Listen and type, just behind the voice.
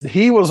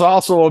he was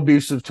also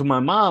abusive to my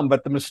mom,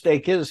 but the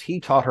mistake is he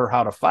taught her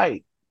how to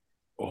fight.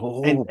 And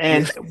Oh, yeah.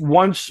 and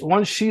once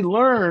she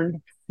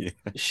learned, Yeah.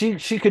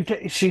 she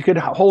could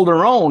hold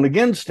her own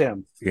against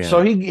him.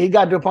 So Yeah. he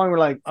got to a point where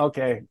like,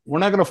 okay, we're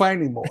not going to fight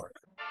anymore.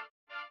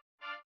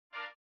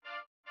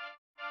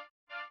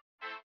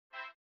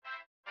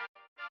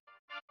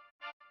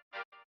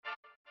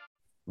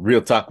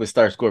 Real Talk with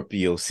Star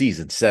Scorpio,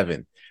 season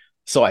 7.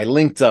 So I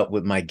linked up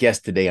with my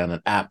guest today on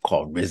an app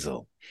called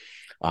Rizzo.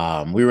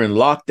 We were in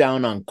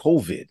lockdown on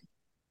COVID.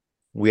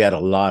 We had a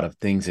lot of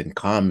things in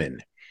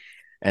common.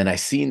 And I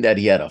seen that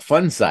he had a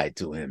fun side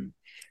to him.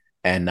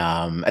 And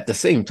at the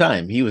same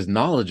time, he was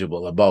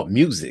knowledgeable about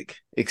music,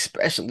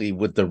 especially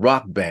with the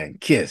rock band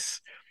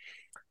Kiss.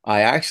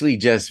 I actually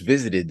just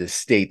visited the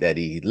state that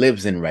he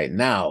lives in right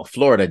now.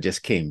 Florida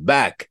just came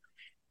back.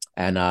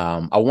 And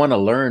I want to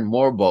learn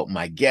more about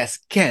my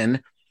guest,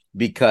 Ken,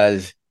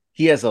 because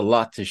he has a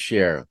lot to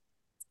share.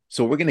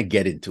 So we're going to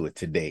get into it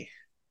today.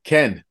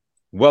 Ken,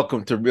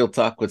 welcome to Real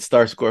Talk with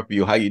Star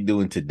Scorpio. How you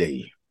doing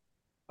today?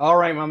 All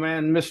right, my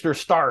man, Mr.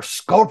 Star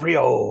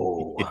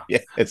Scorpio.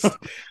 Yes.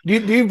 Do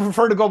you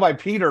prefer to go by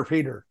Peter?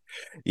 Peter.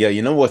 Yeah,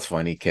 you know what's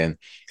funny, Ken?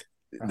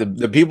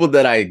 The people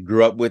that I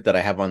grew up with that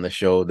I have on the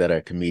show that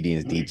are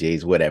comedians,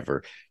 DJs,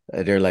 whatever,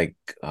 they're like,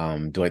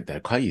 do I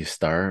call you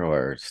Star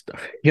or Star?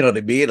 You know what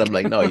I mean? I'm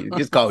like, no, you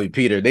just call me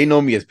Peter. They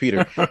know me as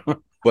Peter.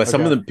 But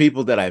some of Okay. the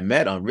people that I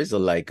met on Rizzo,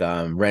 like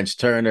Wrench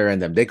Turner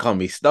and them, they call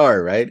me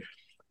Star, right?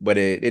 But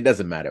it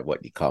doesn't matter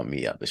what you call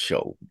me on the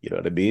show. You know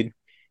what I mean?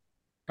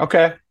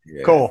 Okay.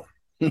 Yeah. Cool.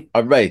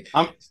 All right.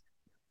 I'm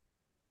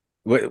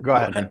Go Go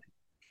ahead. on.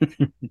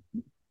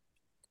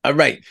 All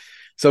right.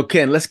 So,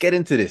 Ken, let's get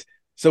into this.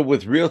 So,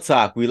 with Real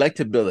Talk, we like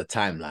to build a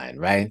timeline,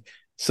 right?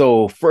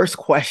 So, first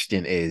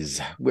question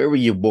is, where were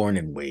you born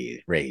and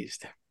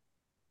raised?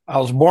 I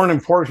was born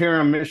in Port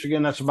Huron,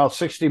 Michigan. That's about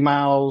 60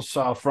 miles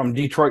from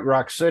Detroit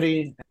Rock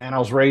City, and I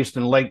was raised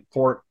in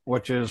Lakeport,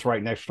 which is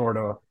right next door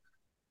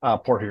to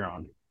Port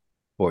Huron.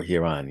 Port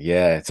Huron.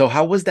 Yeah. So,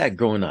 how was that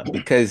growing up?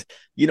 Because,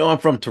 I'm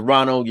from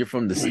Toronto, you're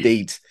from the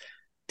States.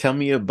 Tell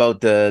me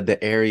about the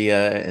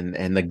area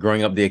and the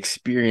growing up, the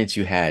experience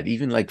you had,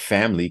 even like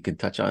family. You can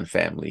touch on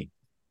family.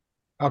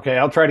 Okay,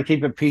 I'll try to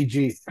keep it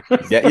PG.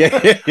 Yeah,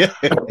 yeah, yeah.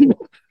 Yeah.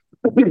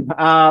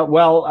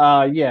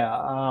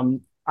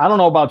 I don't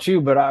know about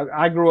you, but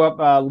I grew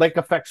up lake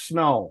effect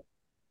snow.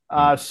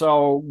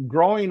 So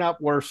growing up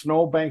where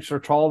snowbanks are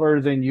taller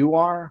than you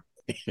are,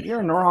 you're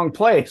in the wrong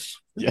place.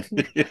 Yeah.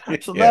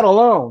 So Yeah. that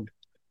alone,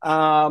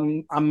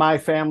 my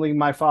family,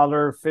 my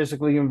father,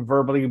 physically and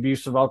verbally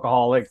abusive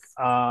alcoholic.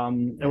 It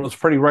Mm, was a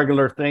pretty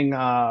regular thing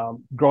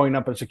growing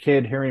up as a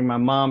kid, hearing my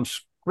mom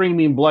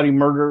screaming bloody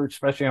murder,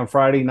 especially on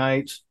Friday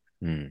nights,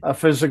 mm,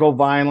 physical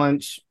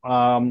violence.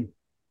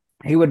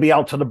 He would be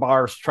out to the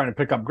bars trying to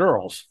pick up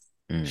girls.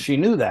 mm. She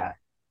knew that.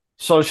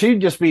 So she'd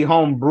just be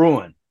home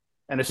brewing.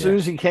 And as soon Yeah.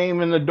 as he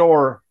came in the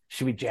door,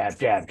 she'd be jab,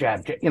 jab,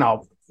 jab,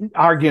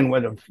 arguing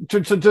with him,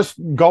 to just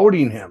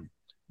goading him.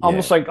 Yeah.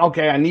 Almost like,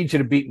 okay, I need you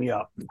to beat me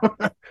up.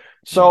 Yeah.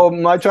 So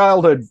my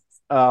childhood,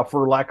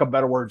 for lack of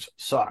better words,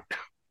 sucked.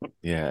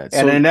 Yeah. And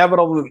So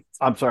inevitably,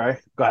 I'm sorry,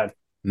 go ahead.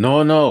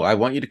 no, no, I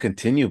want you to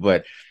continue,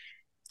 but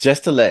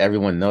just to let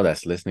everyone know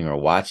that's listening or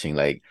watching,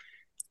 like,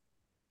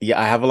 yeah,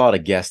 I have a lot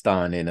of guests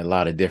on in a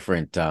lot of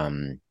different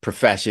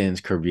professions,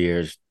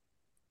 careers,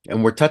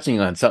 and we're touching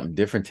on something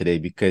different today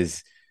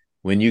because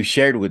when you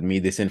shared with me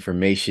this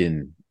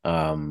information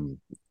on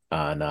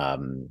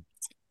an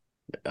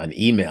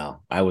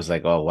email, I was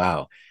like, oh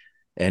wow.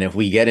 And if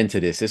we get into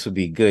this, this would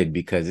be good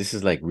because this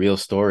is like real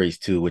stories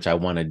too, which I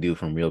want to do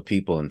from real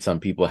people. And some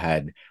people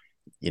had,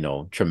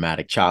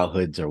 traumatic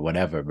childhoods or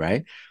whatever,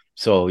 right?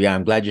 So yeah,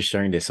 I'm glad you're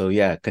sharing this. So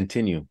yeah,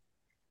 continue.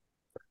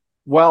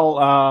 Well,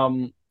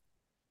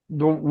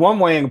 the one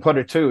way I can put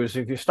it too is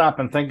if you stop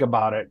and think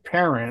about it,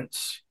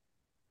 parents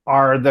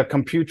are the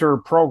computer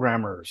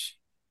programmers.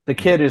 The Mm,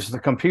 kid is the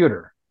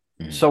computer.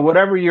 mm, So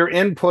whatever you're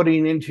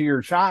inputting into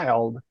your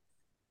child,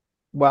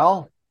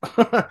 well,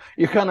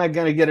 you're kind of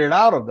going to get it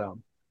out of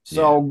them. yeah.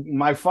 So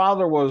my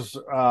father was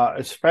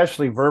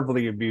especially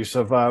verbally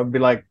abusive. Be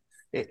like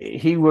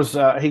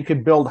he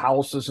could build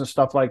houses and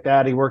stuff like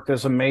that. He worked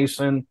as a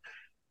mason.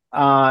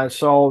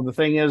 So the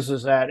thing is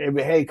that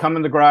hey, come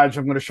in the garage.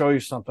 I'm going to show you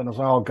something. I was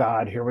like, oh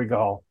God, here we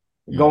go.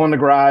 Go Mm, in the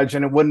garage,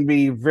 and it wouldn't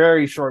be a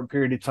very short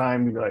period of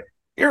time. You'd be like,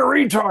 you're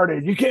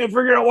retarded. You can't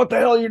figure out what the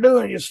hell you're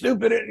doing. You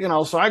stupid.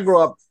 So I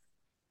grew up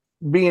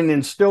being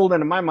instilled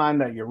into my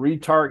mind that you're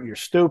retard, you're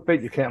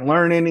stupid, you can't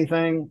learn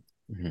anything.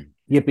 mm,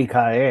 Yippee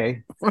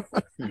ki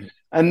mm.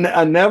 And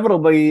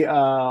inevitably,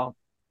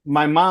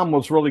 my mom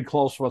was really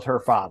close with her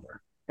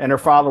father, and her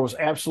father was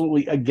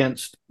absolutely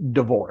against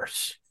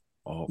divorce.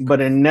 Okay.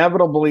 But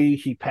inevitably,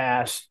 he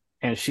passed,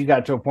 and she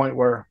got to a point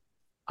where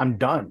I'm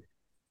done.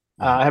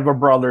 Mm, I have a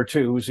brother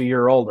too who's a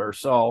year older.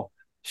 So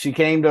she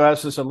came to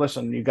us and said,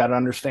 listen, you got to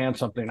understand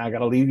something. I got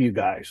to leave you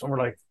guys. And we're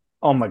like,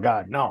 oh my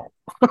God, no.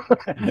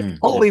 Don't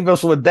mm. leave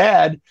us with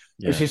dad. And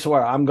Yeah. she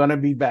swore, I'm going to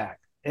be back.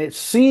 It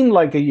seemed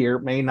like a year,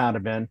 may not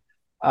have been.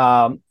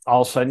 All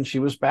of a sudden she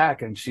was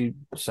back and she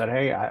said,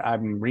 "Hey,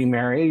 I'm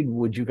remarried.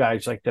 Would you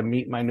guys like to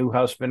meet my new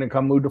husband and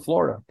come move to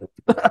Florida?"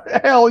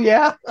 Hell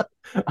yeah,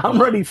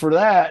 I'm ready for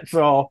that.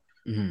 So,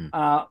 Mhm.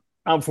 uh,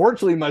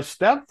 unfortunately, my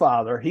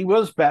stepfather, he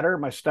was better.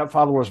 My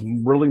stepfather was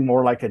really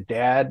more like a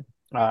dad.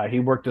 He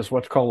worked as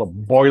what's called a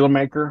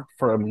boilermaker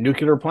for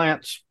nuclear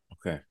plants.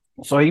 Okay.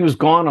 So he was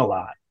gone a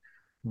lot,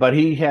 but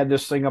he had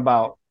this thing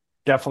about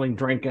definitely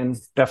drinking,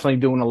 definitely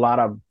doing a lot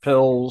of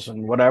pills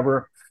and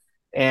whatever.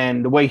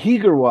 And the way he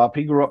grew up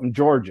in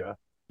Georgia.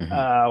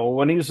 Mhm.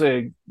 When he was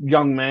a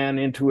young man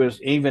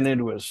even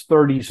into his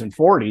 30s and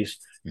 40s,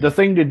 the Mhm.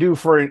 thing to do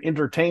for an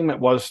entertainment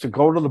was to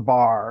go to the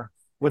bar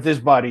with his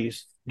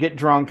buddies, get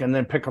drunk, and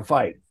then pick a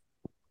fight.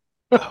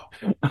 Wow.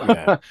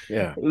 Yeah.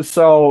 Yeah.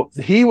 So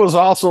he was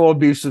also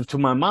abusive to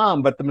my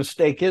mom, but the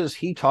mistake is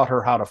he taught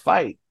her how to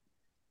fight.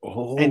 And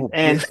Oh,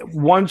 yeah. and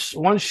once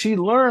she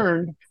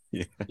learned,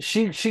 Yeah.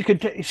 she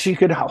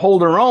could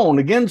hold her own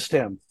against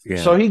him.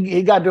 So Yeah.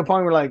 he got to a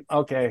point where like,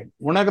 okay,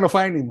 we're not going to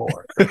fight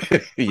anymore.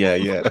 Yeah.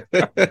 Yeah.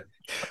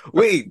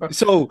 Wait,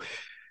 so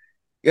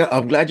yeah,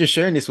 I'm glad you're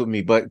sharing this with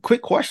me. But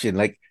quick question,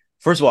 like,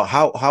 first of all,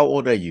 how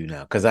old are you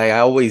now? Because I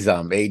always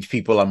age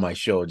people on my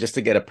show just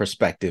to get a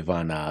perspective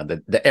on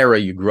the era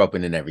you grew up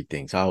in and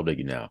everything. So how old are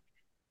you now?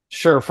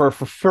 Sure,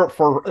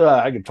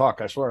 I can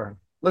talk. I swear.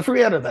 Let's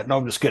re-edit that. No,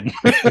 I'm just kidding.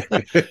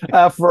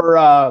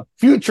 For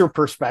future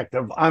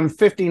perspective, I'm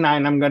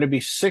 59. I'm going to be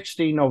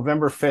 60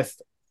 November 5th,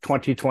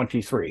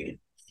 2023.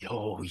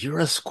 Yo, you're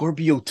a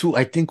Scorpio too.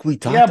 I think we Yeah,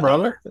 talked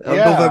brother. on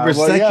Yeah. November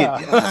Well, 2nd.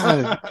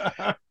 yeah.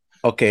 Yeah.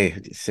 Okay,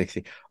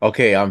 60.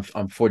 Okay, I'm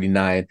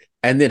 49.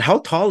 And then how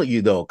tall are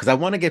you though? Because I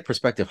want to get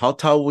perspective. How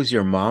tall was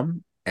your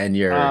mom and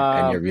your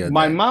real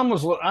My dad? mom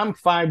was. I'm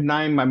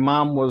 5'9". My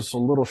mom was a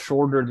little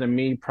shorter than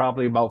me,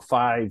 probably about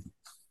 5'4",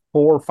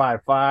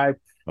 5'5".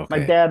 My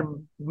Okay. dad,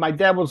 my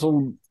dad was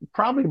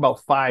probably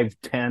about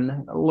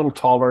 5'10", a little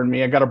taller than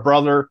me. I got a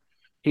brother.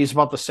 He's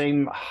about the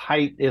same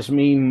height as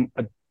me.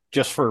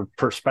 Just for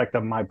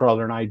perspective, my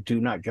brother and I do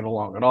not get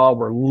along at all.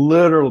 We're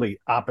literally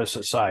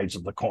opposite sides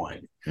of the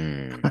coin.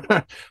 Hmm.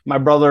 My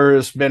brother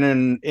has been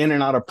in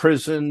and out of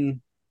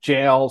prison,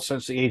 jail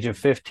since the age of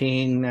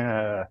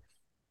 15.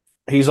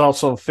 He's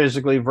also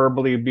physically,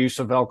 verbally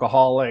abusive,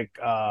 alcoholic,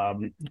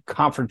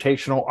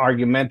 confrontational,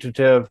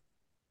 argumentative,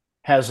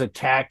 has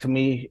attacked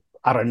me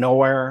out of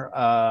nowhere,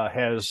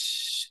 has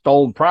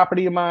stolen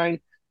property of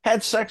mine,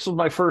 had sex with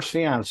my first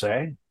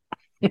fiance.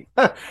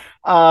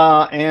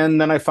 And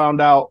then I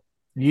found out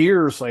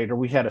years later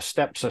we had a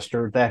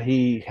stepsister that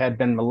he had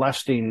been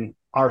molesting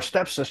our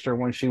stepsister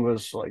when she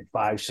was like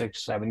 5,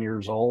 6, 7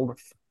 years old.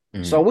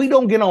 So Hmm. we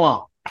don't get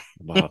along.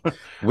 Wow.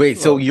 Wait,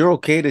 so So you're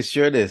okay to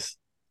share this?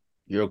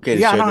 You're okay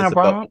to yeah, I share don't this have a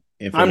about problem.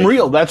 I'm information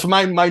real. about That's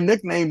me? my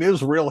nickname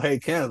is Real Hey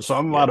Ken, so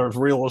I'm Yeah. about as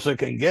real as it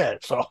can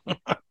get. So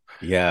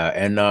Yeah,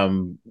 and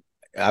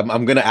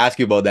I'm gonna ask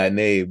you about that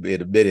name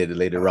in a minute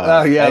later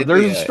on. yeah,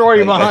 there's a Yeah,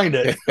 story behind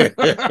it.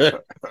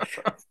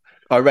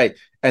 all right.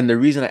 And the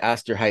reason I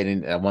asked your height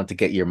and I want to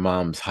get your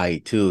mom's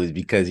height too is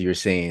because you're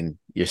saying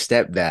your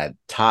stepdad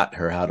taught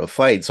her how to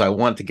fight. So I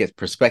want to get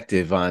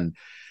perspective on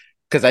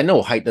because I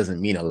know height doesn't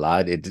mean a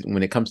lot. It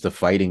when it comes to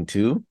fighting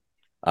too,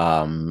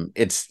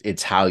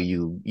 it's how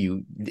you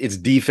it's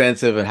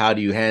defensive and how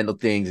do you handle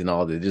things and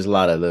all that. There's a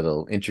lot of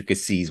little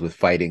intricacies with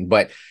fighting,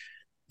 but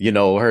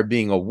her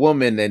being a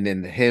woman and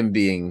then him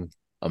being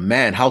a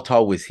man, how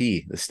tall was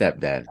he, the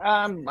stepdad?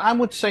 I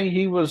would say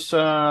he was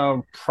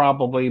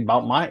probably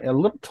about a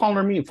little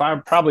taller than me,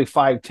 probably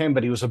 5'10",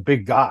 but he was a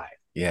big guy.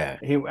 Yeah.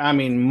 I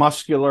mean,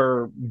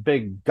 muscular,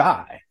 big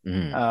guy.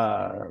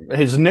 Mhm.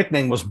 His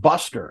nickname was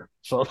Buster,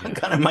 so that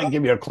kind of might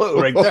give you a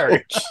clue right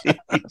there.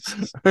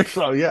 Jesus.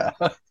 So yeah,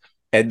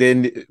 And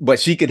then, but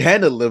she could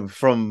handle him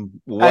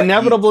from what he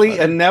inevitably, taught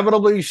her.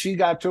 inevitably, she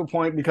got to a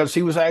point because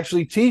he was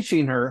actually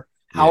teaching her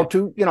how Yeah.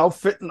 to,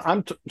 fit.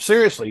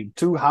 Seriously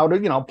to how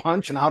to,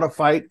 punch and how to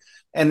fight.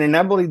 And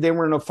inevitably, they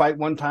were in a fight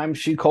one time.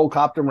 She cold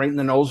copped him right in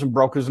the nose and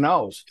broke his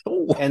nose.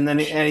 Oh, And then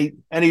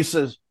he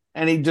says,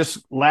 and he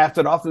just laughed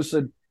it off and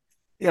said,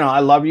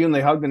 I love you. And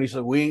they hugged and he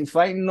said, we ain't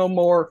fighting no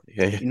more.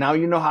 yeah. Now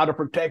you know how to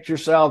protect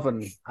yourself,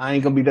 and I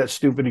ain't gonna be that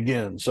stupid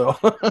again. So,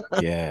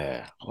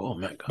 Yeah. Oh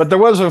my God. but there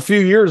was a few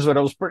years that I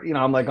was pretty,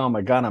 I'm like, oh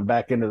my god, I'm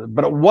back into it.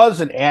 But it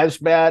wasn't as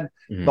bad.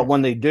 But Mhm.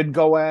 when they did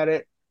go at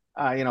it,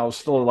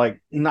 still like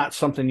not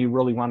something you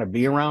really want to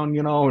be around,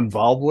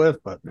 involved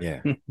with. But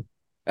Yeah.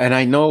 And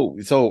I know,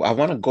 so I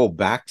want to go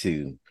back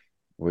to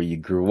where you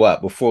grew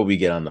up before we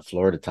get on the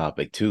Florida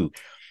topic too,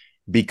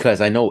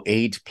 because I know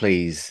age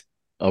plays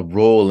a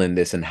role in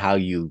this and how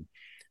you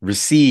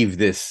receive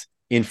this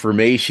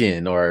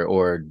information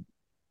or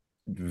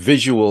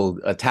visual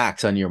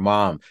attacks on your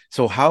mom.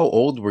 So how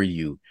old were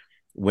you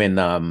when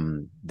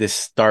this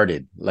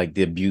started, like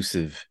the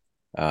abusive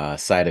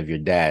side of your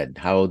dad?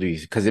 How old are you?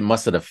 Because it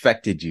must have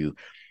affected you.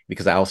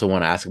 Because I also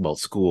want to ask about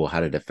school. How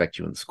did it affect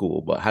you in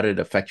school? But how did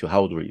it affect you?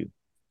 How old were you?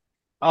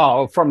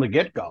 oh, from the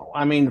get go.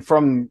 I mean,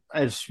 from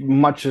as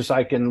much as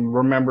I can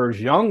remember,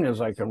 as young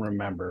as I can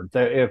remember,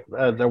 that if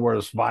there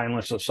was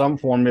violence of some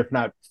form, if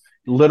not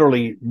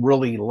literally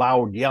really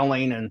loud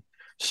yelling and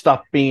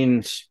stuff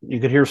being, you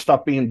could hear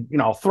stuff being,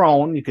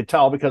 thrown. You could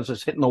tell because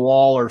it's hitting the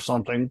wall or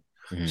something.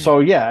 So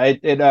yeah,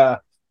 it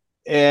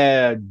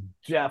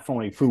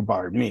definitely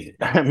foobarred me.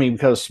 I mean,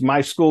 because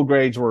my school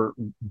grades were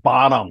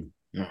bottom.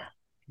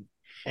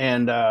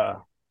 And yeah,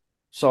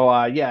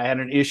 I had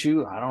an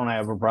issue. I don't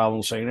have a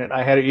problem saying it.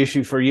 I had an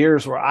issue for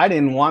years where I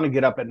didn't want to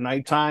get up at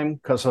nighttime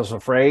because I was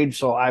afraid.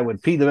 So I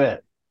would pee the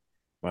bed.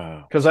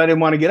 Wow. Because I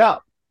didn't want to get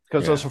up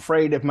because I was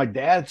afraid if my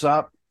dad's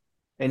up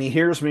and he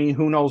hears me,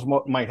 who knows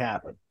what might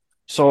happen.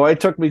 So it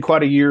took me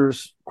quite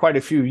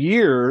a few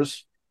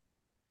years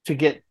to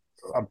get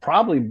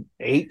probably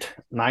 8,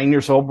 9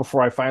 years old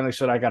before I finally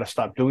said, I got to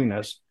stop doing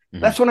this.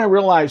 That's when I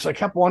realized, I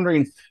kept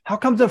wondering, how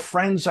come the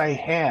friends I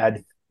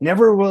had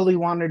never really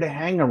wanted to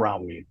hang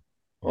around me?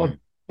 Oh,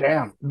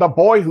 damn. The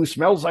boy who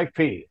smells like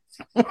pee.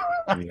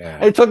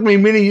 It took me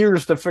many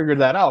years to figure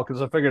that out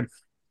because I figured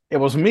it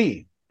was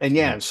me. And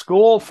in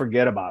school,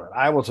 forget about it.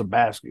 I was a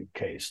basket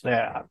case.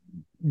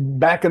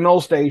 Back in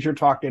those days, you're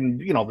talking,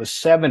 the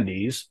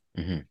 70s.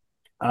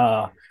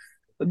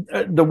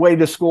 The way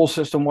the school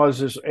system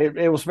was,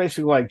 it was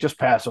basically like, just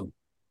pass him.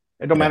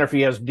 It don't matter if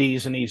he has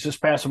D's and E's,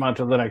 just pass him on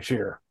to the next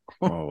year.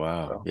 Oh,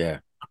 wow. So. Yeah.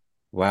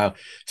 Wow.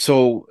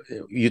 So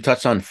you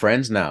touched on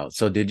friends now.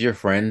 So did your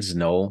friends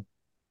know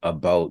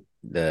about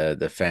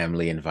the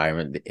family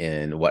environment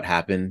and what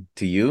happened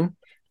to you?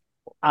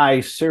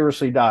 I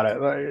seriously doubt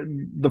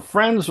it. The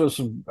friends was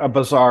a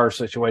bizarre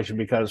situation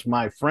because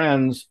my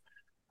friends,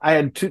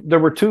 there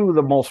were two of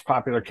the most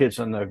popular kids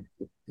and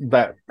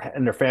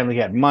their family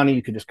had money.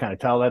 You could just kind of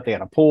tell that they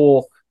had a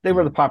pool. They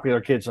were the popular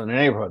kids in the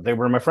neighborhood. They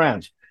were my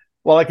friends.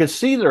 Well, I could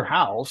see their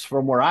house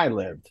from where I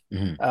lived.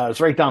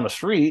 It's right down the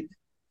street.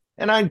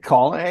 And I'd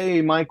call,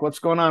 hey, Mike, what's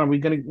going on? Are we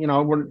going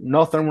to, we're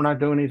nothing. We're not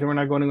doing anything. We're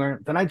not going anywhere.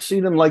 Then I'd see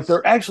them like they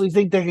actually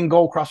think they can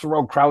go across the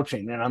road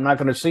crouching and I'm not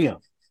going to see them.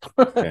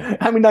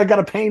 I mean, I got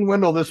a pane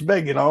window this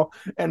big,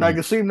 and I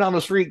could see them down the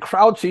street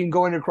crouching,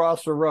 going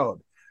across the road.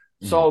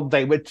 So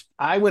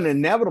I would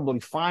inevitably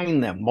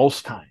find them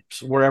most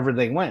times wherever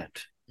they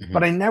went,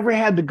 but I never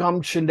had the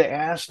gumption to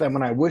ask them.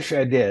 And I wish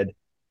I did.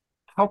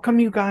 How come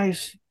you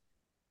guys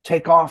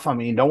take off on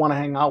me and don't want to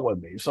hang out with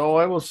me? So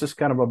it was just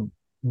kind of a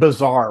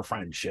bizarre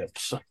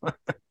friendships.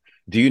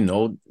 Do you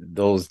know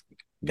those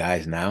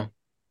guys now?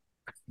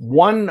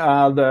 One,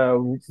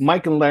 the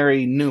Mike and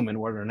Larry Newman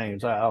were their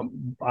names.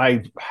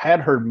 I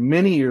had heard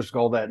many years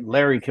ago that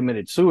Larry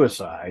committed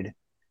suicide.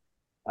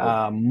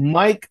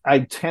 Mike, I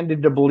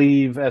tended to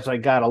believe as I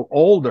got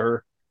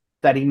older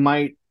that he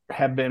might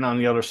have been on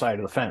the other side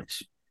of the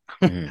fence,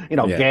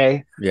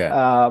 gay.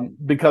 Yeah.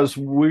 Because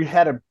we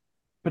had a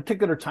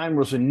particular time,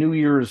 was a New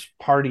Year's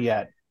party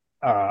at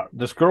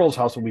this girl's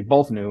house that we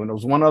both knew, and there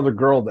was one other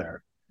girl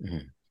there.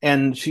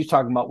 And she's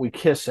talking about we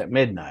kiss at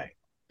midnight.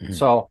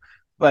 So,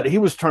 but he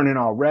was turning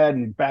all red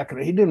and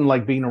he didn't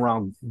like being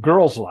around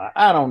girls a lot.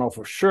 I don't know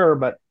for sure,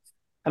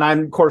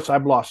 of course,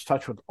 I've lost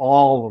touch with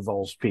all of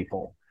those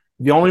people.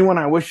 The only one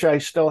I wish I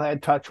still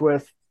had touch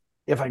with,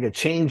 if I could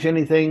change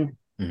anything,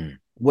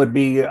 would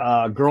be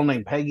a girl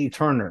named Peggy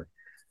Turner.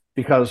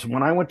 Because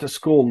when I went to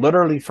school,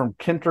 literally from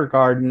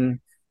kindergarten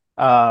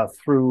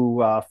through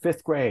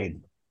 5th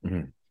grade,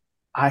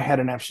 I had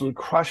an absolute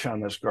crush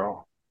on this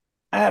girl.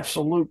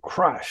 Absolute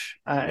crush.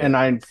 And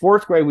in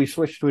 4th grade, we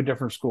switched to a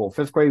different school.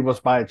 5th grade was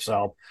by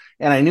itself.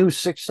 And I knew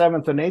 6th,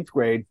 7th, and 8th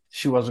grade,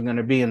 she wasn't going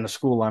to be in the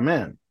school I'm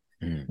in.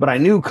 But I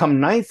knew come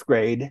 9th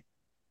grade,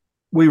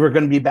 we were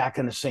going to be back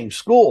in the same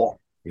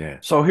school. Yeah.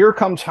 So here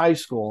comes high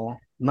school,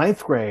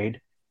 9th grade.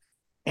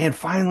 And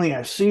finally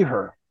I see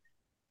her.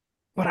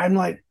 But I'm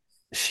like,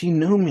 she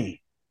knew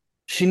me.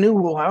 She knew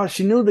who I was.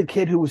 She knew the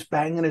kid who was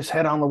banging his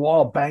head on the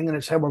wall, banging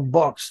his head with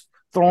books,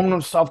 throwing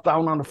himself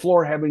down on the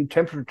floor, having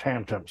temper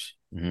tantrums.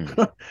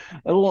 I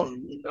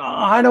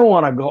don't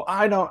want to go.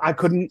 I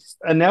couldn't.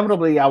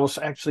 Inevitably, I was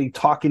actually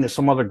talking to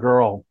some other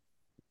girl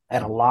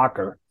at a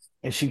locker,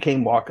 and she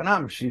came walking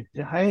up. She,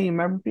 hey, you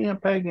remember me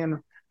and Peggy? And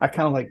I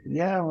kind of like,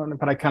 yeah,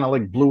 but I kind of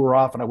like blew her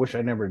off, and I wish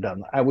I'd never done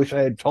that. I wish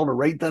I had told her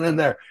right then and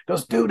there.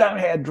 Because, dude, I've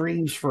had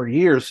dreams for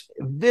years,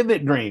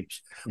 vivid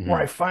dreams,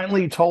 where I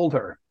finally told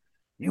her,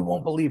 you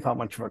won't believe how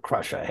much of a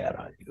crush I had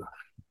on you.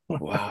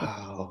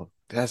 Wow,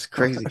 that's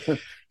crazy.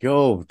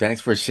 Yo,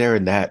 thanks for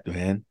sharing that,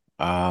 man.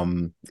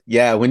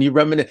 Yeah, when you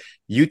reminisce,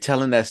 you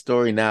telling that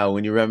story now,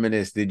 when you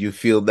reminisce, did you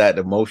feel that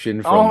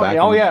emotion from back?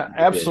 Oh yeah,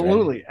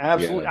 absolutely.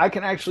 Absolutely. Yeah. I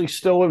can actually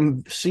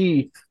still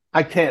see,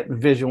 I can't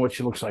envision what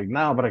she looks like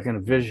now, but I can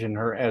envision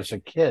her as a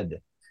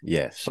kid.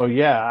 Yes. So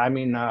yeah, I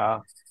mean,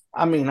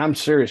 I'm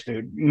serious,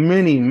 dude.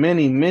 Many,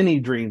 many, many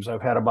dreams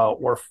I've had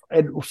about were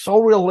it was so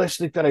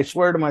realistic that I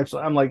swear to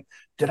myself, I'm like,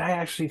 did I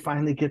actually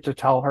finally get to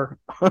tell her?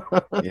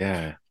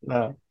 Yeah.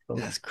 No.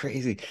 That's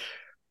crazy.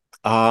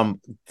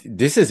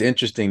 This is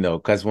interesting though,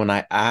 because when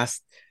I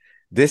asked,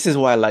 this is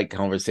why I like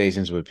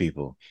conversations with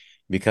people,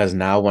 because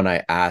now when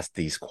I ask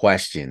these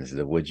questions,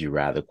 the would you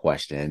rather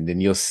question, and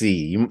then you'll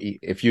see,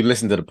 if you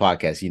listen to the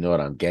podcast, you know what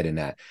I'm getting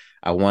at.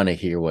 I want to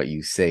hear what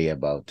you say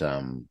about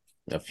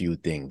a few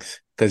things,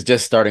 because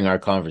just starting our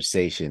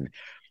conversation,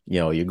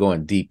 you're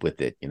going deep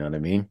with it. You know what I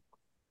mean?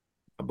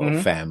 About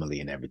Mm-hmm.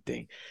 family and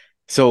everything.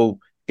 So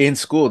in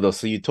school though,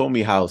 so you told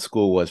me how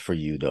school was for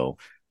you though,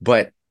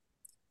 but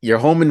your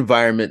home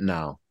environment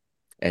now,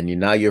 and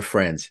now your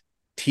friends,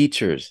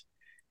 teachers,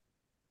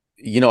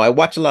 I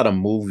watch a lot of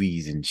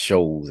movies and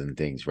shows and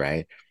things,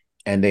 right?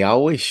 And they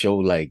always show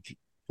like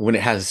when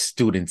it has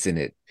students in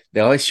it,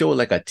 they always show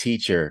like a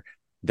teacher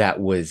that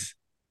was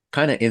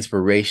kind of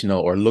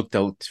inspirational or looked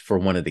out for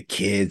one of the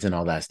kids and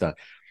all that stuff.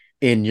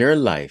 In your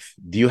life,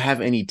 do you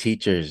have any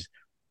teachers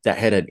that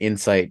had an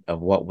insight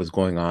of what was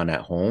going on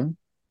at home?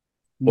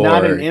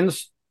 Not an Or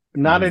ins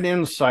not an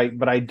insight,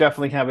 but I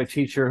definitely have a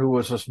teacher who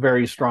was a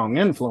very strong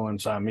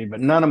influence on me. But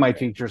none of my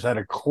teachers had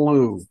a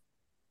clue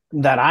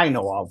that I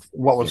know of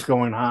what was yeah.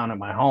 going on in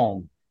my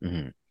home.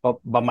 Mm-hmm.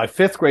 But my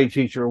fifth grade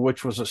teacher,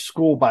 which was a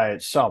school by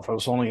itself, it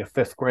was only a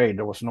fifth grade.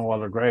 There was no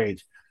other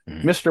grades.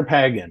 Mm-hmm. Mr.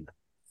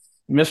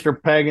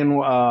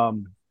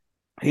 Pagan,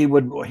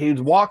 he'd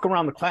walk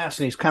around the class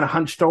and he's kind of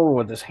hunched over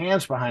with his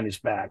hands behind his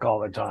back all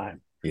the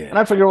time. Yeah. And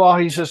I figured, well,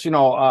 he's just,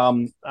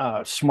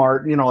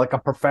 smart, like a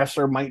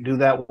professor might do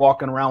that,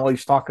 walking around while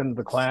he's talking to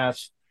the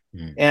class.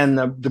 Mm-hmm. And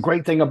the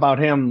great thing about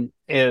him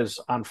is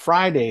on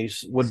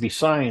Fridays would be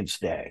science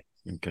day.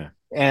 Okay.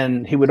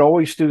 And he would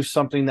always do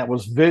something that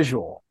was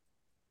visual.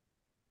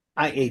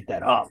 I ate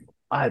that up.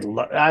 My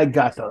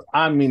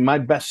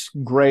best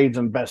grades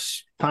and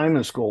best time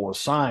in school was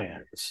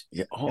science.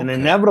 Yeah. Okay. And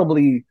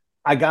inevitably,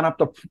 I got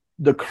up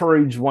the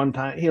courage one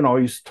time,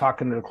 he's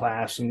talking to the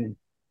class and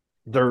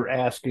they're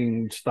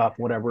asking stuff,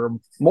 whatever,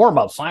 more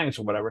about science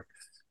or whatever.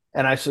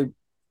 And I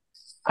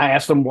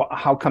asked him,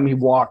 how come he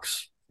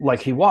walks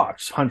like he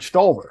walks, hunched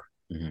over?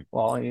 Mm-hmm.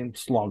 Well,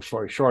 it's long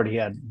story short, he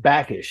had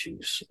back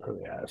issues.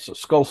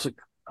 So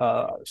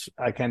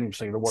I can't even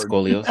say the word.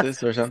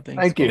 Scoliosis or something.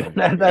 Thank you.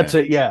 That's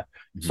it. Yeah.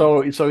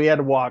 Mm-hmm. So he had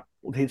to walk.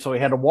 So he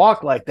had to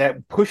walk like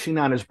that, pushing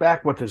on his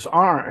back with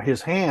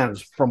his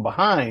hands from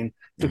behind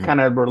to mm-hmm.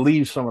 kind of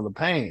relieve some of the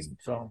pain.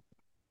 So.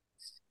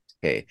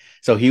 Okay.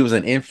 So he was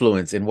an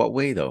influence in what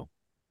way though?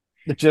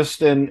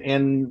 Just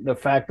in the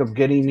fact of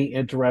getting me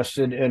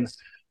interested in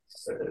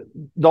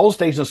those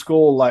days in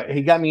school. Like,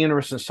 he got me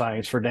interested in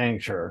science for dang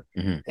sure.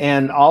 Mm-hmm.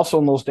 And also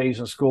in those days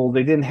in school,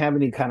 they didn't have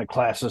any kind of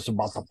classes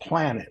about the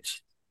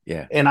planets.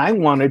 Yeah. And I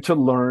wanted to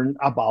learn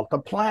about the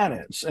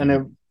planets. And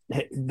mm-hmm.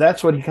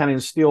 That's what he kind of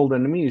instilled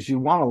into me, is you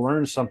want to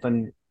learn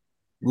something,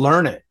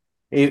 learn it.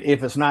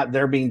 If it's not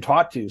there being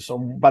taught to you. So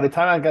by the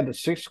time I got to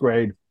sixth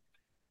grade,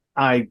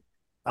 I'm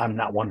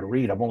not one to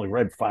read. I've only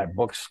read 5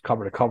 books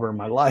cover to cover in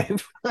my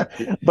life,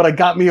 but I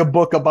got me a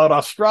book about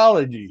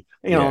astrology,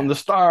 and the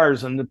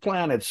stars and the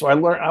planets. So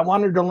I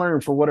wanted to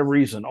learn, for whatever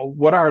reason,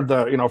 what are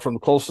the, from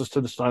the closest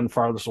to the sun,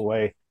 farthest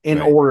away in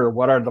right. order,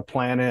 what are the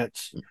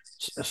planets?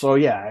 So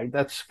yeah,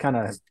 that's kind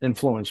of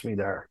influenced me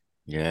there.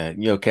 Yeah.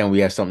 Ken, we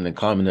have something in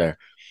common there.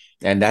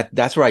 And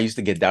that's where I used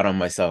to get down on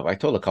myself. I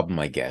told a couple of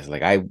my guests,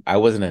 like I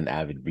wasn't an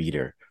avid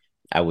reader.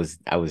 I was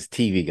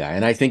TV guy.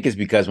 And I think it's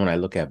because when I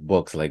look at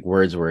books, like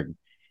words were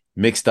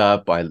mixed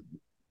up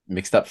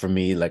for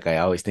me. Like, I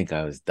always think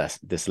I was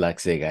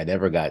dyslexic. I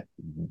never got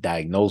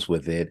diagnosed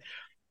with it,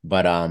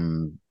 but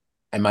and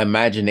my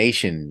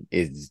imagination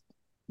is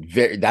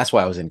that's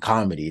why I was in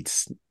comedy.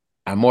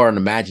 I'm more an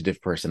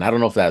imaginative person. I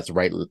don't know if that's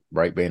right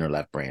brain or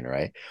left brain,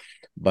 right?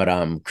 But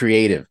I'm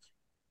creative.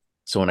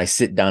 So when I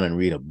sit down and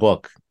read a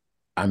book,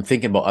 I'm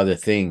thinking about other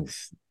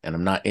things and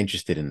I'm not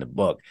interested in the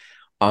book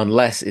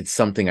unless it's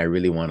something I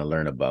really want to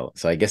learn about.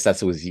 So I guess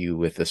that's with you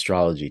with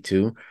astrology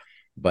too.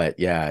 But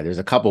yeah, there's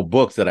a couple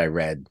books that I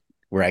read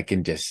where I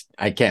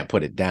can't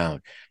put it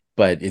down,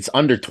 but it's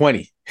under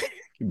 20.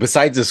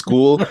 Besides the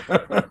school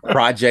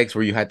projects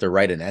where you had to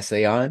write an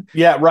essay on.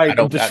 Yeah, right.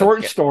 The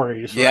short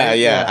stories. Right?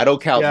 Yeah. I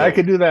don't count. Yeah, those. I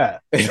could do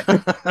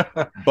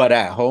that. But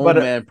at home,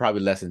 man,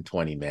 probably less than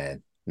 20,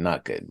 man.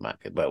 Not good,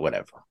 but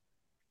whatever.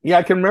 Yeah,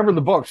 I can remember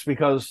the books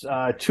because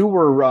 2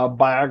 were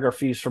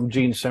biographies from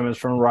Gene Simmons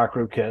from Rock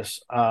Group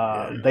Kiss.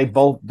 They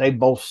both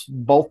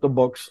the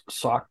books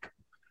sucked.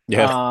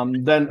 Yeah.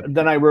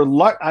 Then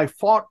I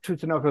fought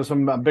tooth and nail because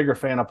I'm a bigger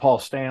fan of Paul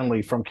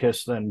Stanley from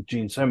Kiss than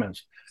Gene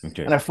Simmons.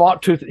 Okay. And I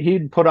fought tooth.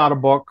 He'd put out a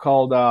book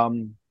called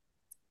Behind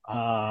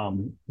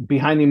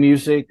the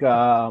Music.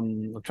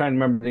 I'm trying to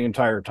remember the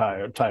entire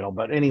title,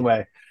 but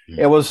anyway,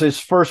 it was his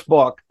first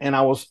book, and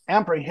I was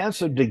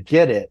apprehensive to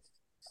get it.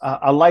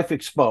 A Life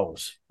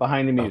Exposed,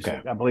 Behind the Music.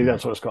 Okay. I believe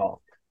that's what it's called.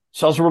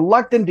 So I was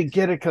reluctant to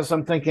get it because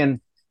I'm thinking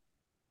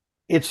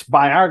it's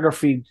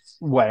biography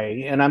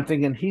way, and I'm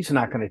thinking he's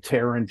not going to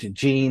tear into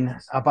Gene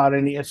about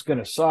any. It's going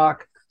to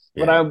suck.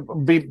 Yeah.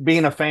 But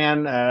being a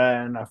fan,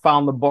 and I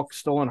found the book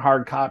still in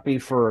hard copy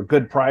for a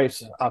good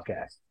price.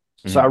 Okay,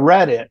 so I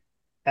read it,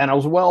 and I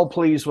was well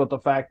pleased with the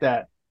fact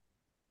that,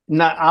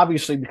 not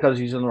obviously because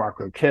he's in the Rock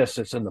Group Kiss,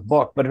 it's in the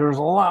book, but there's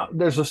a lot.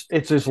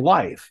 It's his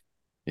life.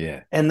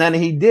 Yeah. And then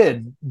he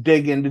did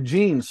dig into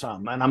Gene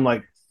some, and I'm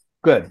like,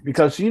 good,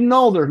 because there's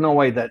no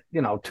way that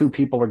 2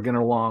 people are getting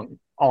along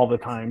all the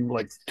time,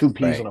 like 2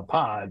 peas in a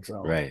pod.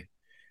 So. Right.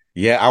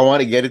 Yeah, I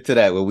want to get into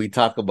that when we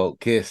talk about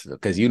Kiss,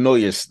 because you know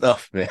your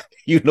stuff, man.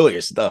 You know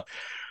your stuff.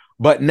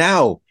 But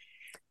now,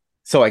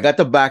 So I got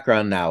the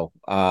background now.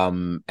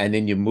 And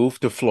then you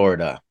moved to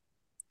Florida.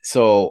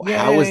 So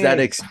how was that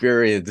Yay.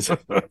 experience?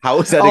 How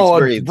was that Oh,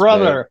 experience, man?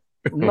 brother,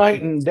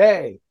 night and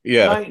day,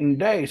 Yeah. night and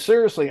day.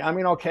 Seriously. I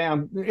mean, okay,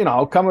 I'm,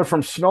 coming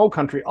from snow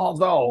country,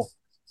 although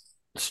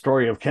the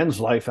story of Ken's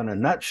life in a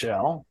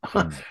nutshell.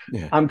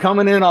 Yeah. I'm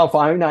coming in off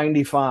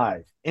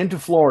I-95 into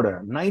Florida,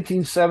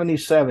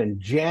 1977,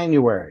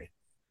 January,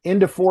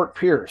 into Fort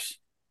Pierce.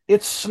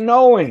 It's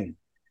snowing.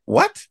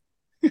 What?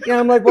 Yeah,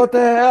 I'm like, what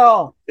the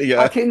hell? I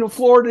Yeah. came to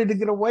Florida to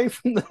get away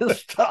from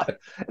this stuff.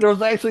 There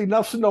was actually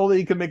enough snow that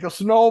you could make a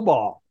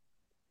snowball.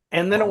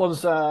 And then it Oh,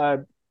 was, I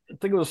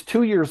think it was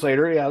 2 years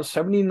later. Yeah,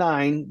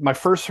 79. My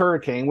first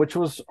hurricane, which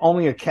was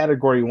only a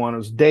category one,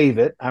 was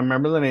David. I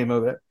remember the name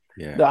of it.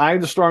 yeah. The eye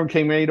of the storm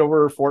came right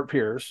over Fort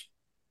Pierce.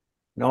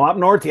 Now, up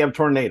north, you have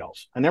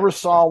tornadoes. I never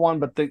saw one,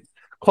 but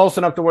close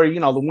enough to where,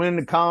 the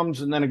wind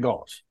comes and then it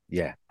goes.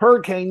 Yeah.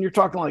 Hurricane, you're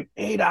talking like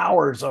 8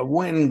 hours of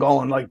wind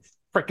going like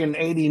freaking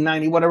 80,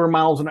 90, whatever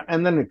miles.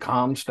 And then it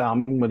calms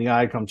down when the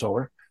eye comes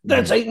over.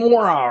 That's 8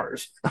 more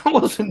hours. I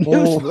wasn't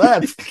used to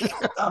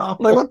that.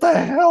 Like, what the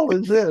hell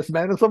is this,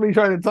 man? Is somebody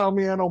trying to tell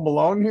me I don't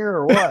belong here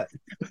or what?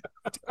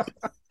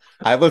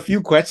 I have a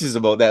few questions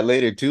about that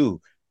later too.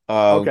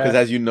 Because Okay,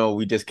 as you know,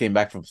 we just came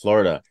back from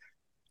Florida.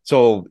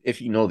 So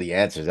if you know the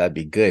answers, that'd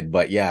be good.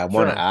 But yeah, I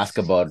want to sure. ask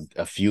about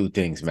a few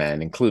things,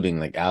 man, including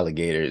like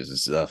alligators and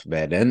stuff,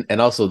 man,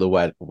 and also the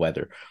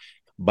weather.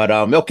 But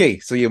okay,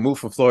 so you moved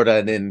from Florida,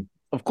 and then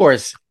of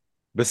course,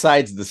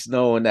 besides the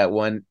snow and that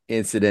one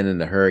incident and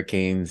the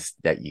hurricanes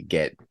that you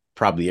get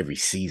probably every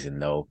season,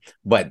 though,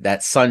 but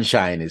that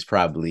sunshine is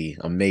probably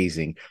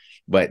amazing.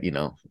 But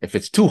if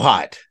it's too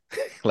hot,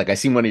 like I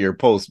seen one of your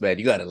posts, man,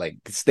 you gotta like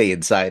stay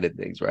inside and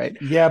things, right?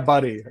 Yeah,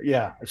 buddy.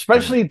 Yeah,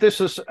 especially this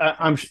is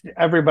I'm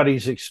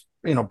everybody's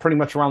pretty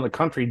much around the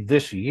country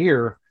this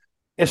year.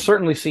 It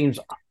certainly seems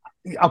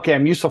okay.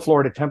 I'm used to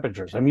Florida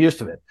temperatures. I'm used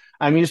to it.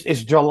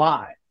 It's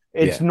July.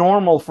 It's Yeah,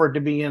 normal for it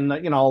to be in the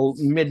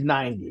mid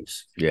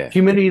 90s. yeah,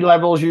 Humidity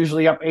levels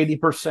usually up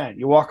 80%.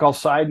 You walk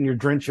outside and you're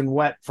drenching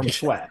wet from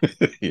sweat.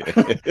 yeah,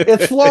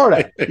 It's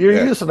Florida. You're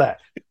yeah, used to that.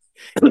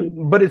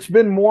 But it's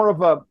been more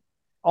of a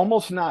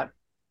almost not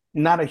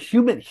a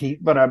humid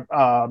heat, but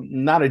a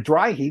not a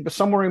dry heat, but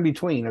somewhere in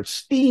between, a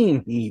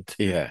steam heat.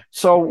 yeah.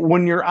 So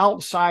when you're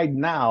outside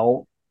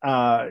now,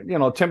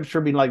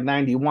 temperature being like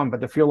 91,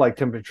 but the feel like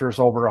temperature is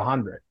over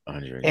 100.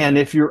 100, And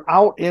yeah, if you're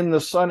out in the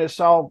sun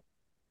itself,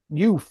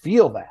 you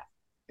feel that.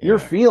 You're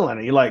yeah, feeling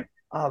it. You're like,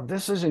 oh,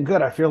 this isn't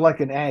good. I feel like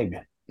an egg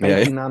yeah.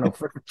 baking on a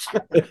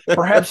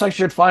perhaps I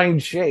should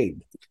find shade.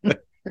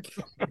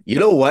 You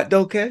know what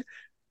though, Ken?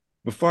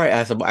 Before I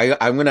ask him,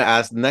 I'm gonna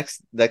ask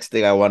next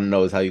thing I want to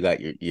know is how you got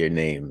your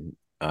name.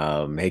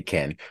 Hey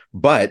Ken.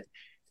 But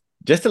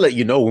just to let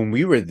you know, when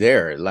we were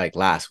there like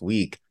last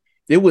week,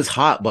 it was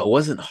hot, but it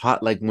wasn't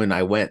hot like when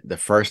I went the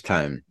first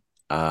time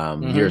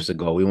Mm-hmm. years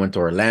ago. We went to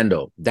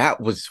Orlando.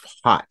 That was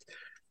hot.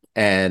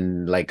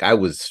 And like I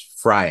was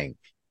frying.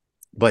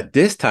 But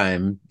this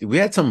time we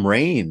had some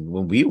rain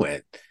when we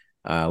went.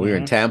 We were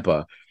in Mm-hmm.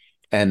 Tampa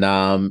and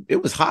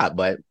it was hot,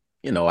 but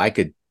I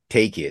could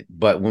take it.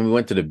 But when we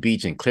went to the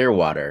beach in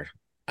Clearwater,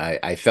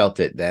 I felt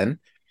it then.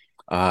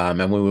 And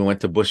when we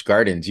went to Busch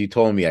Gardens, you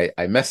told me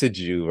I messaged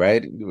you,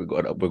 right? We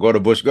go to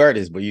Busch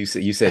Gardens, but you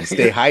said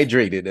stay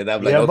hydrated, and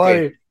I'm like, Yeah, okay.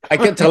 buddy. I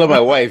kept telling my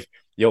wife,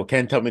 "Yo,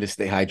 Ken, tell me to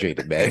stay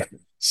hydrated, man."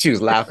 She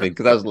was laughing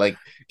because I was like,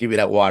 "Give me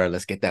that water.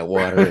 Let's get that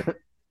water." But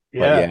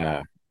Yeah.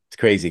 yeah, it's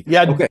crazy.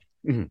 Yeah. Okay.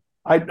 Mhm.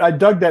 I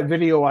dug that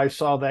video. I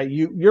saw that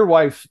your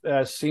wife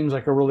seems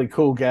like a really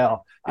cool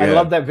gal. I Yeah,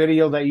 love that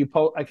video that you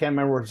post. I can't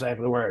remember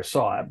exactly where I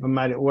saw it, but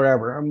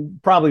whatever. I'm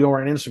probably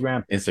over on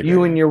Instagram.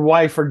 You and Instagram. your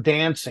wife are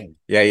dancing.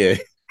 Yeah, yeah.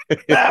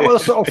 That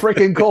was so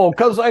freaking cool.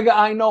 Because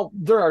I know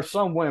there are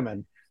some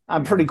women.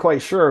 I'm pretty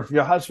quite sure if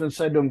your husband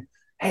said to him,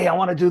 "Hey, I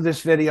want to do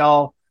this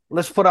video.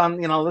 Let's put on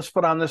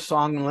this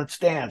song and let's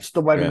dance."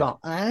 The wife would Yeah. go,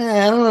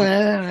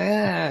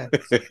 ah.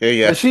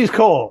 Yeah. But she's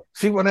cool.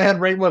 She went ahead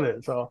right with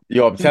it. So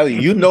Yo, I'm telling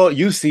you,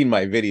 you've seen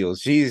my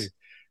videos.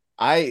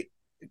 I,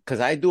 because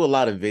I do a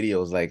lot of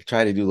videos, like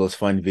try to do those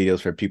fun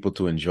videos for people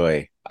to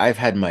enjoy. I've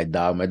had my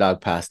dog. My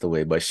dog passed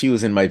away, but she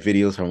was in my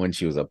videos from when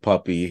she was a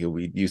puppy.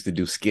 We used to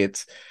do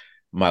skits.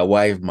 My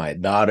wife, my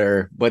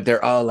daughter, but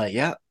they're all like,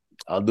 "Yeah,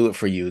 I'll do it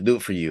for you, do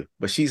it for you."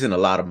 But she's in a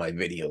lot of my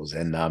videos,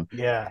 and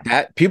yeah.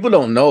 that people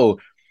don't know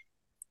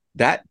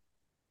that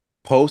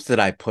post that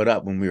I put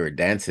up when we were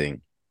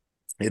dancing.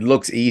 It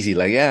looks easy,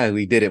 like yeah,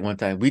 we did it one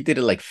time. We did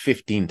it like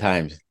 15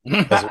 times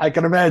because I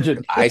can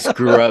imagine. I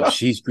screw up,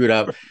 she screwed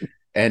up,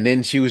 and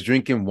then she was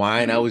drinking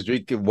wine, I was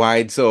drinking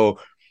wine. So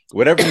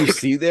whatever you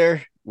see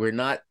there, we're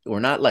not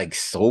like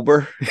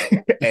sober.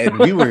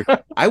 And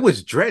I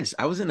was drenched.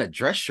 I was in a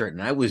dress shirt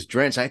and I was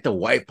drenched. I had to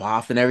wipe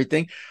off and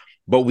everything,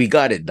 but we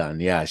got it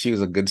done. Yeah, she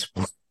was a good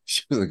sport.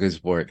 She was a good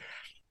sport.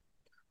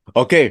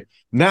 Okay,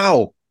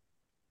 now,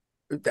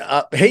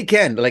 hey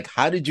Ken, like,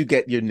 how did you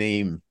get your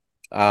name?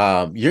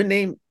 Your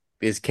name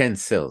is Ken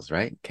Sills,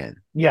 right? Ken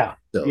Yeah.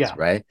 Sills, Yeah.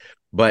 right?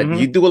 But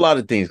you Hmm. do a lot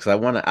of things because I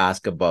want to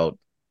ask about.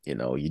 You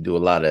know, you do a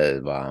lot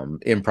of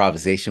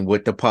improvisation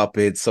with the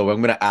puppets. So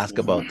I'm going to ask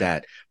about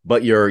that.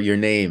 But your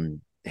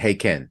name, Hey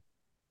Ken,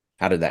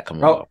 how did that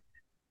come Oh,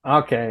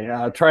 about?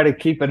 okay. Try to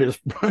keep it as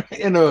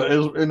in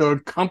a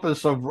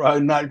compass of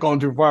not going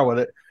too far with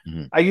it.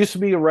 Mm-hmm. I used to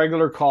be a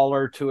regular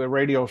caller to a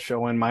radio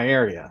show in my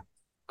area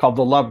called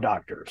the Love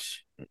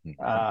Doctors,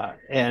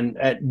 and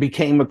it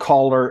became a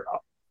caller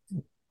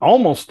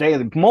almost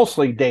daily,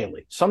 mostly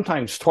daily,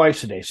 sometimes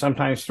twice a day,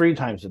 sometimes 3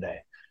 times a day.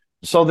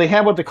 So they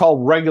have what they call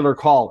regular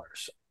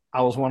callers.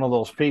 I was one of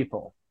those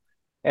people.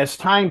 As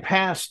time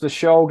passed, the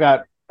show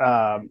got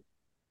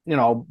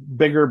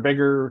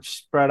bigger,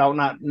 spread out,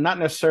 not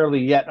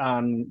necessarily yet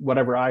on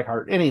whatever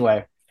iHeart.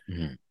 Anyway,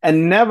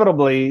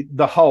 inevitably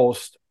the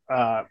host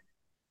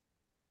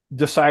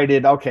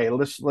decided, okay,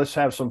 let's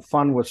have some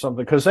fun with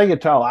something, because they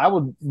could tell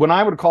when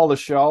I would call the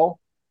show,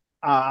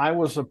 I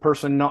was a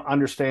person not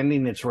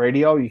understanding it's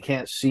radio. You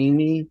can't see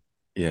me,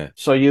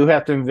 so you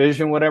have to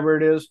envision whatever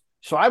it is.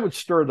 So I would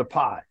stir the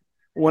pot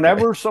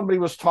whenever somebody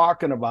was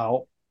talking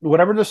about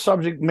whatever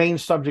the main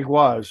subject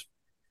was.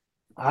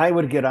 I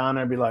would get on.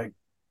 I'd be like,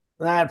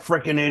 that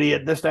freaking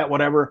idiot, this, that,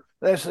 whatever.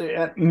 That's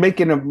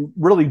making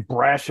really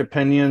brash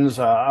opinions.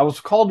 I was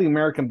called the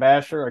American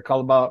Basher. I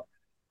called about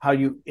how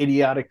you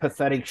idiotic,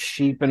 pathetic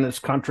sheep in this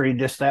country,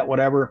 this, that,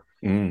 whatever.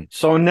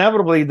 So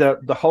inevitably,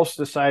 the host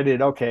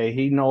decided, okay,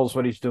 he knows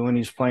what he's doing.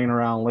 He's playing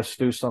around. Let's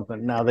do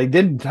something. Now, they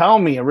didn't tell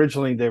me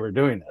originally they were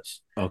doing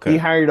this. Okay. He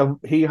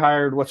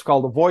hired what's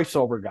called a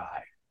voiceover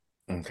guy.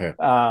 Okay.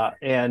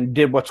 And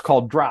did what's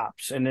called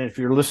drops. And if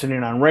you're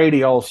listening on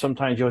radio,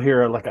 sometimes you'll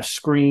hear like a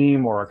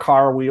scream or a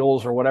car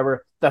wheels or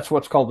whatever. That's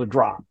what's called a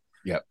drop.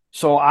 Yep.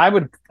 So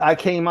I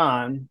came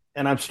on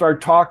and I'd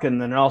start talking,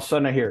 and then all of a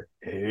sudden I hear,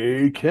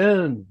 "Hey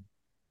Ken,"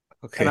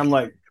 okay, and I'm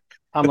like,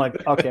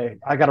 okay,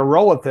 I got to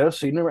roll with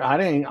this. I'm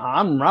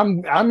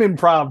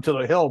improv to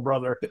the hill,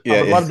 brother. Yeah,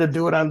 I would love to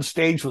do it on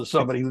stage with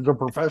somebody who's a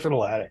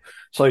professional at it.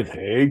 So like,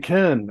 "Hey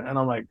Ken," and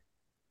I'm like,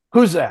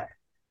 "Who's that?"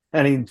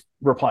 And he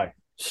replied,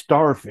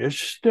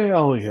 "Starfish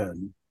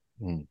Stallion,"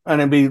 and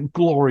it'd be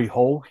Glory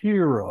Hole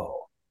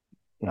Hero,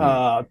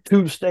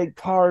 Tube Steak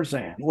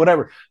Tarzan,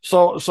 whatever.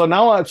 So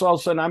now it's all of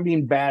a sudden I'm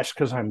being bashed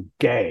because I'm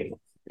gay.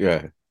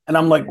 Yeah. And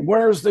I'm like,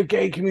 where's the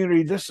gay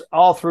community? This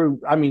all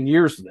through,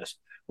 years of this.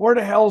 Where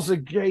the hell's the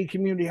gay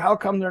community? How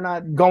come they're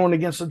not going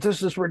against it?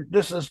 This is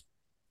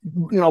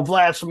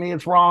blasphemy.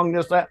 It's wrong.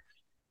 This, that.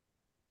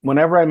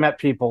 Whenever I met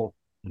people,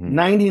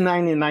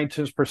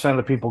 99% of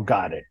the people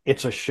got it.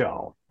 It's a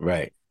show.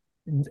 Right.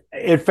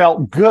 It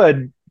felt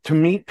good to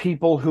meet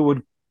people who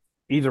would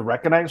either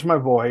recognize my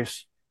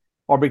voice,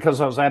 or because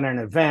I was at an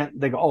event,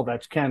 they go, "Oh,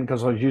 that's Ken,"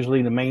 because I was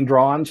usually the main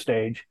draw on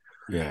stage.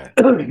 Yeah.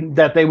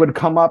 That they would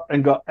come up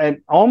and go,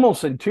 and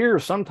almost in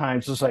tears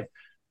sometimes. It's like,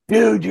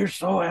 "Dude, you're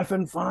so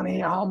effing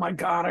funny. Oh my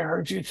God, I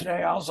heard you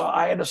today.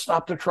 I had to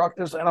stop the truck."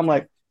 This, and I'm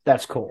like,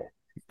 that's cool.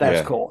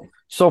 That's cool.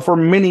 So for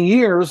many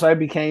years, I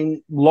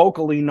became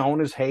locally known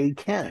as Hey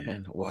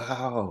Ken.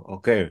 Wow.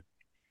 Okay.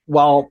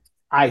 Well,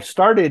 I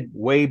started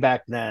way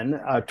back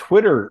then,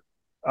 Twitter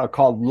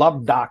called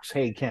Love Docs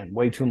Hey Ken.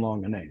 Way too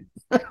long a name.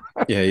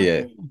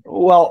 Yeah.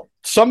 Well,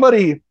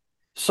 somebody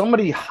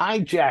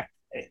hijacked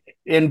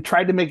and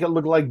tried to make it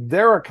look like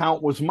their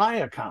account was my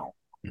account.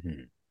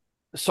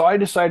 So I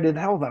decided,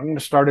 hell, I'm going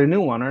to start a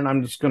new one, and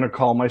I'm just going to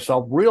call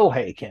myself Real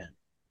Hey Ken.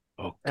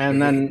 Okay.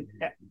 And then,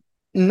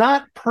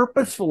 not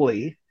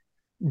purposefully,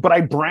 but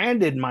I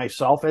branded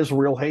myself as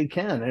Real Hey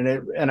Ken,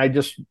 and I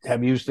just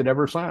have used it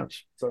ever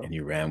since. So. And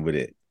you ran with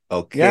it.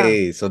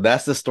 Okay. Yeah. So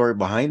that's the story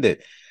behind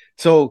it.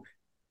 So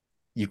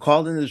you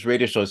called in this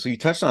radio show. So you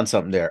touched on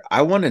something there.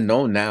 I want to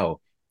know now,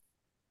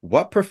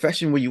 what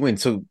profession were you in?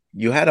 So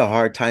you had a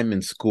hard time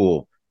in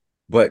school,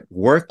 but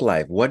work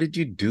life, what did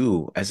you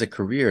do as a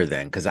career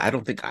then? Because I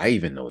don't think I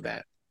even know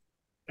that.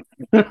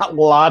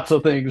 Lots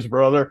of things,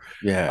 brother.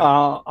 Yeah.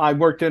 I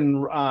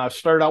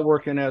started out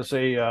working as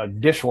a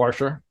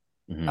dishwasher.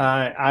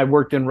 I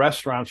worked in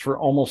restaurants for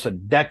almost a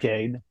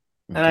decade.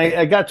 Okay.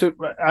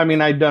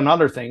 And I'd done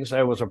other things.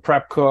 I was a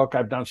prep cook.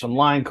 I've done some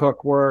line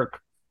cook work.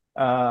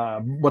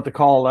 What they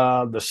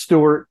call the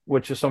steward,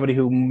 which is somebody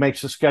who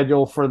makes a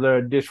schedule for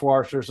the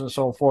dishwashers and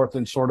so forth,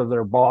 and sort of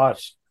their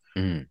boss.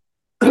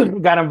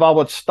 Got involved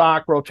with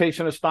stock,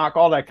 rotation of stock,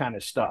 all that kind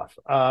of stuff.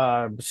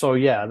 So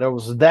yeah, there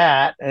was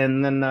that.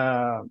 And then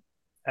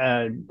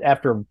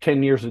after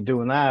 10 years of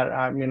doing that,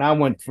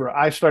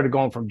 I started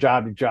going from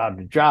job to job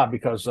to job,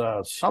 because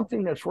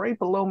something that's right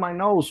below my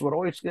nose would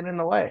always get in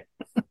the way.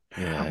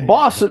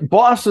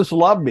 Bosses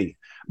loved me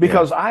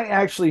because I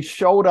actually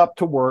showed up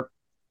to work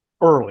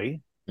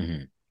early.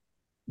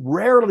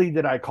 Rarely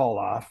did I call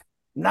off.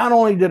 Not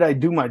only did I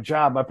do my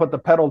job, I put the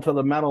pedal to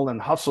the metal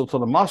and hustle to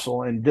the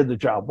muscle and did the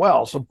job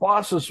well. So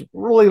bosses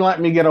really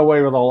let me get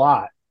away with a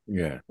lot.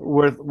 Yeah,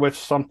 with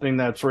something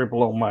that's right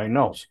below my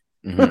nose.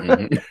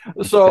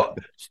 So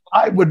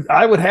I would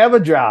have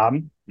a job.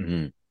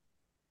 I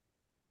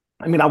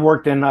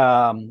worked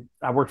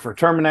for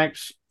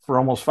Terminex for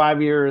almost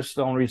 5 years.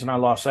 The only reason I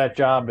lost that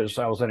job is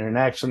I was in an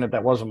accident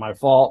that wasn't my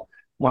fault.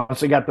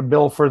 Once I got the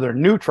bill for their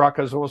new truck,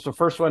 because it was the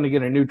first one to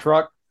get a new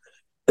truck,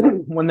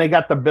 when they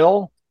got the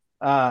bill,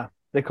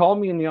 they called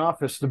me in the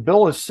office. The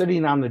bill is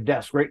sitting on the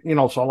desk, right?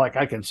 So like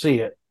I can see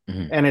it,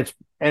 and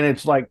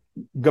it's like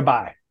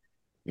goodbye.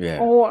 Yeah.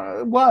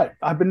 Oh, what?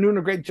 I've been doing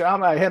a great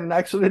job. I had an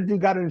accident. You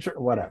got insurance,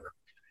 whatever.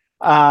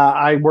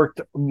 I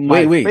worked.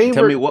 Wait.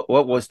 Tell me what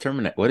was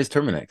Terminex? What is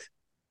Terminex?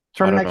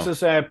 Terminex is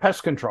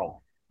pest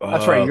control.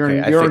 That's Oh, right.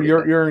 okay.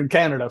 You're in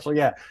Canada, so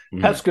yeah,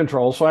 pest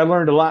control. So I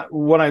learned a lot.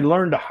 What I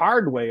learned the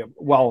hard way.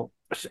 Well,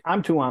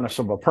 I'm too honest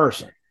of a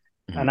person,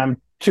 and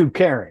I'm too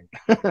caring.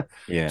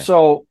 Yeah.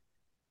 So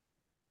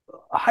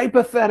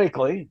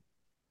hypothetically,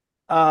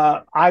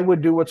 I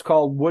would do what's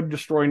called wood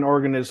destroying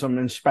organism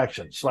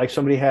inspections. Like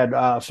somebody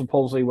had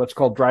supposedly what's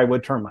called dry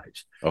wood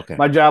termites. Okay.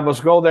 My job was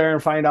go there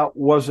and find out,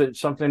 was it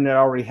something that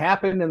already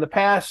happened in the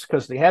past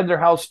because they had their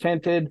house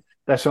tinted?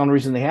 That's the only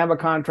reason they have a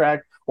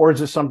contract, or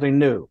is it something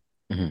new?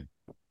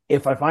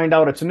 If I find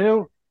out it's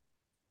new,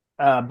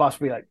 boss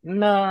will be like,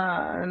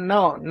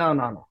 no,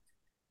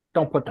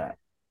 don't put that,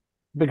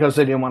 because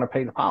they didn't want to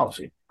pay the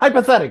policy.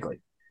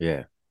 Hypothetically.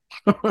 Yeah.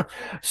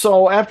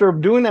 So after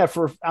doing that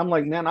I'm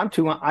like, man, I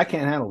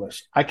can't handle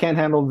this. I can't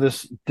handle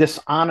this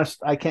dishonest.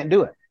 I can't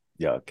do it.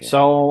 Yeah. Okay.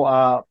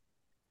 So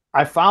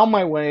I found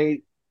my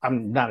way.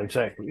 I'm not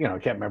exactly, I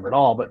can't remember it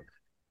all, but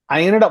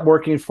I ended up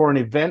working for an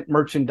event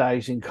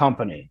merchandising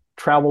company,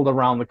 traveled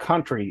around the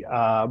country.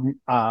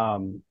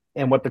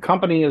 And what the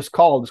company is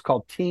called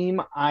Team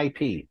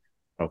IP.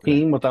 Okay.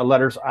 Team with the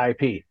letters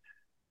IP.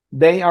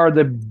 They are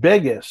the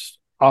biggest.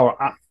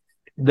 They're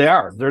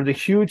the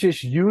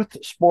hugest youth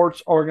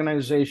sports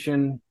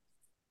organization,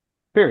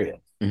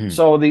 period.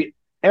 So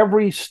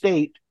every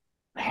state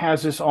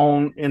has its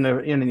own, in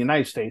the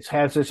United States,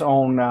 has its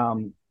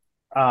own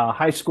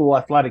high school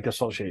athletic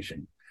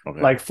association. Okay.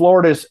 Like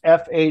Florida's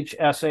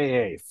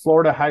FHSAA,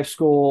 Florida High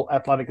School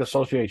Athletic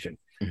Association.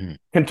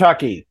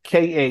 Kentucky,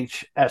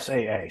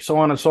 KHSAA, so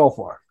on and so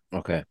forth.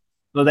 Okay.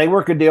 So they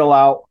work a deal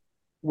out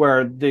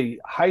where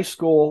the high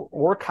school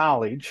or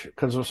college,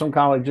 because there's some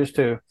colleges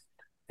too,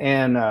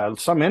 and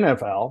some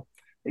NFL,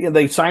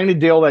 they sign a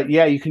deal that,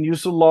 you can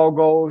use the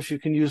logos, you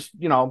can use,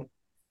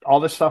 all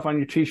this stuff on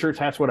your T-shirts,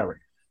 hats,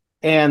 whatever.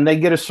 And they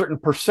get a certain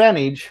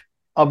percentage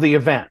of the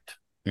event.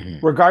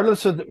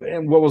 Regardless of,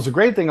 and what was the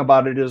great thing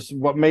about it is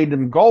what made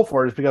them go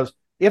for it is because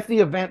if the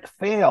event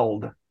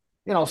failed,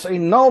 say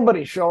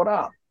nobody showed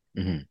up,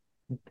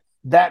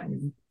 that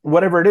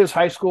whatever it is,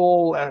 high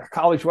school,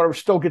 college, whatever,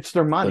 still gets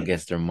their money. Still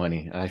gets their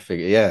money. I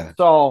figure, yeah.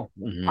 So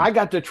I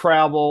got to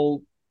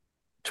travel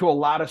to a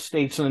lot of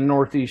states in the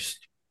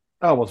Northeast.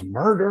 Oh, it was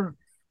murder.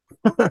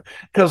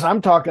 Because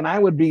I'm talking, I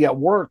would be at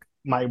work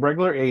my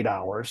regular 8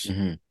 hours,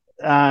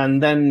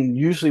 and then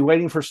usually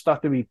waiting for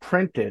stuff to be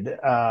printed,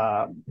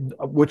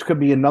 which could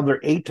be another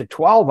 8 to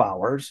 12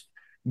 hours,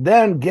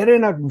 then get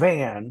in a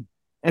van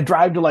and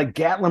drive to like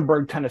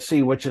Gatlinburg,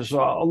 Tennessee, which is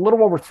a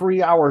little over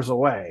 3 hours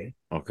away.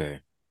 Okay.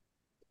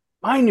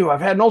 Mind you,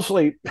 I've had no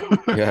sleep.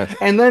 Yeah.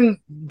 And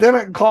then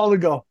I call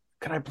and go,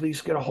 can I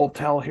please get a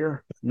hotel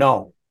here?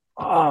 No.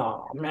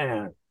 Oh,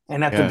 man.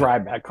 And have to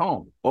drive back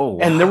home. Oh,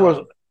 wow. And there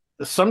was,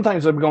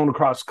 sometimes I'm going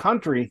across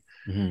country,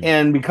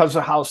 and because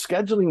of how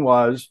scheduling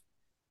was,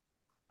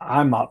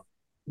 I'm up.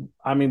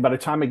 I mean, by the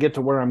time I get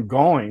to where I'm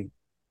going,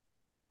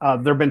 there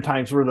have been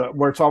times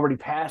where it's already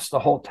past the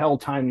hotel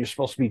time you're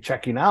supposed to be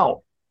checking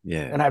out.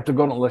 Yeah. And I have to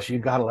go unless you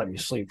got to let me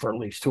sleep for at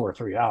least 2 or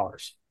 3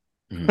 hours.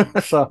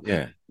 So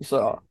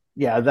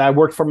I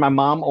worked for my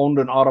mom, owned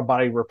an auto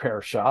body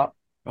repair shop.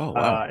 Oh,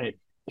 wow.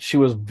 She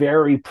was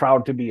very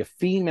proud to be a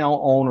female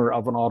owner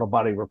of an auto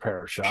body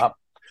repair shop.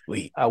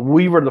 Sweet.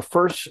 We were the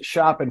first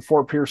shop in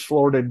Fort Pierce,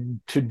 Florida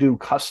to do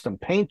custom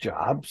paint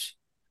jobs.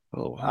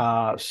 Oh,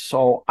 wow.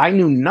 So I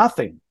knew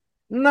nothing.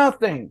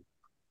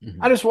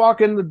 I just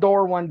walk in the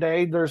door one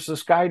day. There's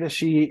this guy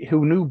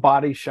who knew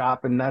body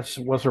shop, and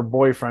was her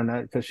boyfriend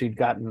because she'd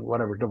gotten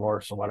whatever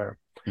divorce or whatever.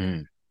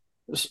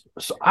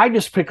 So I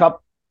just pick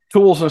up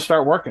tools and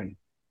start working.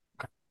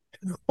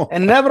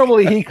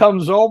 Inevitably, he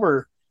comes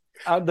over.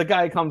 The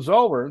guy comes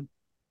over,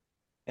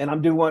 and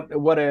I'm doing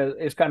what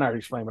it's kind of hard to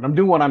explain, but I'm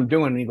doing what I'm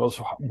doing. And he goes,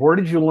 "Where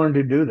did you learn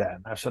to do that?"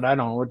 And I said, "I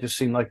don't know. It just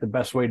seemed like the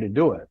best way to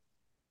do it."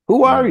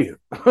 Who are you?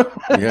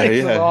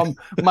 Yeah.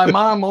 My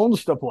mom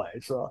owns the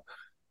place.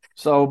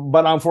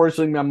 But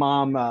unfortunately, my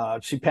mom,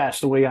 she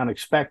passed away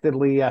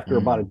unexpectedly after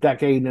about a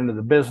decade into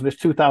the business.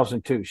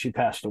 2002, she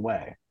passed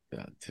away.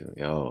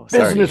 Oh,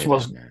 business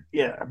was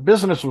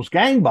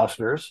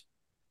gangbusters,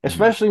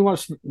 especially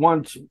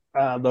once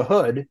the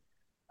hood.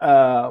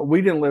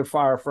 We didn't live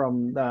far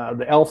from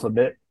the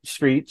Alphabet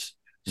streets,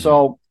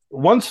 so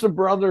once the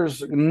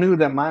brothers knew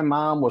that my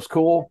mom was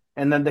cool,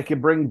 and then they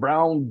could bring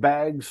brown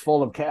bags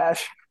full of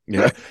cash,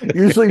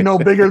 usually no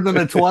bigger than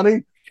a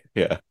 20.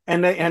 Yeah.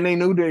 And they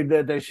knew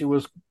that she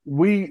was,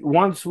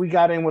 once we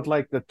got in with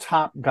like the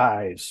top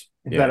guys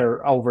that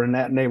are over in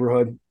that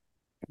neighborhood,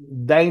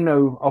 they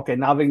knew, okay,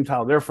 now they can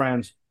tell their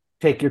friends,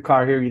 take your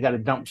car here. You got to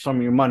dump some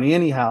of your money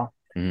anyhow.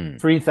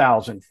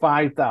 $3,000,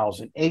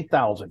 $5,000,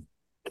 $8,000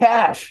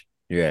 cash.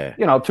 Yeah.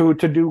 To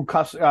do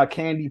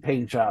candy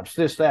paint jobs,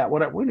 this, that,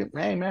 whatever.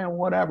 Hey man,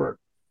 whatever.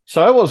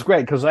 So it was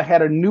great because I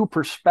had a new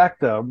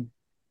perspective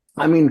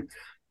I mean,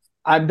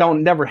 I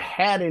don't never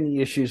had any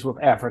issues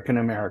with African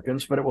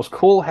Americans, but it was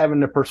cool having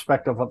the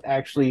perspective of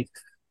actually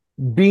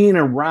being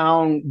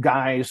around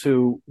guys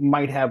who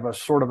might have a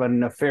sort of a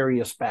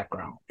nefarious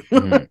background,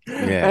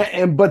 Yeah.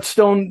 and but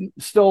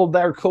still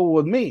they're cool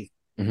with me.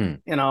 Hmm.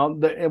 You know,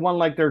 it wasn't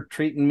like they're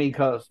treating me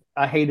because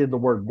I hated the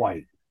word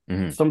white.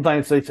 Hmm.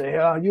 Sometimes they say,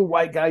 "Oh, you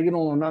white guy, you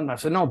don't know nothing." I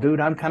said, "No, dude,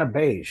 I'm kind of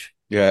beige."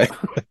 Yeah.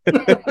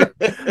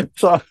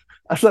 So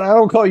I said, "I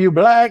don't call you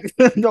black,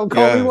 don't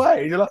call me Yeah.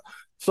 white." You know,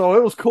 so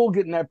it was cool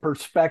getting that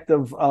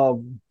perspective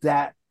of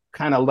that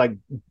kind of like,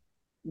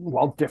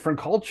 well, different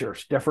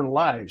cultures, different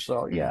lives.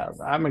 So Mm. yeah,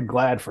 I'm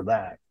glad for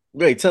that.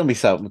 Wait, tell me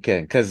something,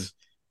 Ken, because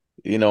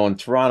in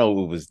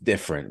Toronto it was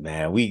different,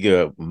 man. We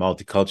go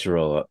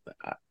multicultural.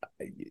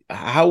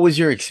 How was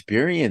your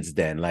experience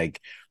then? Like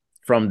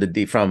from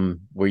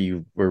where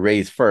you were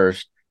raised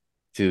first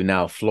to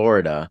now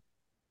Florida,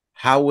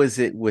 how was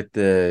it with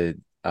the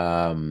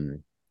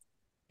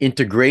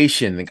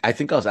integration? Like, I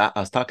think I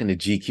was talking to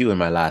GQ in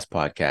my last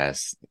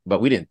podcast,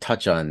 but we didn't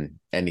touch on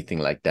anything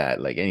like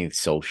that, like any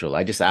social.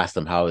 I just asked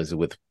them how is it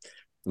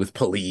with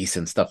police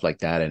and stuff like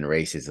that and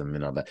racism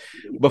and all that.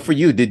 But for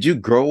you, did you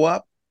grow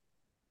up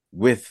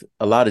with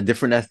a lot of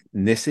different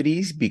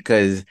ethnicities?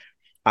 Because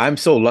I'm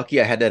so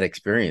lucky I had that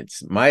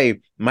experience. My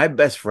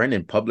best friend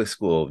in public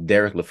school,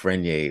 Derek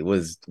Lafreniere,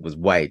 was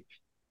white,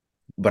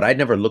 but I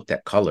never looked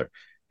at color.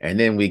 And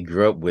then we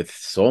grew up with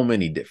so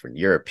many different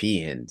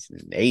Europeans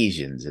and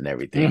Asians and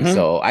everything. Mm-hmm.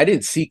 So I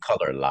didn't see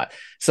color a lot.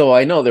 So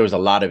I know there was a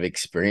lot of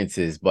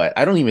experiences, but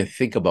I don't even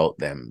think about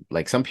them.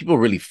 Like some people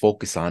really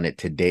focus on it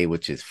today,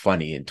 which is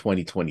funny in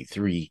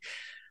 2023.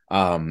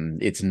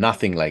 It's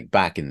nothing like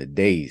back in the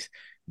days.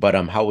 But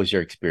how was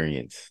your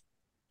experience?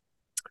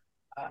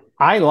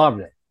 I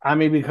loved it. I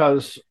mean,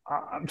 because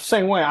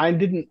same way,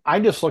 I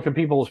just look at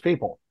people as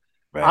people.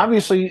 Right.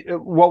 Obviously,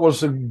 what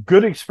was a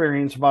good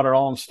experience about it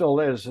all and still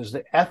is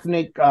the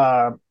ethnic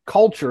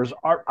cultures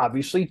are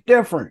obviously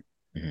different.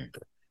 Mhm.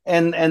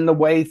 And the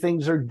way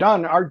things are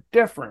done are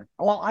different.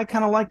 Well, I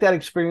kind of like that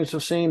experience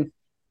of seeing,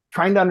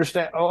 trying to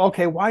understand, oh,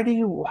 okay,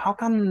 how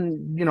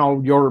come,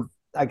 your,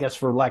 I guess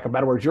for lack of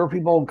better words, your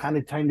people kind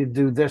of trying to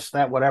do this,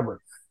 that,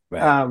 whatever.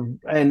 Right.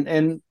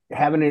 And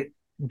having it,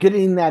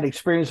 getting that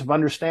experience of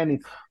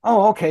understanding,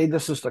 oh, okay,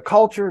 this is the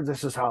culture,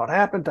 this is how it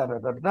happened, da da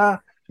da da.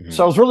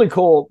 So it Mhm. was really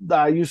cool.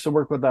 I used to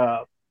work with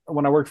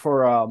when I worked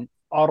for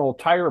auto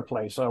tire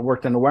place. I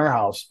worked in the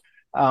warehouse.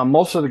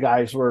 Most of the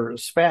guys were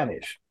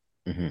Spanish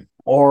Mhm.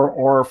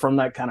 or from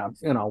that kind of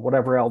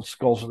whatever else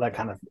goes with that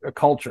kind of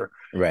culture.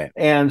 Right.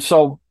 And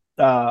so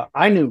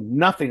I knew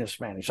nothing of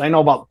Spanish. I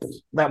know about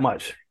that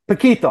much,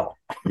 poquito.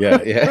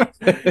 Yeah. Yeah.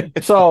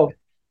 so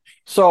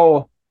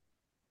so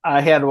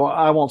well,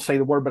 I won't say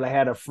the word, but I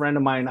had a friend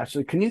of mine. I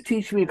said, "Can you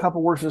teach me a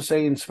couple words to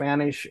say in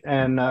Spanish?"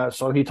 And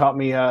so he taught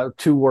me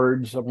two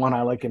words. One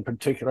I like in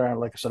particular.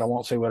 Like I said, I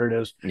won't say what it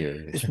is, Yeah.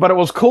 but it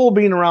was cool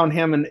being around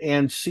him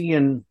and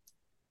seeing,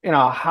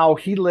 how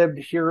he lived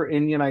here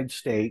in the United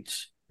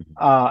States.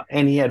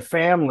 And he had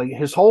family.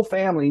 His whole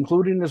family,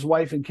 including his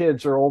wife and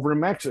kids, are over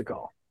in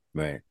Mexico.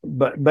 Right.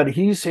 But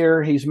he's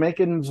here. He's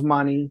making his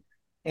money,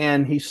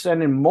 and he's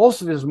sending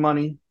most of his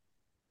money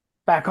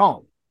back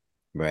home.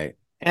 Right.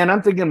 And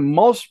I'm thinking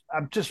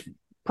I'm just,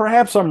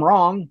 perhaps I'm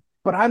wrong,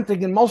 but I'm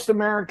thinking most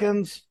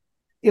Americans,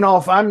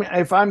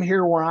 if I'm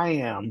here where I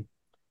am,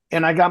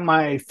 and I got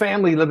my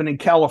family living in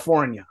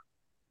California,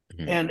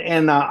 Mhm.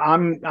 and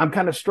I'm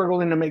kind of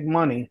struggling to make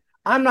money,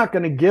 I'm not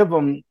going to give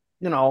them,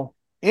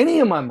 any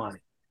of my money,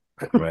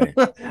 Right.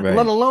 let Right.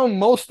 alone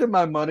most of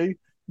my money, Yeah.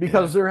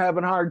 because they're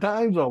having hard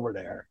times over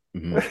there.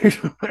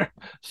 Mhm.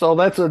 So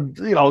that's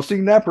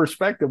seeing that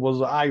perspective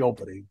was eye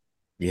opening.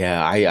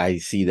 Yeah. I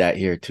see that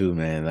here too,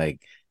 man.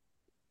 Like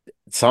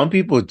some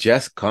people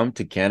just come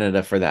to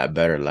Canada for that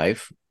better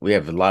life. We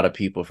have a lot of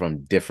people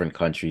from different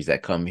countries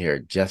that come here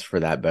just for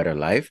that better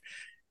life.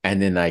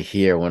 And then I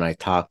hear when I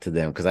talk to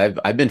them, because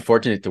I've been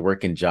fortunate to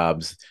work in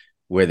jobs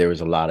where there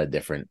was a lot of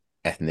different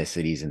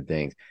ethnicities and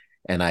things.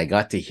 And I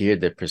got to hear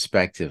the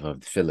perspective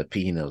of the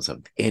Filipinos,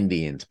 of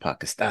Indians,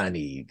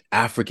 Pakistani,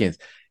 Africans,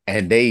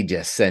 and they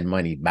just send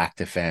money back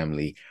to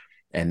family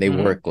and they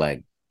Mm-hmm. work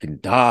like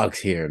dogs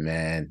here,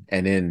 man.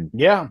 And then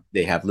Yeah,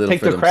 they have little take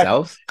for the crap.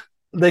 themselves.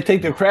 They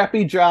take the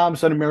crappy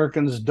jobs that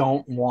Americans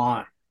don't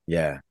want.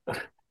 Yeah.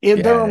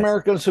 If there are Yes.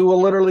 Americans who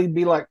will literally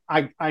be like,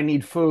 I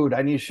need food,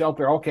 I need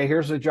shelter. Okay,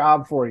 here's a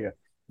job for you.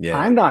 Yeah.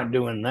 I'm not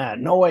doing that.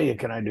 No way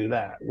can I do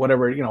that.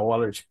 Whatever,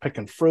 whether it's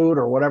picking fruit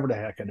or whatever the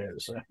heck it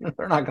is,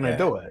 they're not going to Yeah.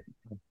 do it.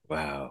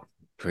 Wow.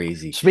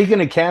 Crazy.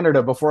 Speaking of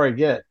Canada, before I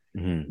get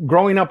Mhm.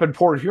 growing up in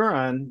Port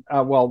Huron,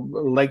 well,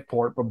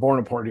 Lakeport, but born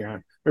in Port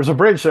Huron, there's a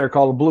bridge there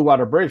called the Blue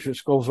Water Bridge,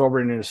 which goes over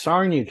into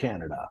Sarnia,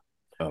 Canada.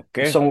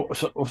 Okay. So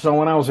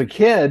when I was a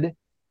kid,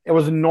 it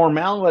was a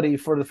normality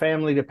for the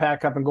family to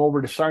pack up and go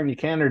over to Sarnia,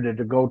 Canada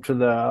to go to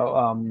the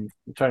I'm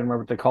trying to remember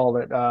what they called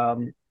it.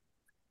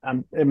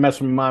 It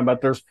messed with my mind,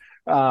 but there's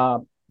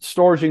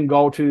stores you can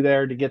go to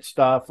there to get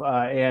stuff,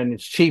 and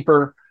it's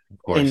cheaper.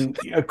 Of course. And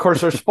of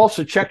course, they're supposed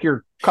to check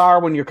your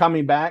car when you're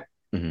coming back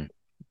Mhm.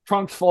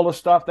 trunks full of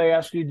stuff. They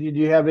ask you, did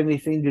you have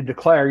anything to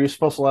declare? You're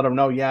supposed to let them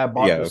know, yeah, I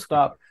bought this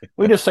stuff.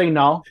 We just say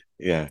no.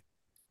 Yeah.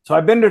 So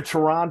I've been to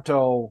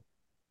Toronto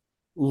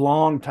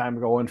long time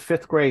ago in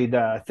fifth grade.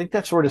 I think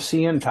that's where the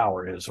CN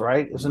Tower is,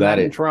 right? Isn't that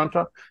in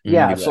Toronto?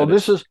 Yeah. So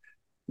this is,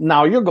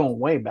 now you're going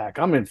way back.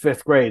 I'm in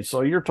fifth grade. So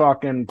you're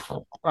talking,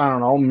 I don't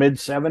know, mid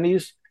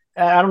 70s.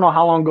 I don't know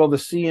how long ago the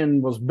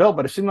CN was built,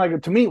 but it seemed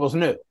like, to me, it was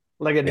new.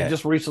 Like it had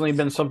just recently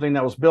been something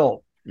that was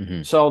built.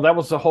 So that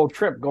was the whole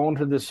trip, going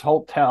to this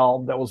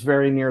hotel that was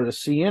very near the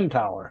CN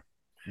Tower.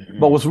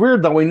 But what's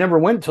weird, though, we never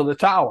went to the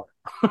tower.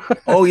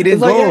 Oh, you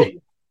didn't go? Like, hey,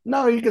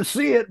 no, you can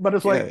see it, but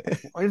it's like,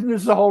 isn't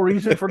this the whole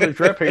reason for the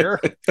trip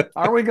here?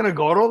 Are we going to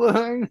go to the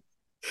thing?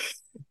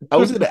 I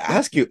was going to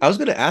ask you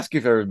if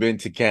you've ever been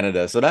to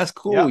Canada. So that's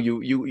cool. Yeah.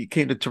 You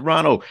came to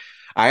Toronto.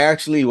 I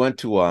actually went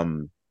to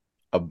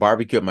a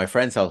barbecue at my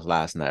friend's house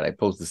last night. I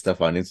posted stuff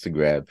on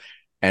Instagram,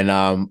 and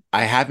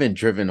I haven't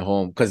driven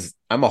home because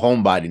I'm a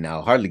homebody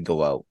now. Hardly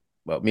go out.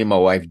 Well, me and my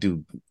wife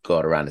do go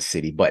out around the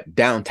city, but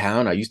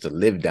downtown, I used to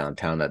live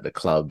downtown at the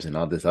clubs and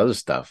all this other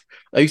stuff.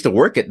 I used to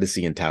work at the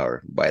CN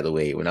Tower, by the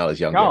way, when I was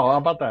younger. Oh, how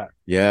about that?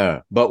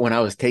 Yeah. But when I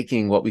was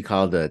taking what we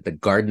call the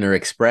Gardner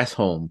Express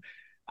home,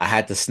 I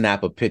had to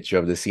snap a picture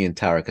of the CN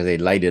Tower because they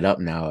light it up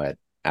now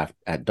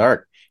at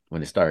dark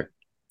when it's dark.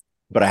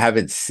 But I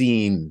haven't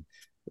seen,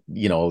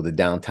 the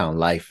downtown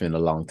life in a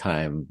long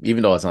time,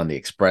 even though it's on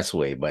the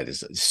expressway, but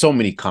there's so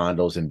many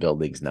condos and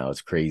buildings now.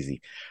 It's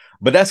crazy.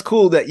 But that's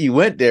cool that you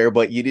went there,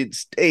 but you didn't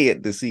stay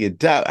at the CN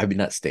Tower. I mean,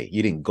 not stay.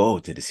 You didn't go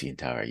to the CN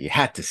Tower. You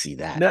had to see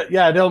that.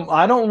 Yeah, I don't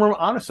remember.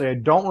 Honestly, I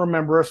don't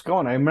remember us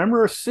going. I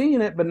remember us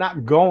seeing it, but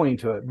not going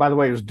to it. By the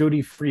way, it was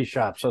duty-free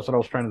shops. That's what I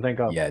was trying to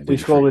think of. Yeah, we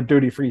called it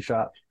duty-free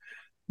shops.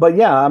 But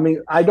yeah, I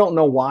mean, I don't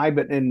know why,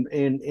 but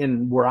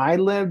in where I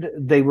lived,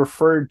 they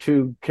referred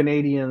to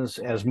Canadians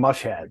as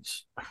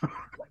mushheads.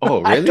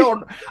 Oh,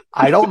 really?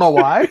 I don't know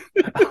why.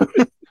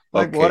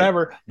 Like,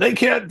 whatever. They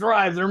can't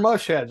drive. They're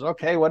mushheads.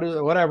 Okay, what is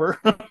it? Whatever.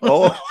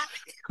 Oh,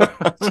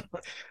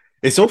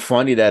 it's so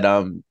funny that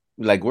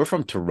like we're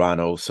from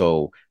Toronto,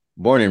 so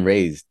born and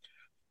raised,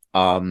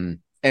 and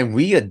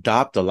we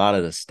adopt a lot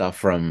of the stuff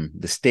from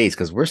the States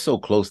because we're so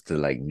close to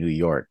like New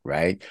York,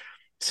 right?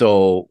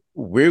 So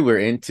we were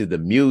into the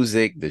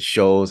music, the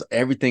shows,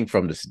 everything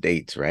from the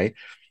States, right?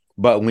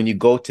 But when you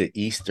go to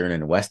Eastern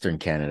and Western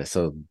Canada,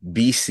 so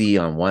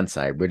BC on one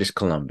side, British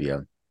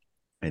Columbia,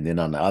 and then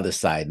on the other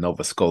side,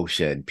 Nova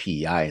Scotia and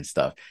PEI and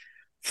stuff.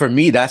 For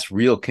me, that's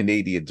real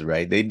Canadians,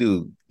 right? They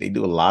do a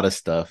lot of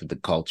stuff, the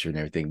culture and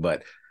everything,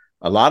 but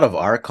a lot of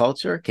our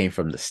culture came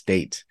from the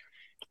States.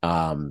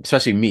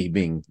 Especially me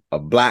being a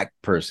Black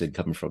person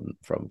coming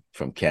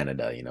from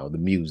Canada, the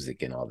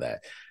music and all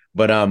that.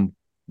 But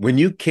when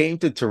you came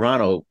to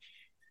Toronto,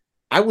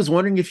 I was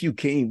wondering if you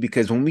came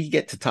because when we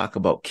get to talk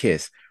about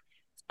Kiss,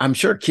 I'm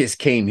sure Kiss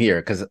came here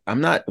because I'm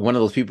not one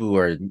of those people who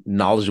are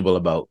knowledgeable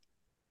about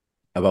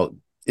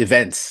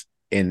events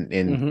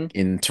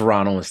in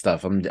Toronto and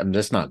stuff. I'm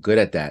just not good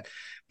at that.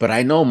 But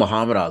I know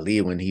Muhammad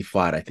Ali, when he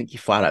fought, I think he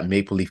fought at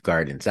Maple Leaf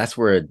Gardens. That's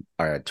where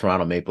our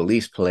Toronto Maple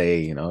Leafs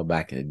play,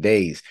 back in the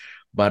days.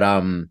 But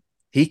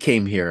he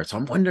came here. So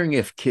I'm wondering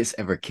if Kiss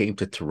ever came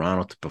to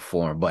Toronto to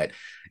perform. But,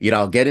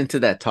 I'll get into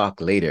that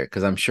talk later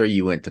because I'm sure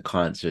you went to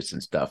concerts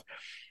and stuff.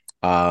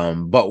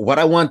 But what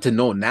I want to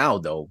know now,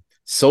 though,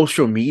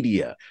 social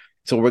media.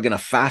 So we're going to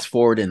fast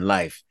forward in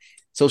life.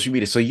 Social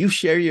media. So you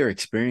share your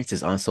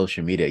experiences on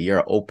social media. You're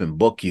an open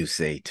book, you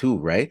say, too,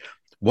 right?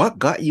 What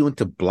got you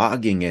into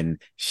blogging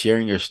and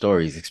sharing your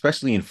stories,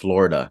 especially in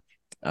Florida,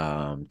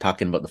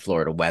 talking about the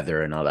Florida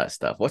weather and all that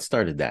stuff? What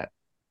started that?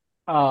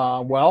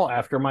 Well,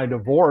 after my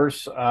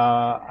divorce,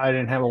 I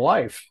didn't have a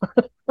life.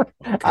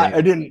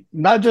 I didn't,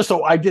 not just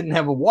so I didn't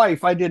have a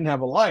wife, I didn't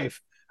have a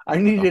life. I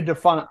needed to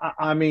find,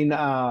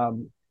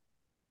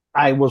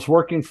 I was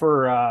working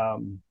for,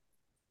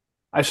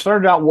 I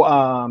started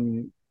out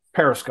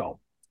Periscope,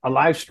 a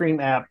live stream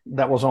app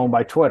that was owned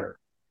by Twitter.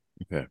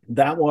 Okay.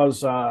 That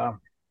was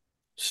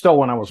still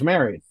when I was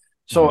married.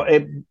 So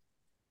it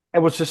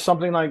was just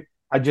something like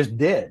I just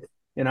did.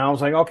 I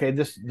was like, okay,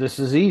 this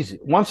is easy.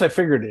 Once I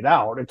figured it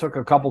out, it took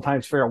a couple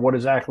times to figure out what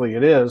exactly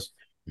it is.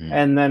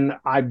 And then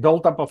I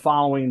built up a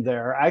following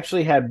there. I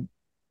actually had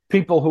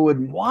people who would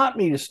want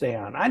me to stay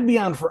on. I'd be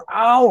on for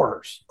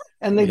hours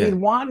and they'd be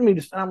wanting me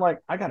to stay. I'm like,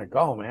 I got to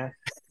go, man.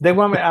 They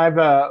want me.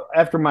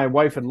 After my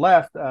wife had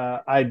left,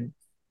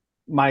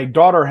 my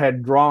daughter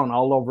had drawn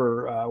all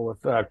over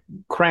with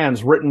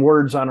crayons, written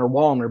words on her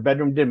wall in her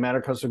bedroom. Didn't matter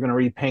because they're going to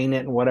repaint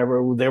it and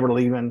whatever. They were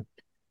leaving.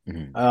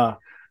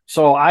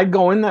 So I'd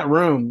go in that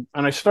room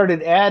and I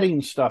started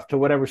adding stuff to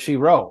whatever she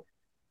wrote.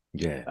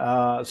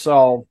 Yeah.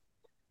 So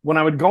when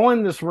I would go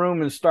in this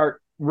room and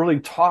start really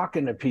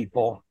talking to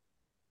people,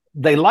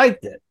 they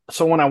liked it.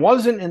 So when I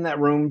wasn't in that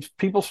room,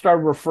 people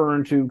started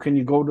referring to, can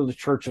you go to the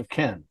Church of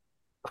Ken?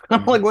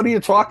 I'm like, what are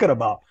you talking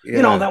about?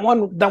 Yeah. That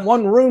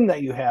one room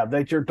that you have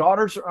that your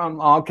daughters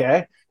are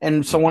okay.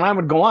 And so when I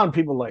would go on,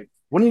 people were like,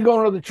 When are you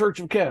going to the Church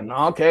of Ken?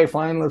 Okay,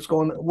 fine, let's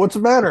go. What's the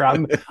matter?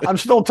 I'm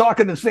still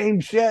talking the same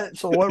shit.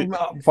 So what?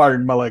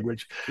 Pardon my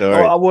language. All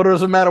right. What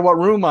does it matter what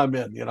room I'm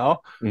in?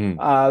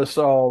 Mm.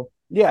 So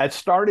yeah, it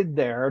started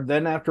there.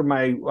 Then after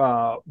my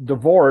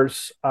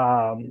divorce,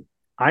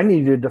 I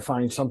needed to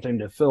find something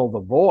to fill the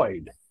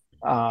void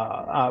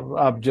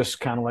of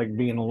just kind of like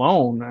being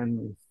alone,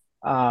 and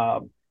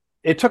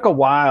it took a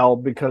while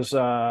because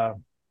I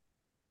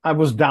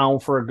was down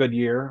for a good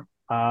year.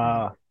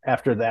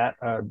 After that,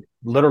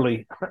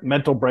 literally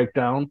mental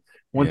breakdown.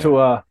 Went to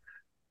a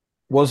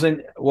was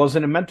in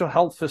a mental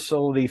health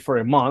facility for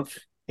a month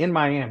in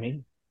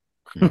Miami.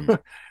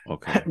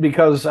 Okay.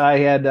 Because I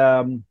had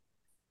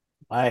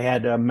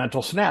a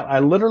mental snap.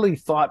 I literally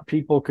thought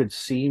people could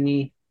see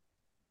me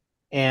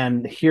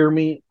and hear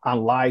me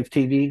on live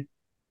TV.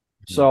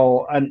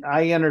 So, and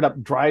I ended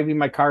up driving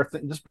my car.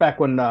 This back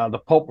when the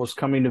Pope was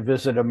coming to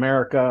visit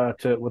America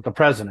with the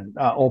president,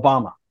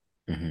 Obama.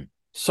 Mm-hmm.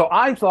 So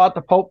I thought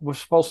the Pope was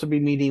supposed to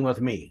be meeting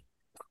with me.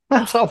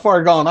 That's how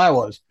far gone I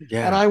was.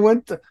 Yeah. And I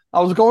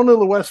was going to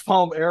the West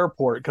Palm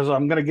airport because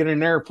I'm going to get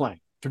an airplane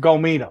to go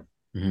meet him.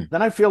 Mm-hmm.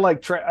 Then I feel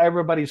like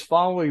everybody's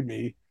following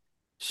me.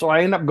 So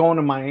I end up going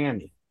to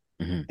Miami.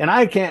 Mm-hmm.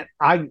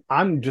 And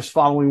I'm just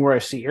following where I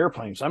see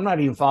airplanes. I'm not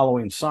even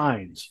following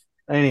signs.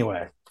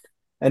 Anyway,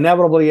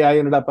 inevitably, I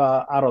ended up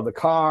out of the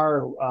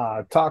car,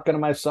 talking to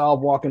myself,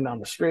 walking down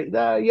the street.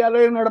 They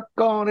ended up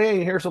going,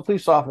 hey, here's a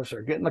police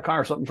officer. Get in the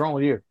car. Something's wrong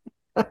with you.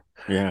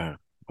 Yeah.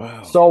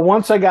 Wow. So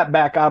once I got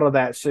back out of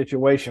that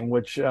situation,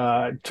 which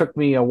took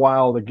me a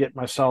while to get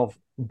myself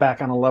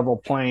back on a level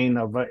plane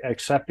of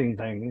accepting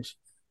things,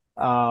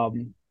 I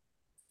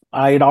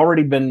had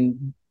already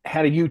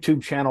had a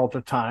YouTube channel at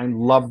the time,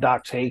 Love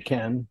Docs Hey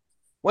Ken,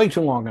 way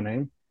too long a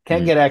name.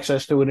 Can't get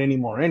access to it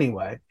anymore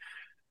anyway.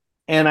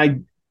 And I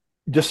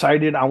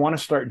decided I want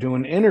to start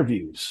doing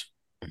interviews,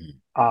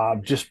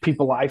 just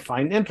people I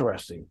find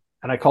interesting.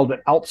 And I called it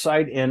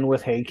Outside In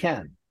with Hey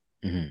Ken.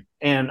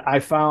 And I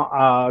found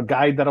a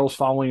guy that I was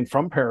following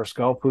from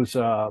Periscope who's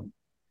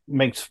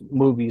makes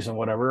movies and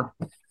whatever.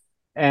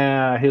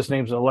 His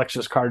name's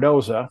Alexis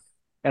Cardoza.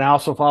 And I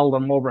also followed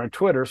him over on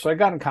Twitter. So I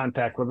got in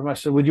contact with him. I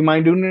said, would you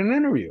mind doing an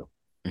interview?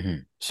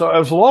 So it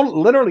was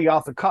literally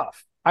off the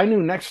cuff. I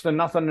knew next to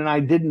nothing and I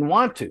didn't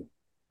want to.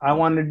 I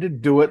wanted to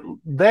do it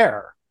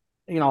there,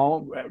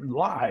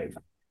 live.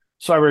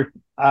 So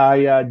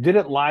I did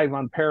it live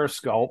on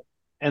Periscope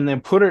and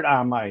then put it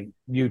on my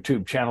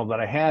YouTube channel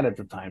that I had at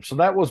the time. So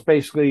that was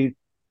basically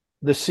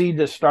the seed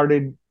that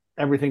started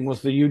everything,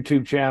 was the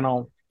YouTube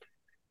channel.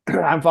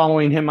 I'm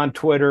following him on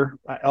Twitter,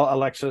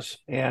 Alexis,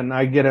 and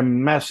I get a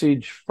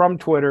message from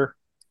Twitter,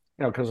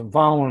 because I'm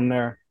following him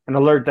there, an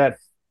alert that,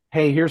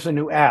 hey, here's a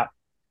new app.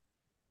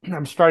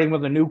 I'm starting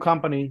with a new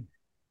company.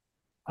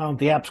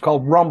 The app's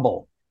called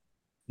Rumble.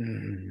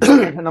 And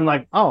I'm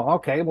like, oh,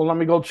 okay, well, let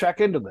me go check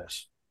into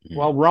this.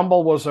 Well,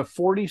 Rumble was a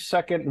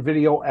 40-second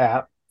video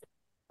app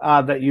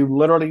that you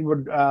literally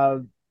would,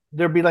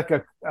 there'd be like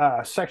a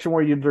section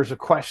where there's a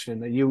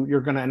question that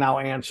you're going to now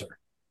answer.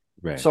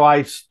 Right. So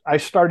I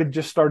started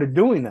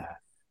doing that.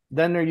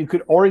 Then you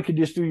could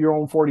just do your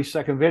own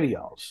 40-second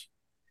videos.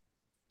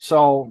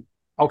 So,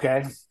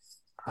 okay,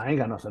 I ain't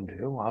got nothing to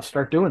do. I'll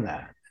start doing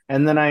that.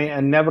 And then I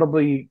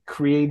inevitably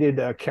created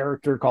a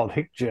character called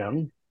Hick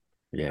Jim.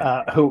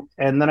 Yeah.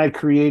 And then I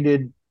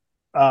created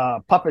a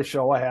puppet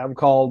show I have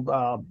called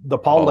the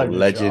Paul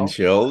Legend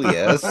Show.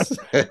 Yes.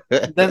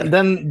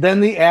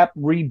 then the app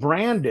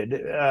rebranded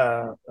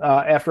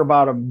after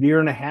about a year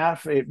and a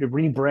half. It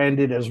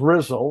rebranded as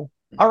Rizzle.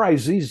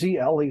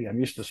 Rizzle. I'm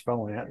used to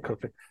spelling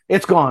that.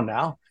 It's gone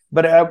now.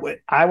 But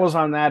I was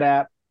on that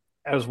app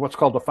as what's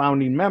called a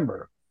founding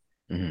member,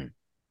 and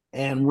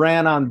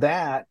ran on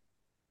that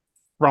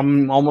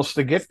from almost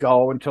the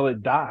get-go until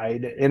it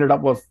died. It ended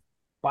up with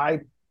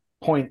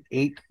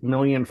 5.8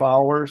 million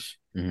followers,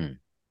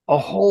 a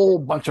whole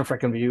bunch of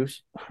freaking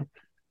views.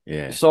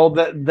 Yeah. So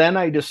then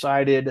I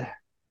decided,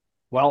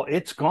 well,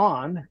 it's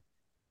gone.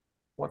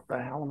 What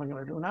the hell am I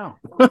going to do now?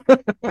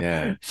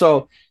 Yeah.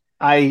 So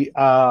I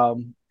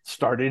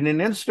started an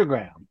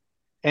Instagram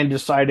and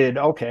decided,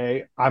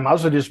 okay, I might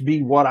as well just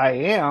be what I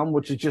am,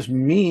 which is just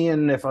me.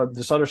 And if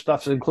this other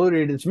stuff's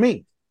included, it's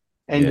me.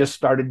 And just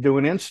started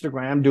doing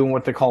Instagram, doing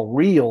what they call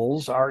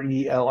Reels,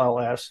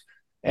 Rells,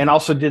 and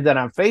also did that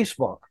on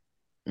Facebook.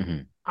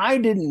 I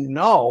didn't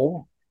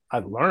know,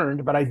 I've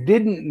learned, but I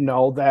didn't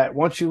know that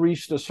once you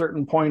reached a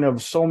certain point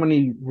of so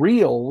many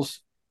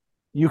Reels,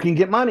 you can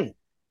get money.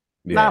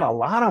 Yeah. Not a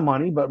lot of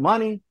money, but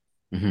money.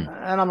 And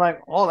I'm like,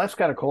 oh, that's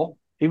kind of cool.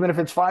 Even if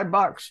it's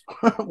 $5,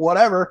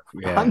 whatever.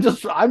 Yeah. I'm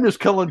just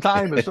killing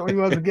time. If somebody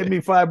wants to give me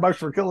 $5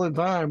 for killing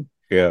time.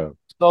 Yeah.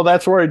 So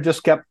that's where it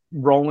just kept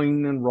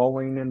rolling and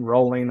rolling and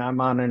rolling. I'm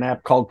on an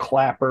app called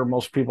Clapper.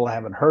 Most people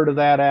haven't heard of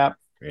that app.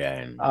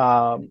 Yeah.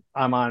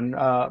 I'm on,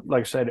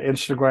 like I said,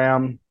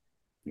 Instagram,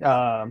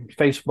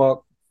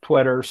 Facebook,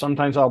 Twitter.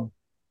 Sometimes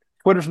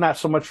Twitter's not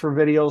so much for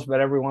videos, but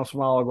every once in a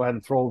while I'll go ahead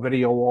and throw a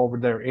video over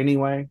there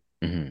anyway.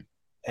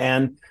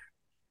 And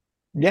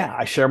Yeah,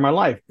 I share my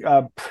life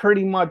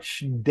pretty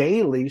much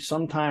daily,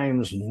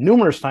 sometimes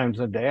numerous times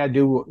a day. I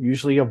do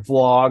usually a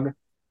vlog,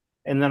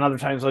 and then other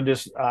times I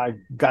just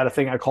got a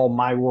thing I call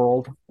My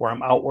World, where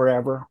I'm out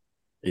wherever,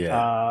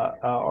 Yeah.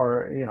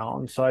 or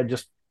and so I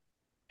just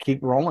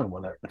keep rolling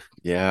with it.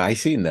 Yeah, I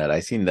seen that. I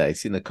seen that. I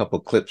seen a couple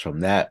clips from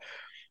that.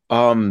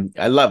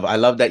 I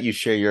love that you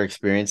share your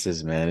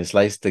experiences, man. It's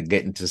nice to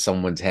get into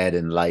someone's head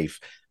in life,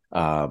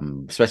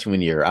 especially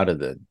when you're out of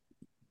the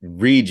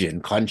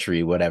region,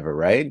 country, whatever,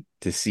 right?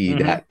 To see Hmm.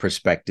 that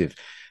perspective.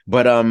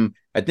 But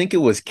I think it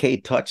was K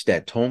Touch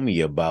that told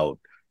me about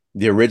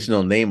the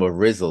original name of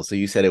Rizzle. So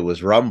you said it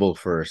was Rumble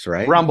first,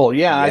 right? Rumble,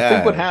 yeah, I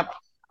think what Yeah. happened.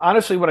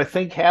 Honestly, what I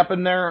think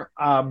happened there,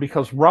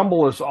 because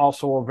Rumble is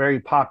also a very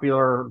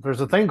popular.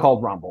 There's a thing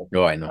called Rumble.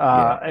 Oh, I know.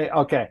 Yeah.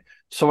 Okay,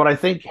 so what I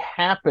think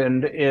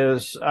happened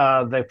is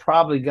they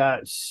probably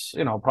got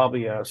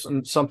probably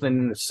something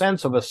in the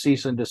sense of a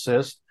cease and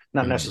desist,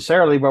 not Hmm.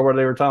 necessarily, but where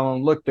they were telling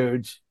them, "Look,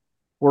 dudes,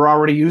 we're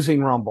already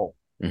using Rumble."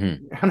 Hmm.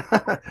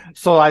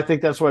 So I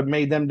think that's what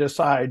made them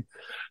decide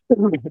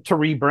to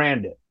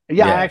rebrand it.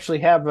 Yeah, I Yeah. actually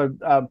have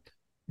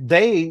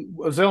they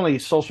was the only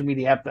social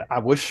media app that I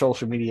wish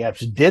social media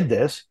apps did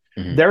this.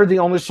 Hmm. They're the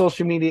only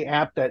social media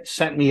app that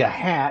sent me a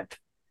hat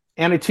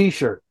and a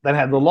T-shirt that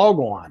had the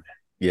logo on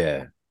it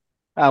Yeah.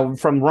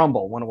 from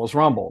Rumble when it was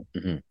Rumble.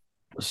 Hmm.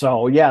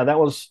 So yeah, that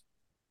was,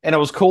 and it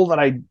was cool that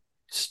I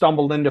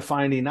stumbled into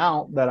finding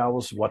out that I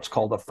was what's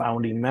called a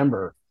founding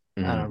member.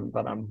 Hmm.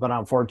 But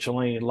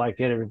unfortunately, like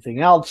everything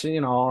else,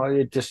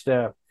 it just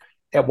it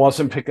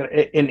wasn't picking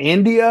in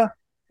India.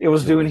 It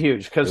was doing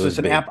huge It because was it's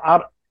an big. app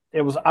out.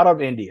 It was out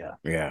of India,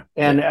 Yeah.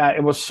 and Yeah.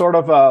 it was sort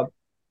of a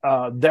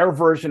their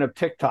version of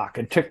TikTok,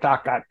 and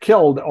TikTok got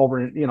killed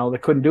over. They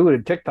couldn't do it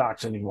in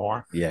TikToks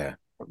anymore. Yeah.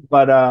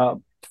 But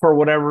for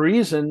whatever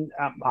reason,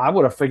 I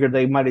would have figured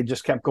they might have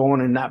just kept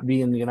going and not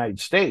be in the United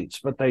States,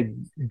 but they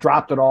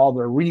dropped it all.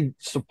 They're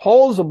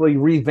supposedly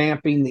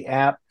revamping the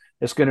app.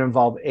 It's going to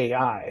involve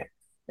AI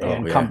Oh,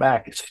 and come yeah.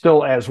 back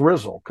still as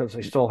Rizzle because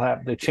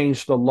they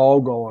changed the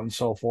logo and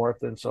so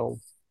forth. And so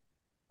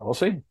we'll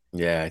see.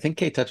 Yeah, I think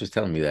K Touch was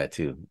telling me that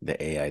too,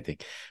 the AI thing.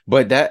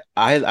 But that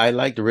I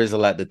liked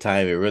Rizzle at the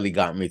time. It really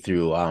got me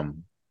through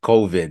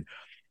COVID.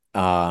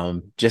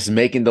 Just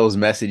making those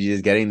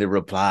messages, getting the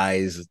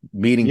replies,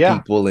 meeting Yeah.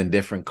 people in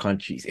different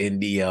countries,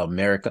 India,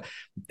 America.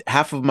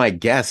 Half of my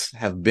guests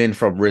have been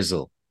from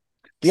Rizzle.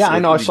 Yeah, I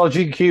know. I Literally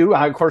saw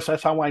GQ. Of course,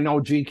 that's how I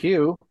know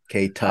GQ.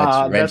 K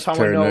Touch, That's Wrench how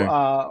I know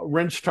Turner.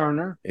 Rince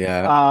Turner.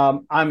 Yeah,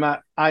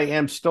 I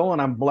am still,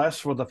 and I'm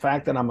blessed with the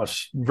fact that I'm a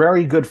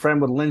very good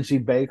friend with Lindsay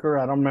Baker.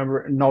 I don't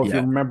know if you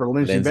yeah. remember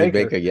Lindsay Lindsay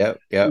Baker. Baker. Yep,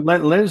 yep.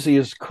 Lindsay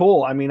is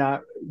cool. I mean, I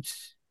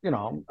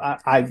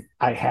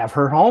have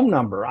her home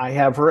number. I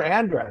have her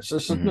address.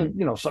 This is Hmm.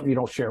 something you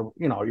don't share.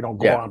 You don't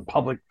go Yeah. on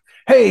public.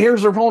 Hey,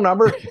 here's her phone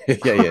number. Yeah,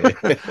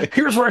 yeah.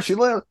 Here's where she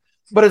lives.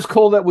 But it's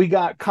cool that we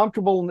got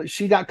comfortable.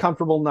 She got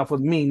comfortable enough with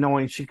me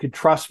knowing she could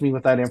trust me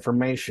with that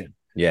information.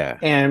 Yeah.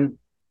 And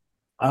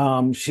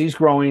she's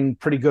growing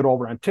pretty good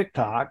over on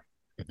TikTok.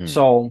 Hmm.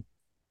 So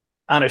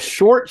on a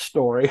short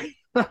story,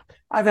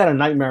 I've had a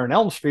nightmare in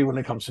Elm Street when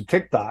it comes to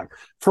TikTok.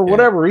 For Yeah.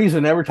 whatever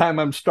reason, every time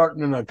I'm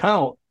starting an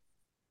account,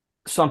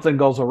 something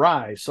goes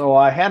awry. So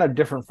I had a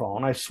different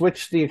phone. I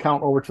switched the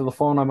account over to the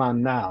phone I'm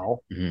on now.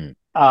 Hmm.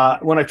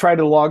 When I try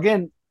to log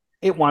in,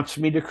 it wants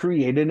me to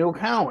create a new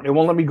account. It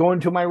won't let me go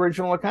into my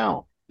original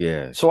account.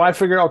 Yeah. So I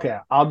figured, okay,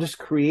 I'll just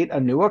create a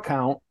new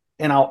account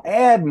and I'll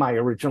add my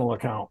original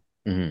account.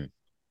 Hmm.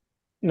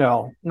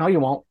 No, you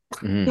won't.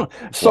 Hmm.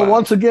 So Wow.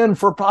 once again,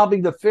 for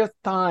probably the fifth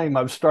time,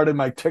 I've started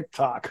my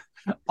TikTok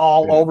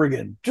all Yeah. over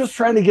again, just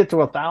trying to get to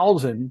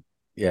 1,000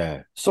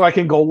 Yeah. so I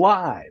can go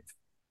live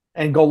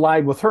and go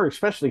live with her,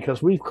 especially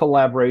because we've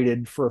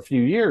collaborated for a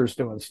few years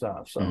doing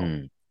stuff. So Hmm.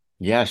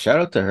 Yeah, shout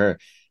out to her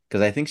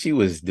because I think she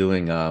was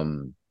doing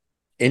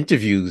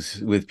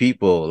interviews with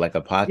people like a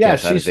yeah,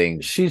 podcast out of she's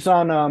things. she's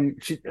on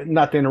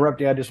not to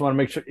interrupt you, I just want to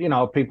make sure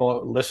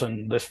people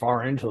listen this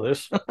far into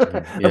this. Mhm.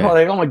 They're Yeah.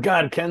 like, oh my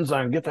god, Ken's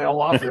on, get the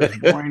hell off here, it's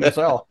boring as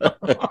hell.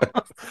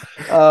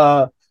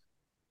 uh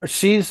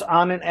she's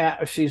on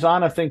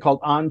a thing called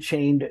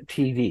Unchained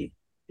TV,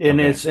 and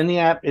Okay. it's in the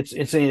app. It's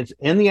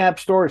in the app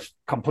store. It's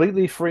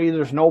completely free.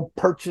 There's no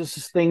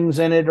purchase things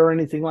in it or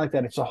anything like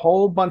that. It's a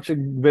whole bunch of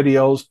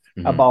videos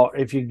Hmm. about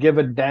if you give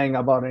a dang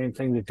about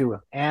anything to do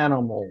with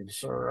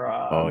animals or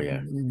Oh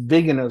yeah.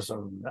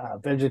 veganism,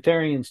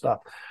 vegetarian stuff.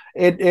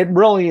 It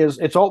really is.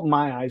 It's opened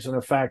my eyes in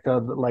the fact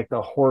of like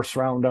the horse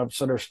roundups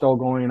that are still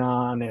going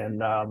on,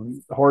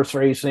 and horse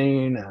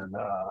racing, and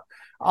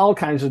all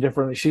kinds of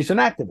different. She's an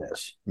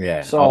activist, Yeah.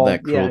 All so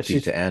that yeah, cruelty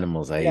to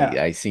animals. yeah,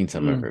 I seen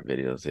some of mm, her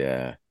videos.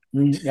 Yeah.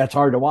 that's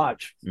hard to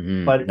watch,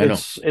 but I know.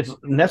 it's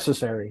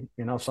necessary,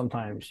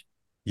 sometimes.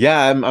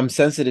 Yeah, I'm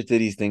sensitive to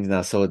these things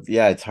now. So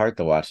yeah, it's hard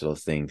to watch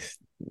those things.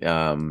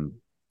 Um,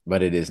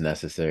 but it is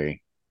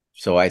necessary.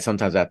 So I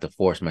sometimes have to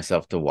force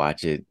myself to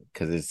watch it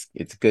because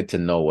it's good to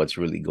know what's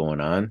really going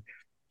on,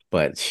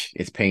 but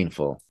it's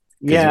painful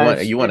because Yeah,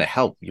 you want to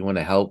help. You want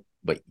to help,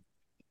 but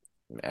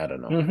I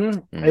don't know.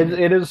 Mm-hmm.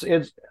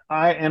 Mm.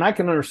 I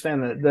can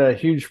understand that the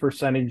huge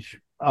percentage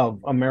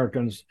of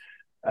Americans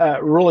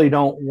really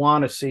don't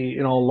want to see,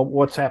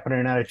 what's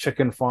happening at a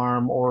chicken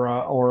farm or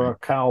a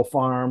cow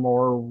farm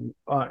or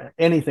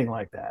anything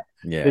like that.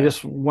 They Yeah,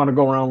 just want to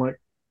go around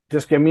like,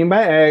 just give me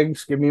my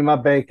eggs, give me my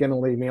bacon,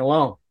 and leave me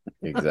alone.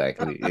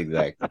 exactly,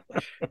 exactly.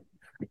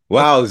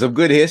 Wow, some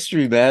good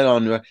history,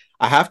 man.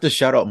 I have to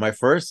shout out my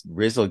first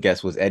Rizzo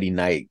guest was Eddie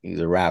Knight. He's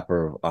a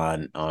rapper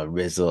on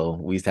Rizzo.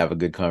 We used to have a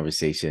good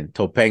conversation.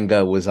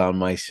 Topanga was on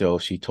my show.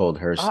 She told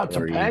her Ah,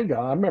 story. Topanga,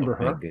 I remember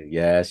her. Topanga,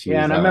 yeah, she Yeah,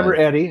 was and I remember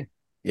on. Eddie.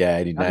 Yeah,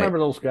 Eddie I Knight. remember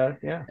those guys.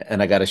 Yeah.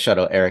 And I got to shout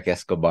out Eric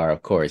Escobar,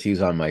 of course. He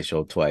was on my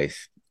show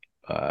twice.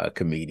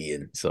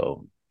 Comedian.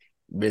 So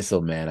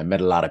Rizzo, man, I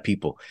met a lot of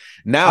people.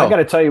 I Now, got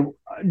to tell you,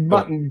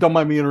 oh, don't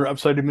mind me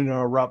interrupt. So I didn't mean to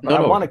interrupt, but no,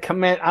 no.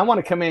 I want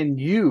to commend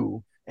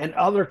you and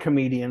other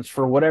comedians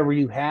for whatever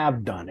you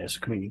have done as a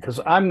comedian. Because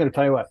I'm going to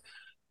tell you what,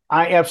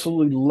 I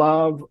absolutely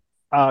love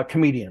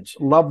comedians.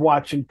 Love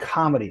watching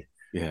comedy.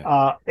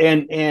 Yeah.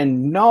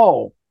 And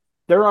no,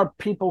 there are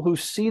people who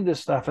see this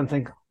stuff and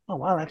think, oh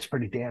wow, that's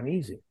pretty damn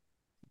easy.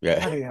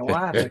 Yeah.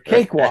 Wow, it's a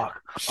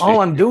cakewalk. All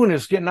I'm doing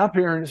is getting up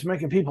here and just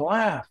making people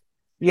laugh.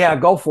 Yeah,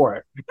 go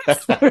for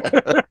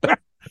it.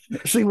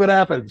 See what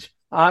happens.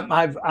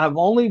 I've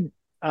only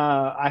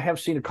I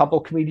have seen a couple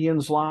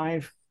comedians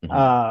live.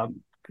 Mhm.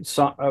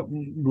 Some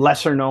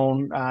lesser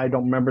known. I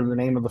don't remember the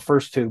name of the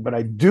first two, but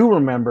I do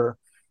remember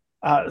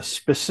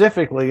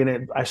specifically.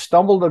 And I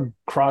stumbled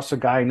across a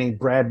guy named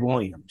Brad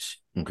Williams.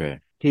 Okay.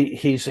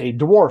 He's a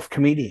dwarf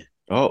comedian.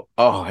 Oh,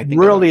 I think I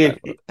know Really, that.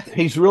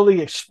 he's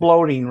really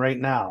exploding right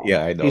now.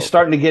 Yeah, I He's know.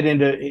 starting to get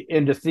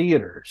into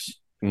theaters.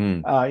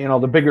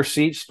 Mm, The bigger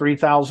seats,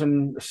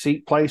 3,000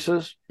 seat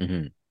places.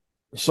 hmm.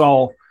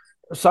 So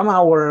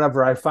somehow or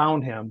whatever, I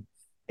found him.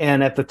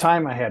 And at the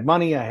time I had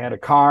money, I had a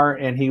car,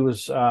 and he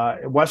was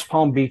West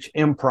Palm Beach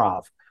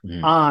Improv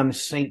Mm. on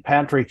St.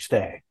 Patrick's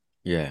Day.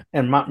 Yeah.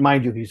 And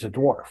mind you, he's a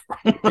dwarf.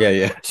 Yeah,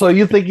 yeah. So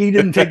you think he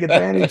didn't take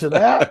advantage of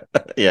that?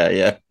 Yeah,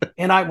 yeah.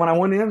 And when I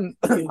went in,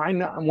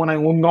 when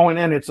I'm going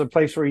in, it's a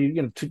place where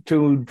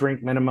two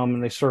drink minimum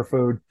and they serve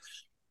food.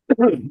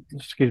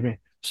 Excuse me.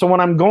 So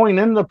when I'm going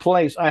in the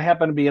place, I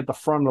happen to be at the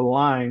front of the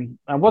line.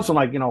 I wasn't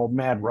like,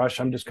 mad rush.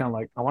 I'm just kind of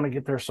like, I want to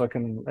get there so I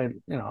can,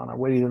 and I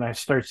wait and I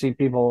start to see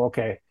people.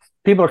 Okay.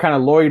 People are kind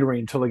of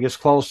loitering until it gets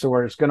close to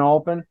where it's going to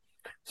open.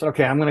 So,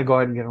 okay, I'm going to go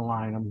ahead and get in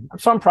line.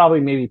 So I'm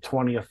probably maybe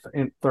 20th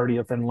and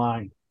 30th in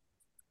line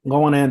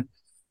going in.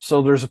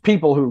 So there's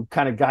people who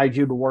kind of guide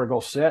you to where to go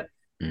sit.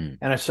 Mm.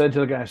 And I said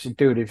to the guy, I said,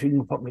 dude, if you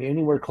can put me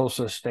anywhere close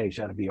to the stage,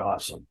 that'd be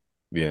awesome.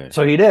 Yeah.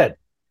 So he did.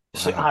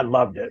 Wow. So I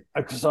loved it.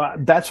 So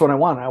that's what I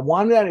wanted. I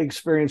wanted that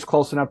experience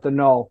close enough to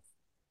know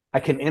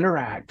I can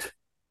interact,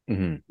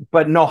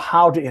 but know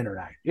how to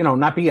interact.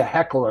 Not be a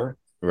heckler,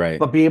 Right.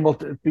 but be able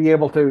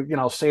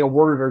to say a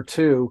word or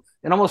two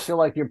and almost feel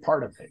like you're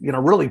part of it.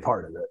 Really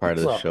part of it. Part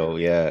of the show.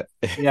 Yeah.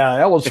 Yeah,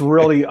 that was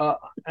really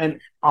and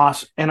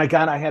awesome. And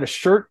I had a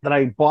shirt that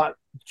I bought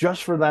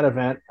just for that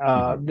event.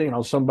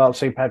 Some about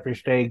St.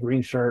 Patrick's Day,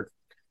 green shirt.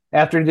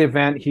 After the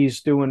event,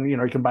 he's doing, you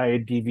can buy a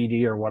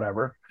DVD or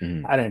whatever.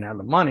 Mm. I didn't have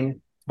the money,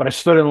 but I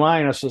stood in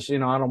line. I says, I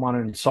don't want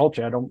to insult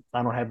you. I don't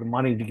have the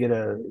money to get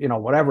a,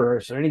 whatever.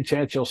 Is there any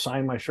chance you'll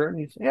sign my shirt?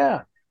 And he said,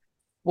 yeah.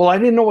 Well, I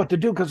didn't know what to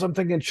do because I'm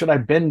thinking, should I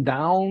bend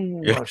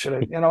down? Yeah. Should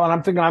I, and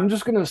I'm thinking, I'm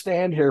just going to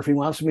stand here. If he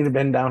wants me to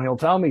bend down, he'll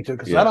tell me to,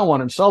 because I don't want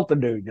to insult the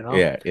dude,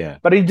 Yeah, yeah.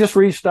 But he just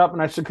reached up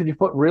and I said, could you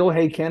put real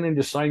Hey Ken and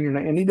just sign your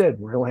name? And he did,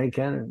 real Hey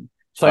Ken. And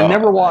so I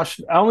never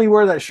washed. I only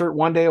wear that shirt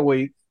one day a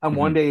week. And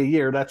one day a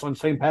year. That's on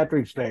St.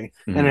 Patrick's Day.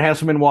 And it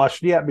hasn't been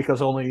washed yet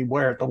because I only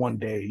wear it the one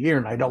day a year.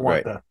 And I don't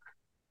want the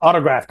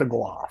autograph to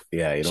go off.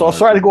 Yeah. So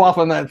sorry to go off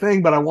on that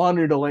thing, but I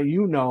wanted to let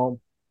you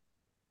know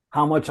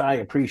how much I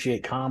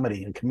appreciate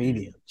comedy and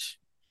comedians.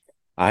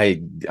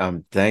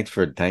 Thanks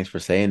for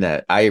saying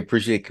that. I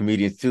appreciate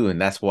comedians too,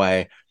 and that's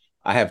why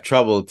I have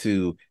trouble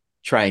to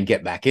try and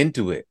get back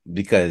into it,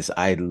 because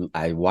I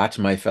watch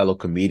my fellow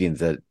comedians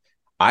that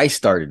I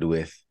started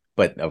with,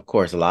 but of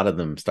course a lot of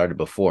them started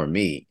before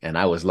me, and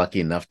I was lucky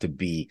enough to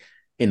be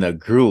in a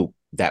group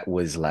that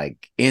was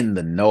like in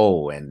the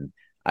know, and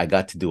I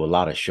got to do a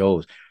lot of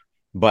shows.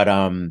 But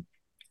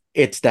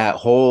it's that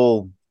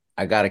whole,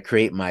 I got to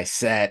create my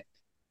set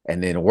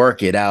and then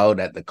work it out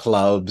at the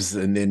clubs,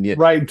 and then then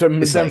like,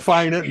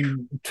 fine it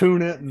and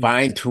tune it, and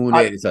fine tune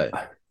it. It's a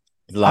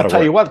lot I'll of tell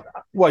work. you what.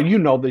 Well,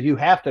 that you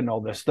have to know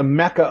this. The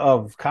mecca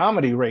of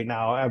comedy right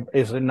now,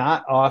 is it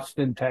not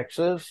Austin,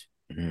 Texas?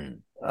 Mm-hmm.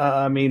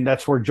 I mean,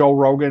 that's where Joe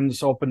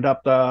Rogan's opened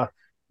up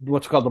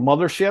what's called the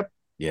mothership.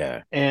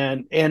 Yeah,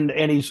 and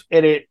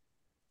it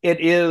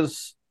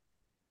is,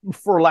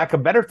 for lack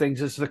of better things,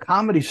 it's the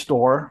Comedy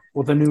Store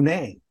with a new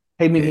name.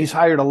 I mean, he's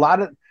hired a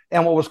lot of.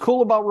 And what was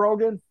cool about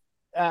Rogan,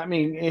 I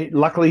mean,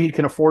 luckily he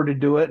can afford to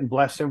do it, and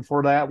bless him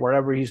for that,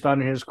 wherever he's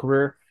done in his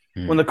career.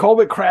 When the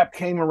COVID crap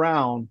came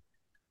around,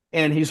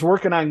 and he's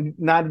working on,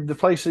 not the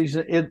place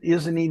it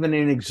isn't even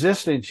in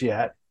existence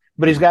yet,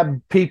 but he's got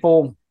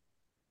people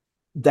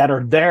that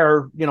are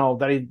there,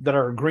 that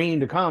are agreeing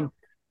to come.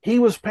 He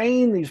was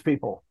paying these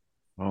people.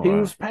 Oh, He wow.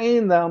 was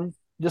paying them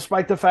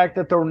despite the fact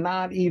that they're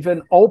not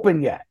even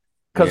open yet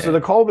because of Yeah.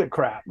 the COVID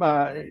crap.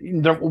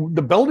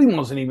 The building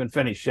wasn't even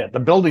finished yet. The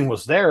building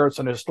was there. It's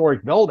an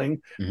historic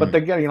building, but Hmm.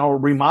 they're getting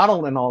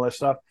remodeled and all this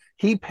stuff.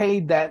 He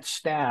paid that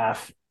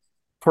staff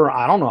for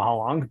I don't know how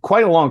long,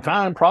 quite a long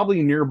time,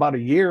 probably near about a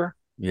year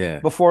Yeah.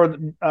 before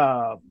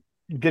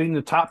getting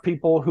the top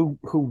people who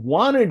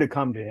wanted to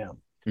come to him,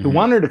 who Hmm.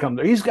 wanted to come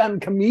there. He's gotten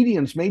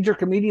comedians, major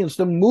comedians,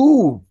 to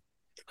move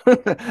to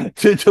Austin,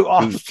 To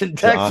Austin,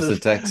 Texas,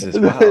 Texas.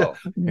 Wow.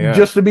 Yeah.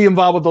 just to be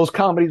involved with those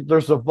comedies.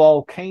 There's a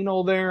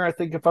volcano there, I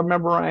think, if I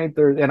remember right.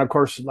 There, and of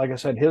course, like I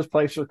said, his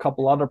place, a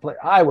couple other places.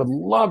 I would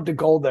love to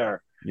go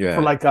there for Yeah.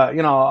 like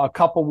a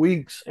couple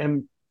weeks,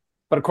 and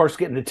but of course,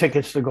 getting the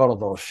tickets to go to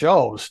those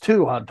shows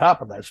too. On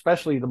top of that,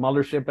 especially the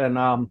Mothership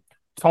and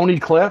Tony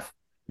Cliff.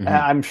 Hmm.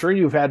 I'm sure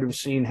you've had to have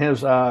seen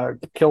his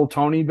Kill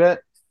Tony bit,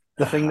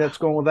 the thing that's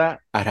going with that.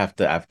 I have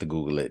to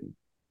Google it.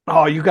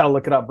 Oh, you got to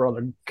look it up,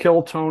 brother.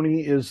 Kill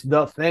Tony is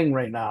the thing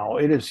right now.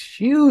 It is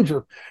huge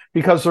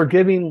because they're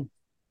giving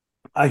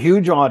a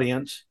huge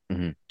audience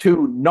Hmm.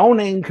 to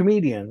no-name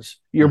comedians.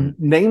 Your Hmm.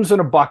 name's in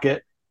a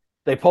bucket.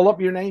 They pull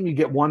up your name, you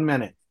get 1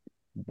 minute.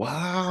 Come up,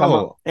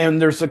 Wow.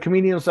 and there's the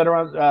comedians that are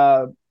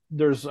on.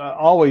 There's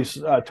always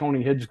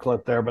Tony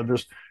Hinchcliffe there, but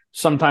there's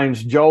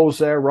sometimes Joe's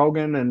there,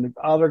 Rogan, and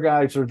other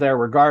guys are there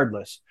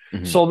regardless.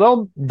 Hmm. So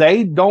they'll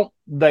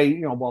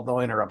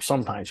interrupt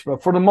sometimes,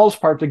 but for the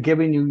most part, they're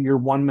giving you your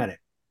 1 minute.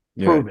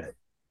 Yeah. Prove it.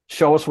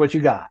 Show us what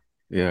you got.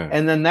 Yeah.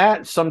 And then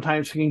that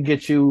sometimes can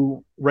get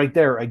you right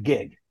there a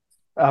gig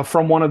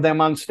from one of them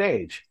on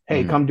stage.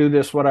 Hey, Hmm. come do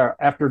this with our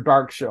After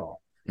Dark show.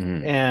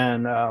 Hmm.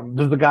 And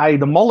there's the guy,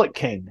 the Mullet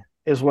King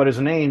is what his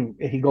name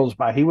he goes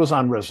by. He was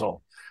on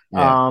Rizzo.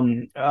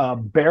 Yeah.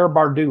 Bear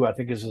Bardou, I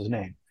think is his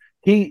name.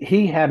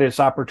 He had his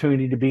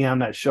opportunity to be on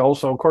that show,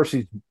 so of course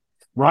he's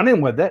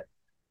running with it.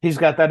 He's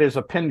got that as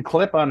a pinned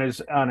clip on his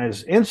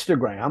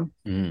Instagram,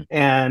 Hmm.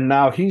 and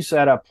now he's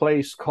at a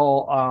place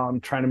called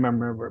I'm trying to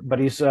remember, but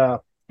he's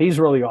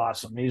really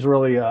awesome. He's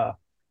really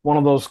one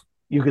of those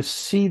you could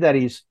see that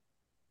he's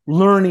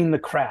learning the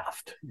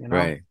craft.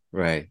 Right.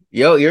 Right.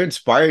 Yo, you're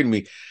inspiring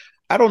me.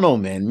 I don't know,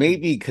 man.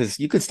 Maybe because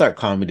you could start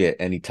comedy at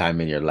any time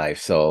in your life.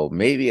 So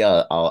maybe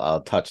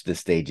I'll touch the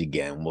stage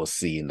again. We'll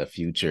see in the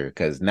future.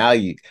 Because now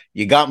you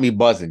got me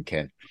buzzing,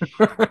 Ken.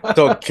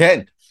 So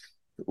Ken,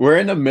 we're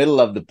in the middle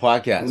of the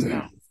podcast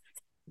now.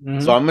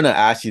 So Mhm. I'm gonna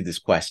ask you this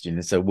question.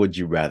 It's a would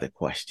you rather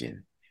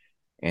question.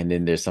 And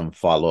then there's some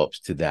follow-ups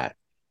to that.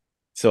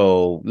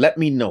 So let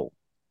me know.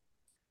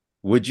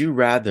 Would you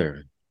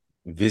rather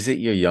visit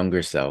your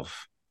younger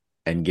self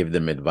and give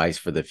them advice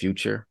for the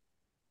future?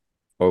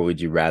 Or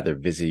would you rather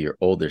visit your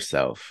older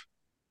self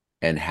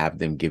and have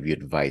them give you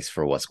advice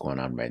for what's going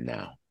on right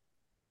now?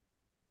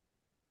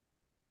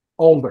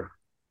 Older.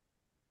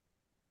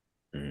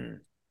 Mm.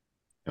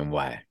 And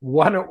why?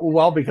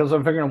 Well, because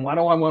I'm figuring, why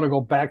do I want to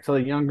go back to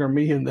the younger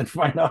me and then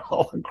find out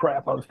all the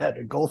crap I've had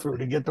to go through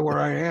to get to where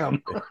I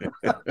am?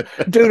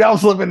 Dude, I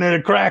was living in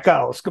a crack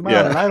house. Come on,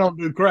 Yeah. and I don't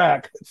do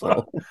crack.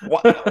 So, Oh,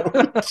 wow.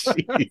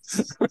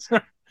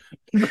 Jeez.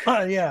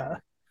 yeah,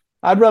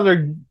 I'd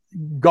rather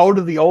go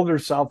to the older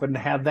self and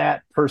have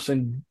that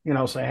person,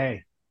 say,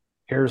 hey,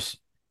 here's,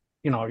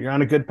 you're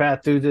on a good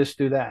path. Do this,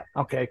 do that.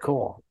 Okay,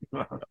 cool.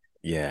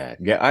 Yeah.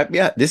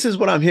 Yeah. This is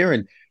what I'm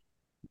hearing.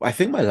 I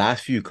think my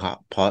last few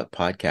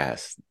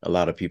podcasts, a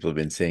lot of people have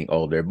been saying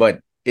older,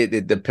 but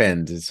it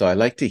depends. So I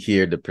like to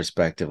hear the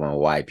perspective on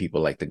why people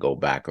like to go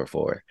back or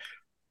forward.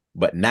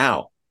 But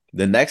now,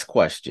 the next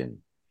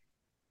question,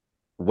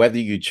 whether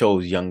you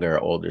chose younger or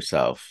older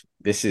self,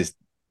 this is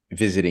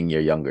visiting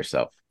your younger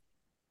self.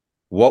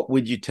 What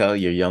would you tell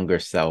your younger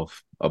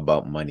self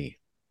about money?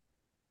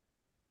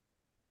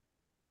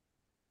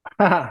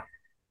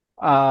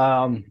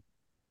 um,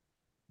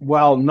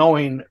 well,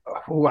 knowing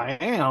who I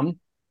am,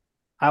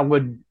 I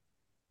would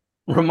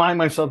remind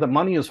myself that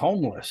money is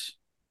homeless.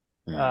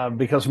 Mm.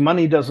 Because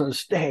money doesn't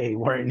stay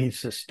where it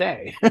needs to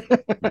stay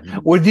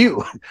Mhm. with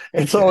you.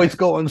 It's Yeah. always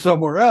going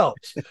somewhere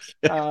else.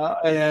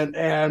 And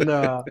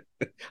I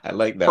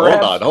like that.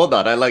 perhaps, Hold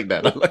on. I like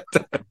that. I like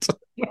that.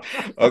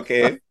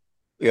 Okay.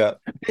 Yeah.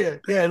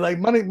 yeah, like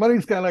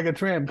money's kind of like a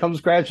tramp, comes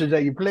scratches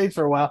at your place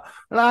for a while.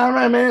 And all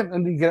right, man.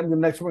 And you get up the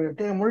next morning,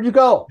 damn, where'd you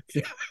go?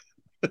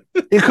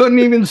 You couldn't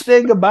even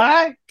say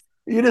goodbye.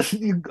 And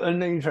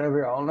then you try to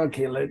figure out,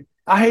 okay,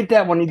 I hate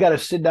that when you got to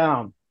sit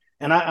down.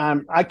 And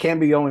I can't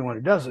be the only one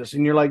who does this.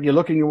 And you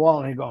look in your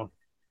wallet and you're going,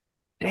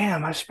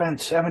 damn, I spent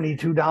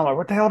 $72.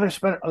 What the hell did I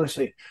spend? Let's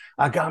see.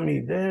 I got me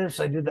this.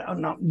 I did that. Oh,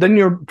 no. Then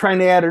you're trying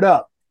to add it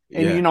up.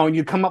 And Yeah.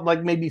 you come up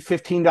like maybe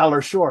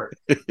 $15 short.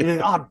 And you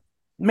think, oh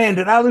man,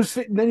 did I lose?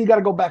 Then you got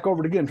to go back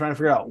over it again, trying to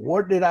figure out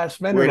what did I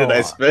spend Where it did all I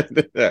on. spend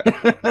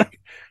it?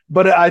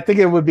 But I think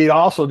it would be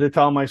also to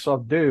tell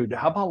myself, dude,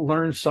 how about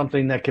learn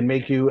something that can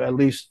make you at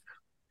least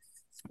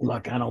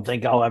look, I don't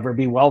think I'll ever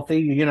be wealthy.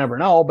 You never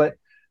know, but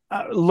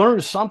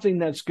learn something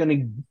that's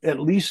going to at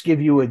least give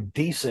you a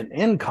decent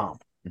income.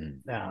 Mm.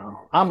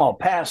 Now, I'm all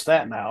past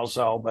that now.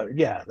 So, but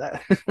yeah,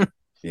 that.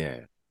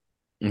 Yeah.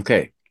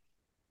 Okay.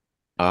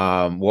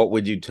 What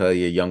would you tell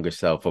your younger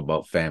self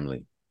about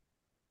family?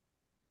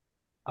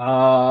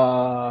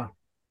 Uh,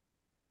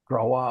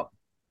 Grow up.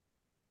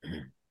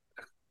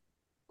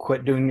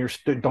 Quit doing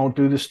don't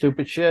do the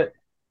stupid shit.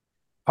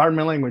 Pardon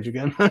my language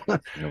again.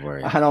 No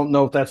worries. I don't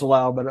know if that's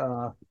allowed, but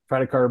try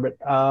to curb it.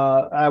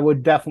 I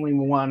would definitely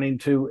wanting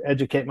to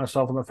educate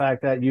myself on the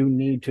fact that you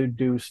need to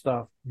do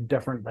stuff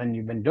different than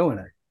you've been doing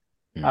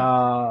it.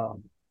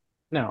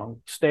 Mm,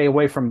 Stay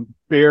away from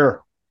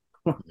beer.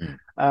 mm,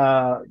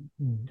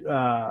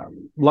 uh,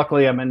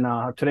 Luckily, I'm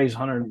in today's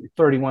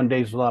 131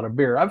 days without a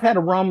beer. I've had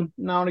a rum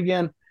now and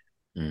again,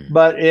 mm,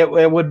 but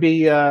it would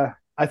be.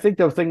 I think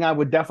the thing I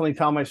would definitely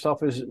tell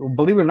myself is,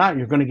 believe it or not,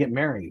 you're going to get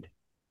married,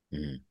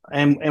 mm.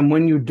 and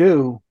when you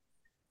do,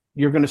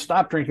 you're going to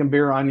stop drinking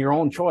beer on your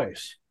own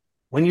choice.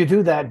 When you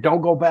do that,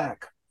 don't go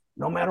back,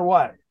 no matter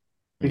what,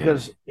 Yeah.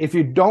 because if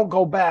you don't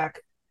go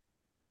back,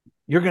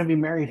 you're going to be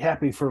married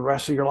happy for the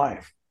rest of your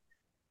life.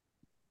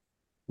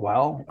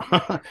 Well,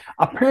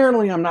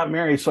 apparently I'm not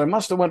married, so I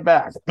must have went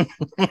back.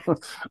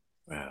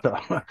 Wow.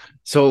 So,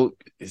 So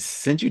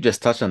since you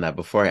just touched on that,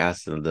 before I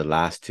ask the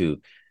last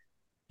two,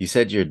 you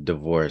said you're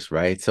divorced,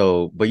 right?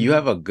 So, but you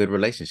have a good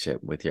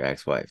relationship with your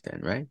ex-wife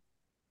then, right?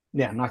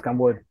 yeah, knock on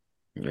wood.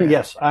 Yeah.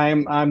 Yes,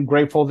 I'm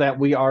grateful that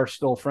we are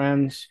still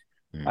friends.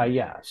 Mm,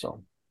 Yeah,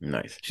 so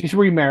nice. she's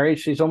remarried.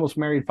 She's almost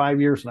married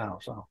 5 years now.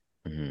 So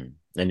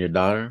And your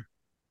daughter?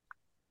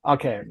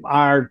 okay,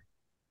 our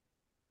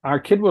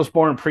kid was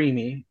born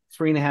preemie,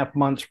 3.5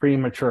 months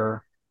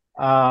premature,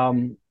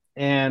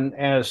 and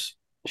as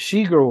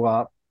she grew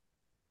up,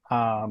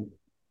 um,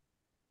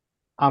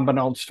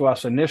 unbeknownst to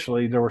us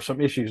initially, there were some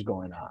issues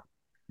going on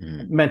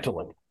Mm,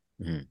 mentally,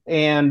 mm,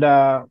 and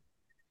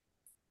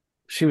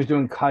she was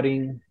doing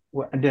cutting.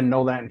 I didn't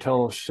know that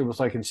until she was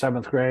like in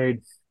seventh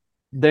grade.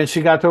 Then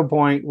she got to a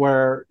point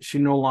where she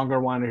no longer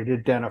wanted to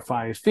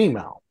identify as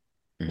female.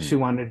 She mm,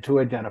 wanted to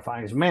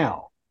identify as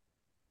male.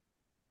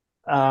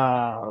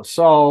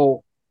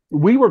 So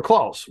we were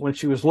close when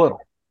she was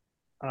little,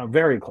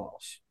 very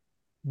close.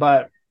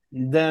 But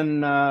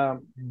then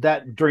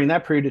that during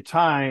that period of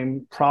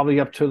time, probably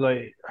up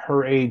to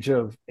her age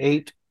of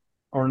 8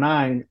 or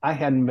 9, I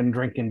hadn't been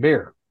drinking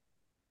beer.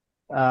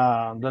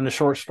 Then the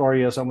short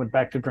story is I went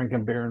back to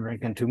drinking beer and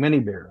drinking too many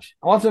beers.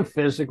 I wasn't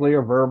physically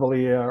or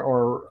verbally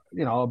or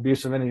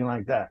abusive, anything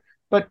like that.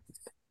 But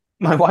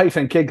my wife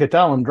and kid could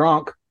tell I'm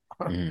drunk,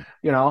 mm,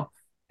 you know,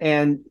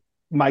 and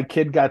my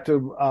kid got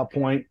to a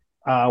point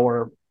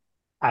where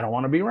I don't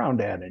want to be around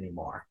dad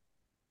anymore.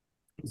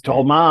 He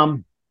told mm.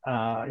 mom,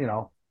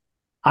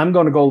 I'm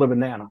going to go live in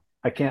Nana.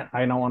 I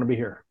don't want to be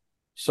here.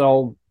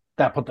 So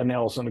that put the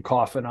nails in the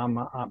coffin.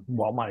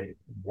 Well, my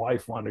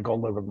wife wanted to go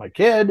live with my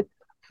kid.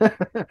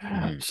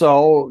 Mm,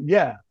 So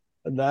yeah,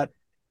 that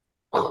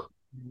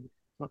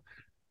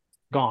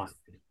gone.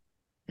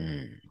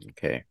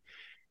 okay.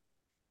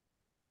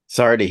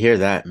 Sorry to hear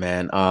that,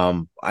 man.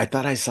 I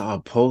thought I saw a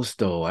post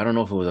though. I don't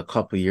know if it was a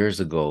couple years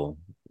ago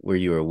where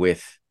you were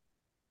with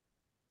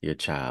your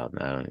child.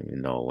 I don't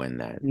even know when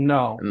that. I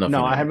No, don't know if you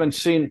no, I know. haven't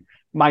seen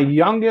my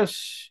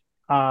youngest.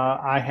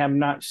 I have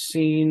not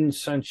seen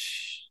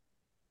since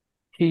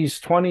he's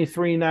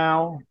 23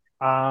 now.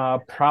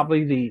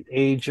 Probably the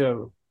age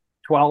of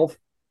 12.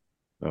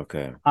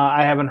 Okay.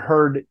 I haven't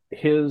heard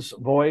his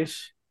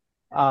voice.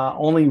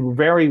 Only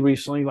very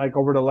recently, like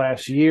over the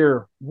last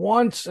year,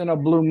 once in a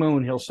blue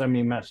moon, he'll send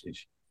me a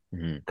message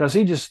Mm, because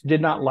he just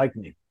did not like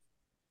me.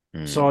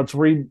 So mm,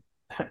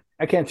 it's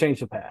I can't change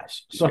the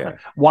past. So yeah.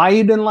 why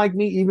he didn't like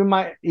me,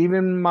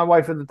 even my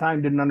wife at the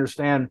time didn't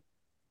understand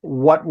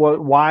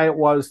why it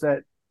was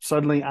that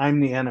suddenly I'm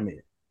the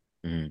enemy,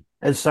 Mm,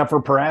 except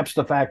for perhaps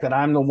the fact that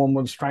I'm the one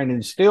who's trying to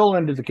instill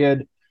into the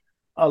kid,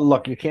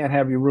 look, you can't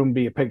have your room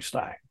be a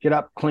pigsty. Get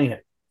up, clean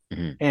it,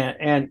 mm,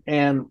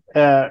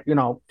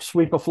 and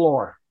sweep a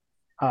floor,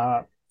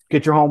 uh,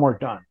 get your homework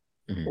done.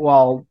 mm,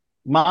 Well,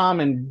 mom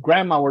and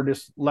grandma were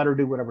just let her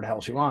do whatever the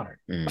hell she wanted.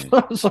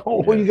 mm, So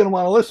who are yeah. you going to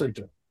want to listen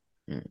to?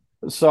 Mm,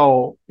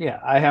 So yeah,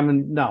 I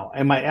haven't no.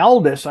 And my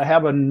eldest, I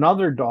have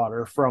another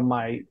daughter from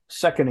my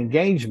second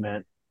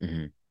engagement.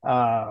 mm,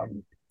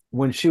 Um,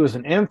 when she was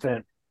an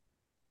infant,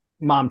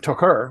 mom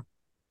took her.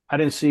 I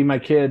didn't see my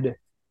kid.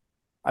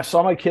 I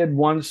saw my kid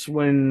once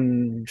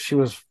when she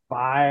was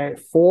 4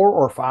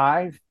 or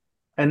 5,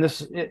 and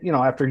this,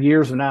 after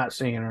years of not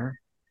seeing her,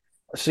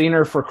 seen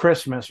her for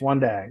Christmas one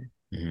day,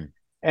 mm,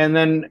 and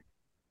then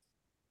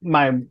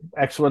my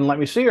ex wouldn't let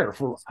me see her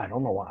for I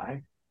don't know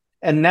why.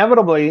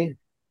 Inevitably,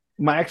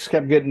 my ex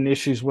kept getting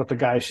issues with the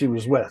guy she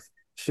was with.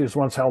 She was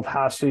once held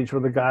hostage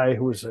with a guy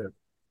who was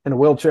in a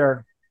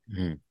wheelchair.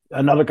 mm,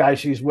 Another guy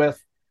she's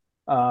with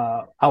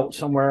out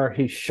somewhere,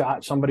 he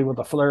shot somebody with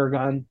a flare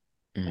gun.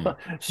 mm,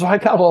 So I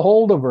got a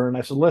hold of her and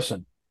I said,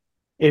 listen,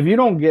 if you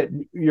don't get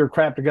your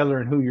crap together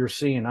and who you're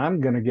seeing,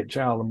 I'm going to get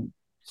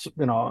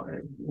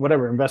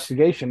whatever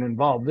investigation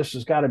involved. This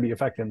has got to be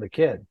affecting the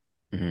kid.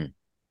 mm.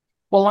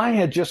 Well, I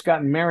had just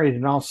gotten married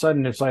and all of a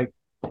sudden it's like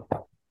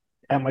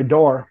at my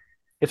door,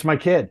 it's my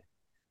kid.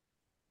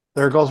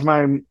 There goes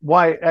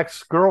my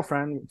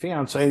ex-girlfriend,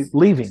 fiance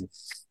leaving.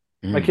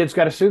 My Mm. kid's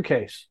got a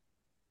suitcase.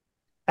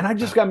 and I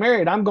just got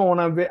married. I'm going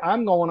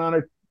on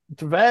it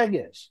to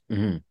Vegas,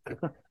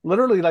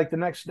 literally like the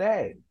next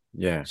day.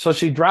 Yeah. So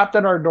she dropped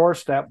at our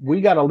doorstep.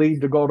 We got to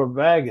leave to go to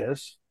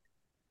Vegas.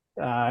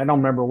 I don't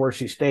remember where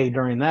she stayed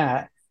during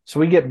that. So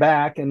we get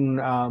back,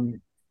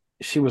 and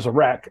she was a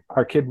wreck.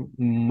 Our kid,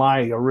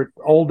 my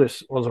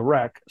oldest, was a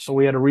wreck. So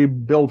we had to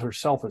rebuild her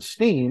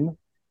self-esteem.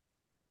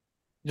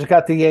 Just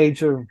got the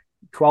age of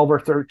 12 or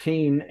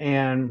 13,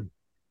 and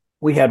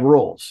we had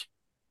rules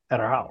at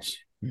our house.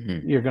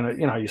 You're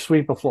gonna, you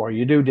sweep the floor,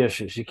 you do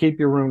dishes, you keep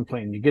your room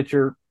clean, you keep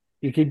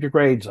your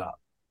grades up.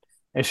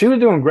 And she was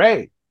doing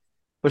great,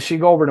 but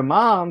she'd go over to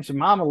mom's, and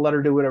mom would let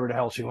her do whatever the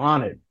hell she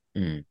wanted.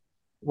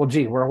 Well,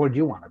 gee, where would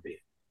you want to be?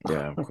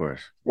 Yeah, of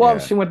course. Well,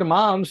 she went to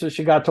mom's, and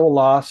she got to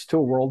a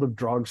world of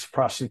drugs,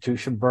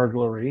 prostitution,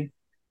 burglary.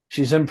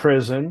 She's in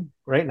prison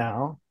right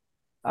now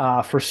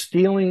for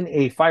stealing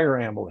a fire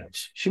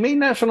ambulance. She made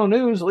national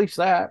news, at least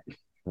that.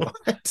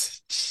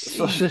 What?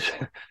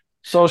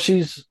 So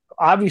she's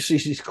obviously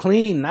she's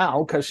clean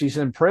now because she's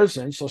in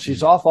prison. So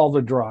she's off all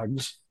the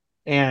drugs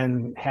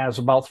and has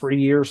about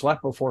 3 years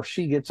left before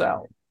she gets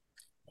out.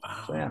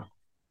 Wow. So, yeah.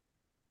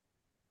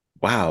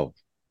 Wow.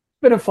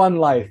 Been a fun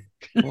life.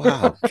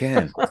 Wow,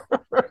 Ken.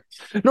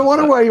 No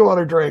wonder why you want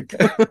to drink.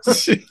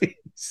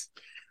 Jeez.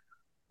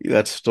 You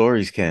got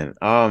stories, Ken.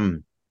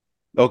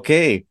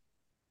 Okay.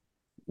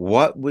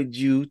 What would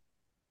you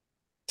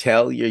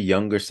tell your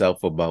younger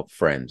self about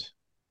friends?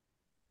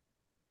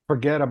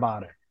 Forget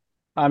about it.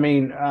 I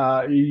mean,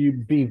 you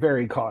be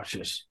very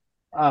cautious.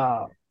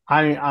 I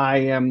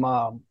am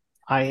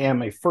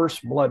a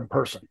first blood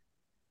person.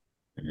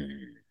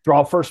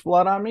 Draw first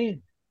blood on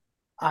me,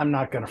 I'm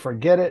not going to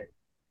forget it.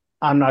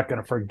 I'm not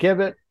going to forgive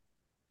it.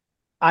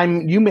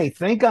 You may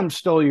think I'm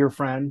still your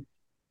friend.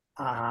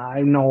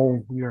 I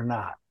know you're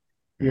not.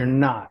 You're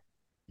not.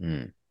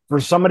 For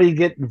somebody to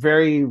get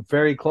very,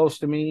 very close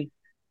to me,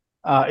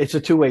 it's a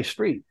two-way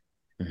street.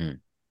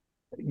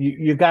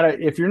 You gotta,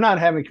 if you're not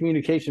having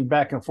communication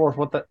back and forth,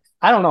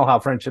 I don't know how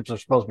friendships are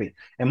supposed to be.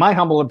 In my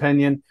humble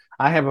opinion,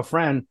 I have a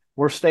friend,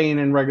 we're staying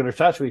in regular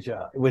touch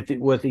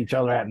with each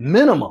other at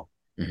minimum.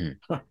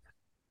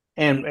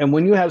 And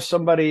when you have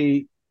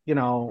somebody,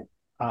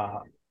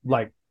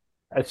 like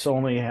it's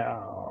only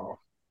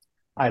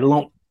I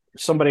lent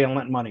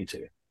money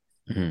to.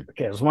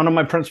 Okay, it's one of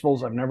my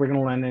principles. I'm never going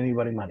to lend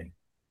anybody money.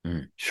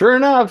 Sure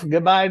enough,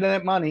 goodbye to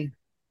that money.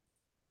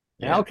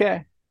 Yeah.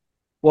 Okay.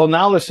 Well,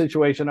 now the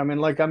situation I'm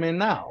in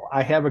now,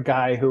 I have a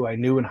guy who I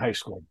knew in high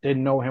school,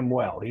 didn't know him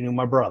well. He knew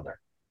my brother.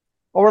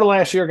 Over the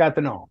last year, got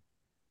to know him.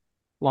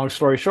 Long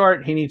story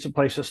short, he needs a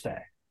place to stay.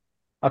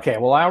 Okay,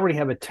 well, I already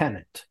have a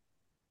tenant.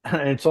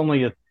 It's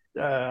only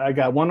I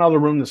got one other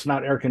room that's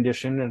not air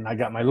conditioned, and I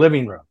got my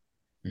living room.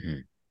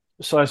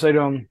 So I say to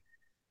him,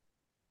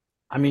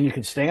 I mean, you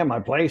can stay in my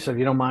place if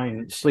you don't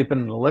mind sleeping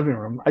in the living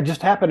room. I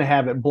just happen to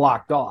have it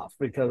blocked off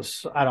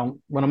because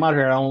when I'm out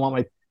here, I want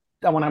to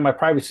have my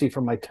privacy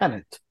from my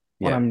tenant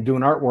when I'm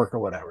doing artwork or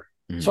whatever.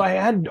 So I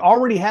had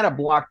already had it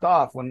blocked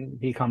off when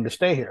he come to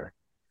stay here.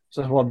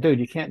 So I said, well, dude,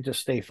 you can't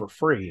just stay for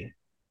free,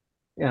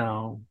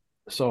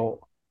 so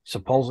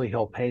supposedly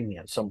he'll pay me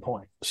at some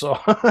point. So,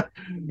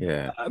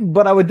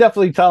 but I would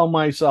definitely tell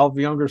myself,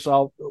 younger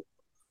self,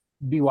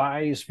 be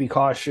wise, be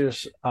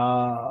cautious,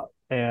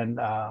 and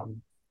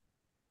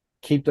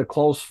keep the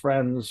close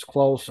friends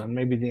close, and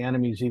maybe the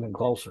enemies even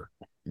closer.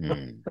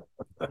 You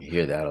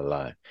hear that a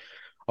lot.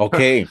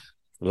 Okay,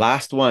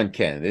 last one,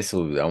 Ken.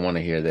 I want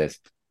to hear this.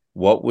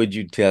 What would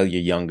you tell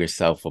your younger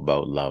self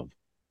about love?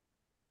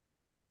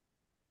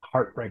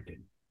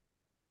 Heartbreaking.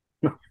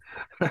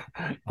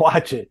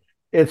 Watch it.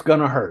 It's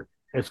gonna hurt.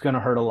 It's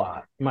gonna hurt a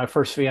lot. My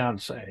first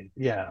fiance,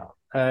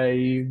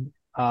 I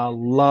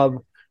love.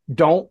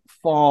 Don't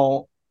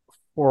fall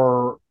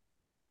for.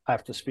 I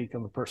have to speak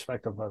in the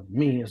perspective of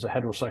me as a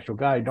heterosexual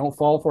guy. Don't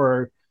fall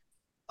for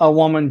a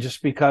woman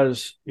just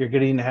because you're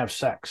getting to have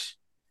sex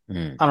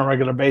on a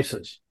regular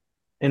basis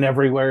in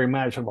every way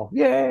imaginable.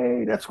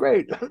 Yay, that's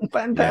great.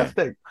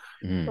 Fantastic.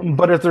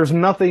 But if there's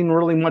nothing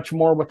really much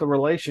more with the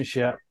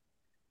relationship,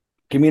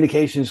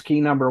 communication is key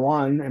number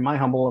one, in my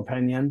humble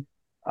opinion,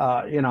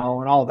 and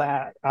all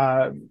that,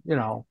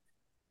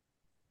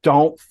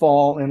 don't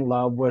fall in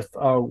love with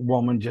a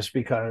woman just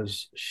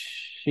because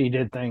she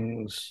did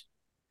things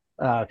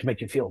to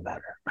make you feel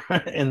better.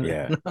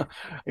 And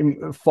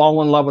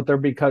fall in love with her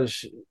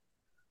because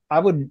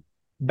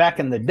back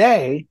in the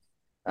day,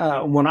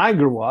 when I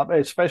grew up,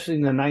 especially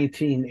in the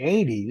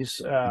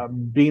 1980s,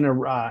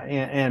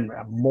 and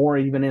more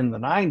even in the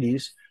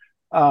 90s,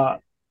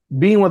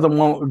 being with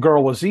a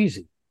girl was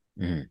easy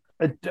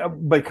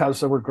because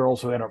there were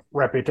girls who had a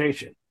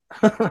reputation.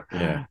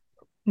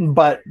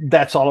 But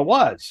that's all it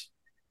was.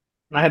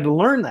 And I had to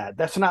learn that.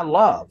 That's not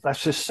love.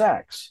 That's just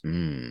sex.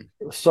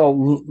 So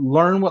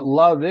learn what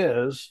love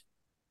is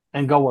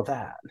and go with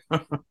that.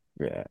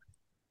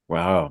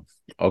 Wow.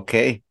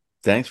 Okay.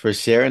 Thanks for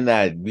sharing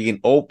that,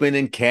 being open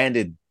and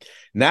candid.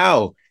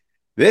 Now,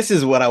 this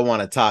is what I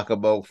want to talk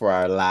about for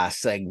our last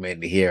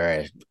segment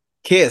here.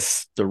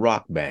 Kiss, the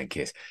rock band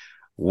Kiss.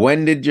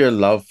 When did your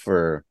love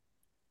for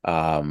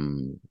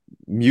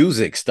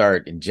music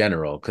start in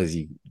general? Because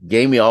you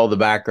gave me all the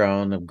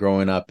background of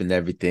growing up and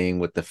everything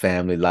with the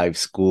family life,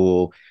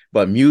 school,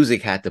 but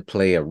music had to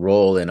play a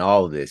role in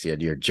all of this. You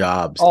had your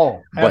jobs,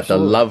 Oh, but the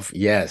absolutely. love,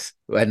 yes,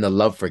 and the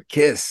love for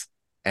Kiss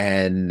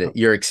and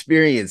your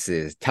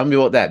experiences. Tell me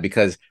about that,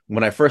 because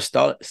when I first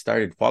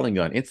started following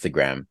you on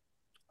Instagram,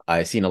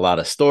 I seen a lot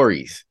of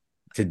stories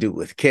to do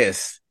with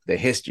Kiss, the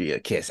history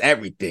of Kiss,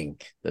 everything,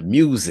 the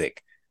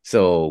music.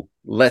 So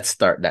let's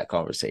start that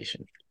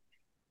conversation.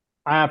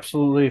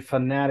 Absolutely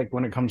fanatic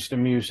when it comes to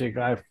music.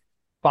 I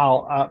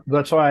follow.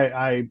 That's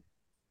why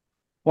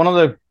one of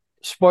the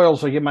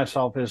spoils I give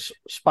myself is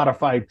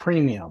Spotify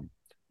Premium,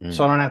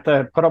 so I Mm, don't have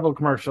to put up with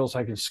commercials.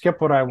 I can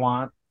skip what I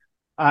want,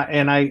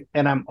 and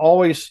I'm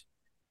always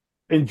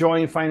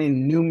enjoying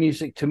finding new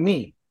music to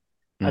me,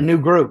 a mm, new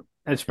group,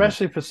 mm,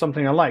 especially if it's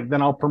something I like.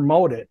 Then I'll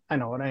promote it. I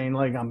know it ain't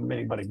like I'm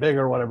anybody big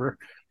or whatever,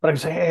 but I can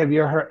say, hey, have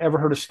you ever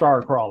heard of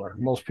Starcrawler?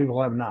 Most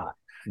people have not.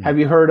 mm, Have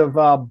you heard of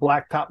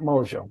Blacktop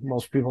Mojo?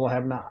 Most people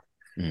have not.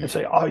 And mm.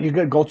 say, oh, you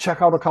good? Go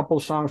check out a couple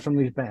of songs from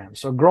these bands.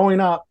 So growing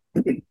up,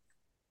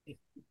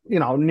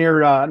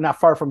 near not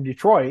far from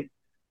Detroit,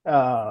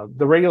 the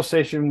radio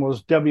station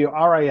was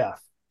WRIF,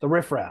 the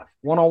Riff Raff,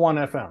 101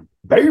 FM.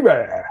 Baby,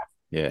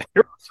 Yeah.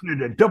 you're listening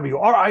to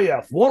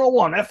WRIF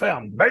 101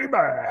 FM, baby.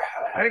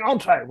 Hang on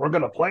tight. We're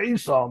going to play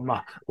some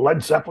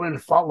Led Zeppelin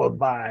followed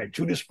by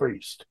Judas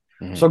Priest.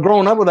 So Mm,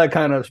 growing up with that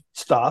kind of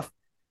stuff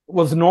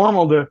was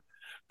normal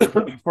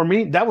for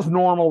me, that was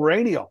normal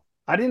radio.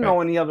 I didn't right.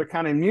 know any other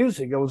kind of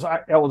music. It was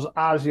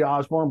Ozzy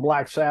Osbourne,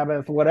 Black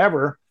Sabbath,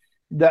 whatever.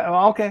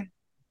 Okay.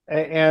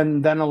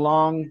 And then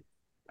along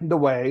the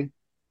way,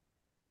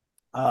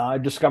 I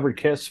discovered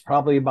Kiss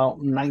probably about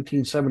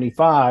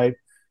 1975.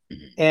 Mm,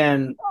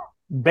 And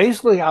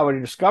basically, how I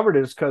discovered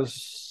it is because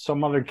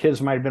some other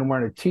kids might have been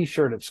wearing a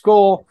T-shirt at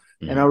school,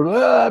 and I mm. was,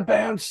 that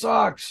band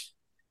sucks.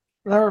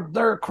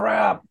 They're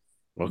crap.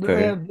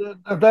 Okay.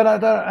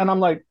 And I'm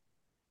like,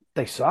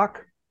 they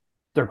suck.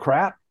 They're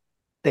crap.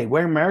 They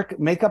wear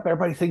makeup.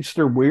 Everybody thinks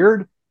they're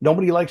weird.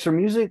 Nobody likes their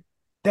music.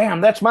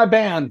 Damn, that's my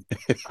band.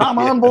 I'm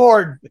on Yes.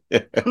 board.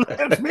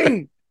 That's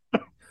me.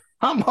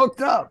 I'm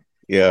hooked up.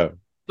 Yeah.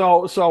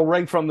 So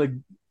right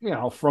from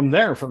from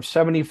there, from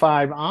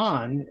 75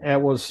 on,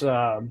 it was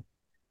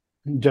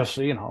just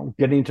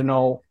getting to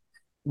know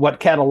what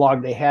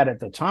catalog they had at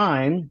the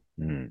time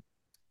Mm.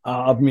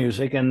 of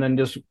music, and then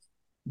just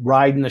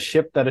riding the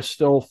ship that is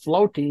still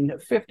floating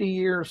 50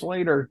 years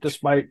later,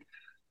 despite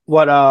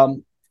what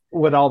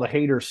what all the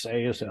haters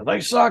say is that they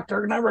suck,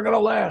 they're never gonna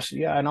last.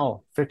 Yeah, I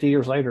know. 50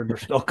 years later, they're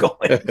still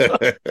going.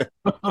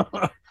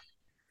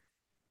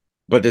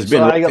 But there's So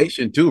been I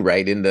rotation too,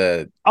 right? In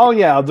the oh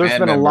yeah, there's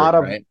band been a members, lot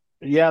of right?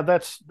 yeah.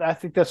 That's I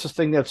think that's the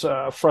thing that's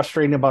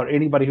frustrating about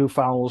anybody who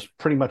follows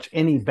pretty much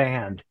any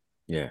band,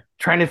 Yeah.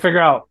 trying to figure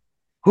out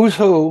who's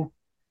who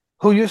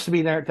used to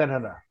be there. Da, da,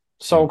 da.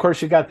 So Mm, of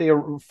course you got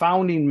the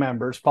founding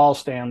members: Paul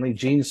Stanley,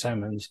 Gene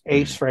Simmons,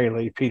 Ace mm,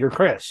 Frehley, Peter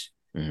Criss.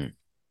 mm,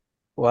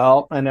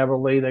 Well,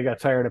 inevitably they got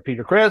tired of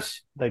Peter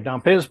Criss. They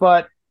dump his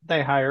butt.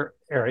 They hire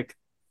Eric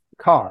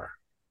Carr.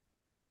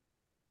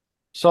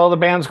 So the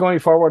band's going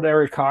forward with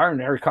Eric Carr,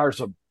 and Eric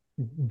Carr's a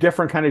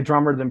different kind of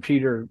drummer than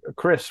Peter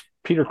Criss.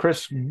 Peter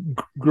Criss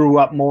grew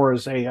up more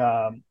as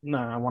I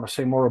want to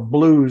say more of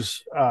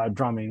blues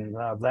drumming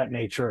of that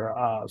nature.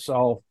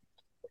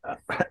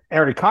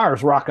 Eric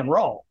Carr's rock and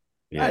roll.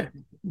 yeah. I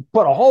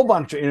put a whole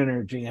bunch of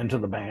energy into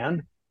the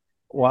band.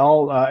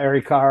 Well,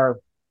 Eric Carr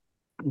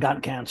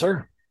got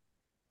cancer,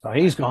 so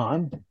he's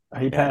gone.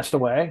 He Yeah. passed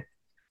away.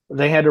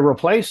 They had to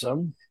replace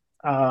him.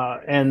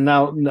 And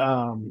now,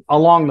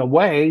 along the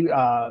way,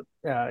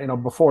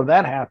 before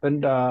that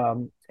happened,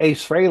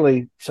 Ace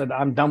Frehley said,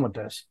 "I'm done with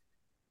this.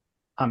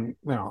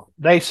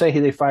 They say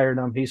they fired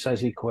him. He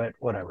says he quit.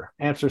 Whatever.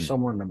 Answer Mm,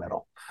 somewhere in the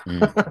middle."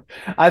 mm,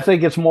 I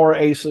think it's more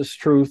Ace's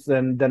truth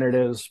than it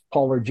is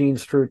Paul or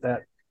Gene's truth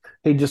that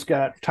he just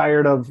got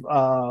tired of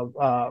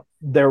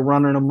they're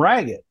running him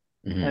ragged,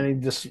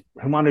 and mm,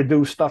 he wanted to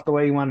do stuff the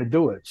way he wanted to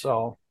do it.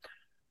 So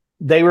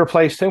they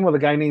replaced him with a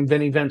guy named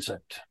Vinnie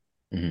Vincent.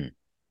 mm.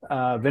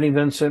 Vinnie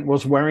Vincent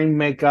was wearing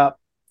makeup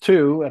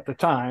too at the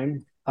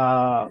time,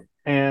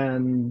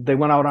 and they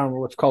went out on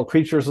what's called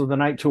Creatures of the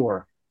Night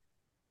tour,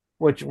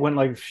 which went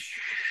like,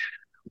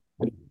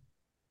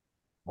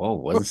 Oh,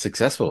 wasn't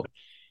successful.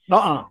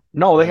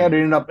 no, they had to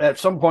Mm. end up at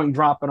some point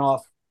dropping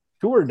off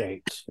tour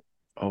dates,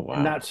 Oh, and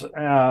wow. that's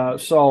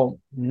so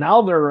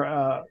now they're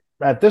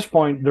at this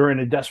point they're in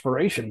a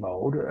desperation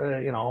mode.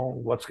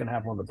 What's going to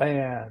happen with the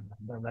band?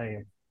 And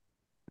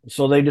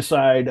they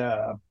decide.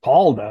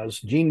 Paul does.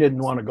 Gene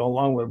didn't want to go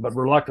along with it, but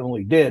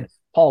reluctantly did.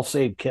 Paul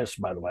saved Kiss,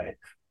 by the way.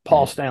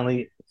 Paul Mm.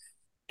 Stanley.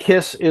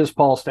 Kiss is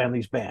Paul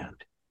Stanley's band.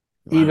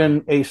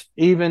 Wow.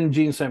 Even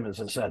Gene Simmons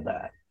has said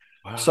that.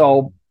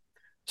 Wow.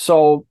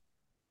 So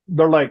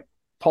they're like,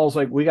 Paul's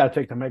like, we got to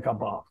take the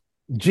makeup off.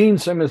 Gene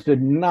Simmons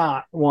did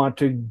not want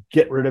to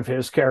get rid of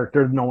his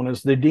character known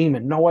as the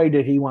Demon. No way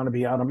did he want to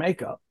be out of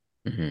makeup.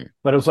 Mm-hmm.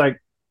 But it was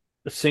like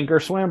sink or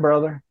swim,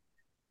 brother.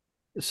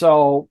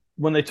 So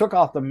when they took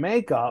off the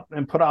makeup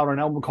and put out an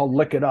album called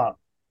Lick It Up,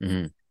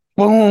 Mm-hmm.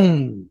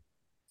 Boom.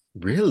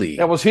 That Really?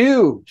 was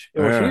huge. It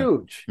was Uh,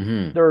 huge.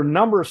 mm-hmm, There are a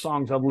number of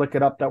songs I've looked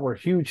it up that were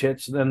huge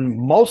hits. Then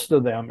most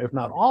of them, if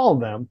not all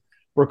of them,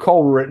 were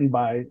co-written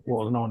by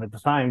what was known at the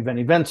time,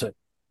 Vinnie Vincent.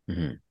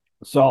 mm-hmm.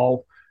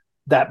 So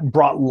that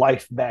brought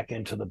life back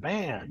into the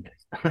band.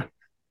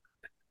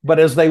 But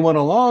as they went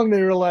along,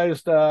 they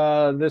realized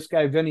this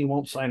guy Vinny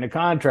won't sign a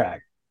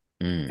contract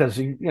Mm, because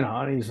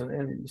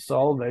and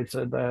so they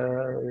said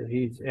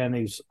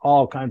he's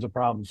all kinds of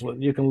problems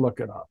with. You can look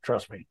it up.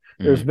 Trust me.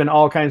 There's mm, been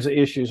all kinds of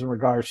issues in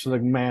regards to the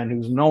man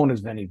who's known as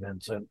Vinnie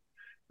Vincent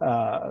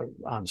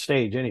on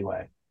stage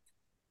anyway.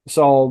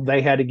 So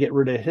they had to get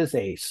rid of his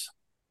ace,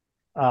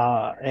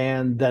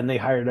 and then they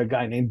hired a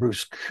guy named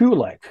Bruce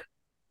Kulick.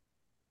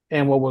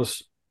 And what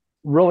was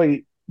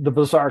really the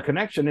bizarre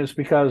connection is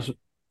because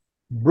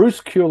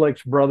Bruce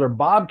Kulick's brother,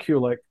 Bob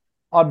Kulick,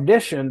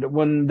 auditioned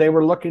when they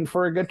were looking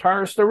for a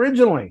guitarist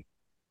originally.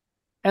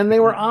 And they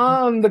were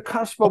on the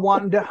cusp of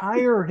wanting to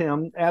hire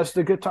him as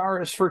the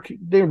guitarist for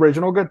the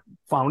original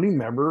founding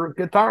member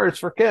guitarist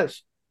for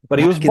Kiss. But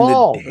he was back in the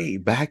bald day,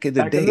 back in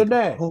the back in day. the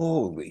day.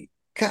 Holy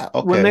cow.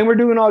 When they Okay. were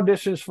doing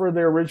auditions for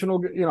their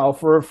original,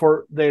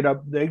 for they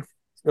it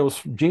was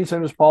Gene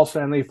Simmons, Paul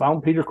Stanley,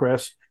 found Peter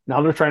Criss.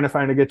 Now they're trying to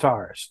find a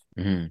guitarist.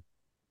 Mm-hmm,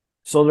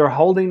 So they're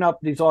holding up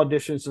these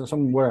auditions in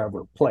some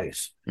wherever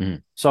place. mm-hmm,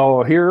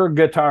 So here a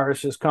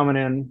guitarist is coming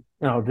in,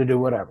 to do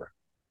whatever.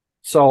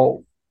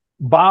 So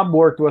Bob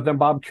worked with him,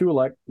 Bob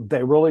Kulick.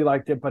 They really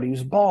liked it, but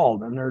he's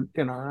bald. And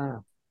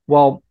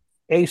well,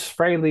 Ace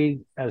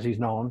Frehley, as he's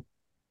known,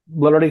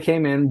 literally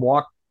came in,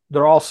 walked,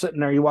 they're all sitting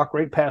there. You walk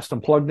right past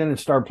them, plugged in and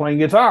started playing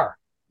guitar.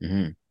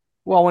 mm-hmm.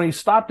 Well, when he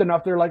stopped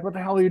enough, they're like, what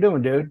the hell are you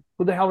doing, dude?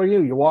 Who the hell are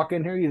you? You walk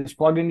in here, you just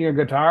plug in your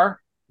guitar.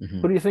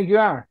 Mm-hmm. Who do you think you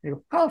are? You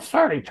go, oh,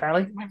 sorry,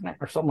 Charlie,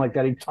 or something like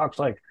that. He talks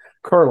like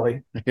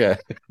curly. Yeah.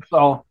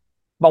 So,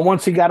 but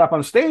once he got up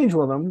on stage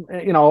with them,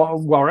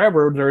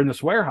 wherever they're in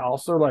this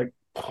warehouse, they're like,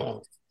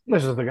 oh,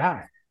 this is the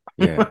guy.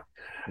 Yeah.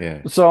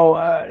 Yeah. So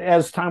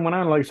as time went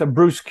on, like I said,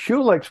 Bruce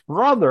Kulick's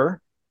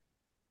brother,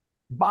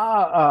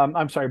 Bob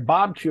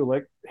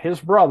Kulick, his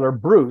brother,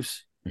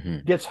 Bruce, Mm-hmm.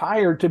 gets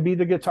hired to be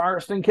the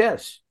guitarist in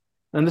Kiss.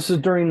 And this is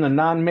during the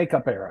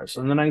non-makeup eras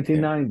in the Yeah.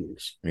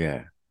 1990s.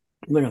 Yeah.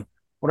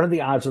 What are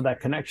the odds of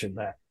that connection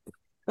that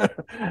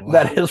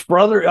Wow. his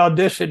brother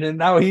auditioned and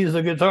now he's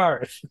a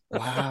guitarist?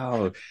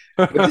 Wow.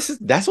 But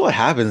that's what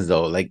happens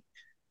though. Like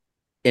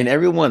in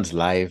everyone's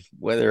life,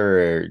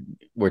 whether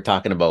we're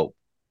talking about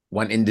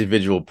one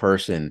individual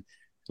person,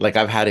 like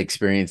I've had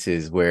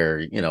experiences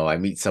where, I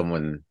meet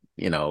someone,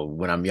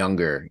 when I'm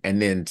younger,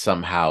 and then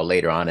somehow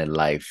later on in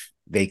life,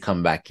 they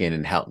come back in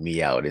and help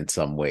me out in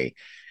some way.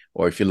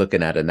 Or if you're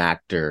looking at an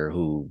actor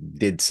who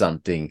did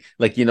something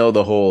like,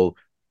 the whole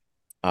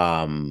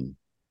um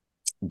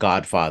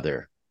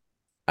Godfather,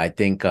 I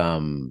think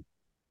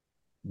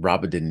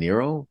Robert De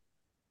Niro,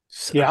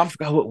 I Yeah.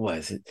 forgot what it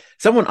was.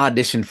 Someone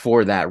auditioned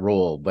for that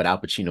role, but Al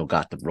Pacino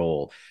got the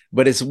role.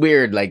 But it's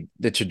weird, like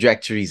the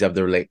trajectories of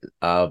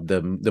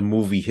the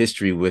movie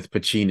history with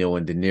Pacino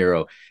and De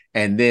Niro,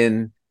 and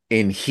then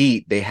in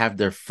Heat they have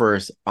their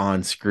first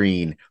on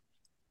screen,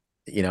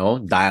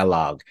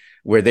 dialogue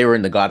where they were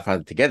in The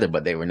Godfather together,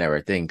 but they were never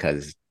a thing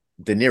because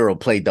De Niro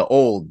played the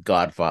old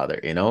Godfather,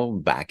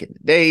 back in the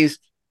days,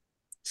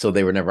 so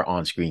they were never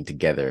on screen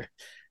together.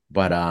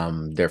 But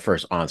their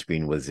first on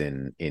screen was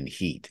in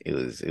Heat. It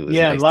was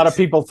Yeah. A nice lot to of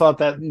see. people thought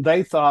that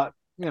they thought,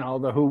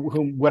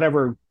 the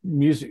whatever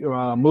music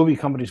movie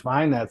companies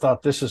behind that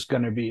thought this is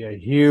going to be a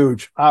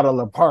huge out of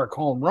the park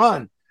home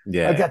run. I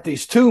Yeah, got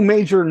these two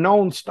major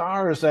known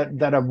stars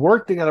that have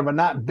worked together but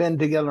not been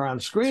together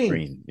on screen.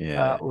 screen.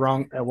 Yeah,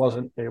 Wrong. It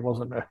wasn't.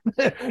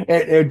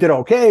 It did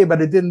okay,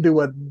 but it didn't do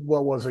what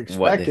was what they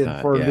expected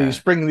thought. for Yeah,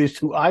 bringing these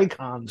two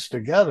icons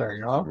together.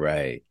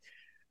 right.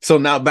 So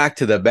now back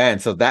to the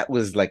band. So that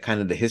was like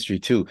kind of the history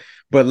too.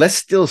 But let's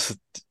still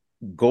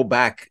go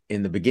back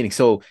in the beginning.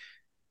 So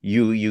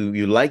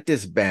you like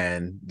this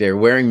band? They're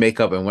wearing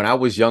makeup, and when I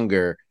was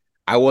younger,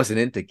 I wasn't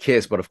into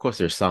Kiss, but of course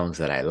there's songs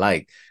that I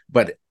like.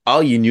 But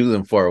all you knew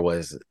them for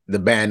was the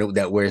band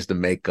that wears the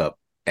makeup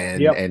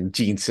and Yep. and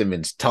Gene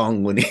Simmons'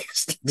 tongue when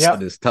he's on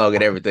Yep. his tongue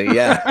and everything.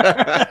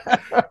 Yeah.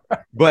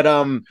 But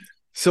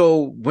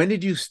so when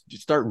did you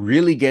start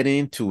really getting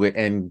into it?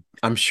 And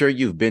I'm sure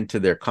you've been to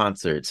their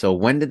concert. So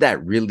when did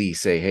that really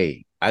say,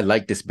 hey, I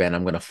like this band,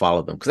 I'm gonna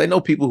follow them? Because I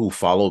know people who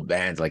follow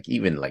bands, like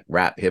even like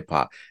rap, hip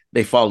hop,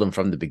 they follow them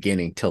from the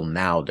beginning till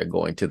now. They're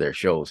going to their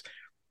shows.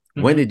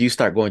 When Mhm. did you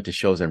start going to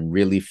shows and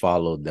really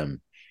followed them?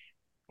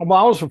 Well,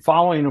 I was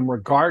following them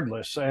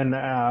regardless, and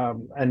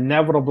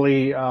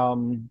inevitably,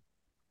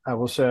 I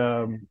was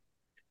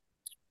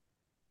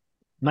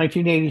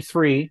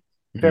 1983,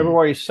 Mhm.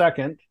 February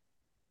 2nd,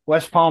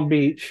 West Palm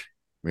Beach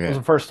was Yeah.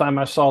 the first time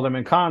I saw them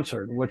in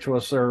concert, which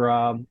was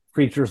their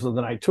Creatures of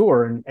the Night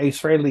tour. And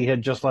Ace Frehley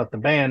had just left the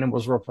band and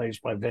was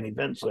replaced by Vinnie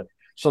Vincent.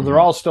 So they're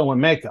Mhm. all still in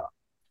makeup.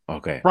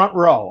 Okay. Front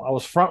row. I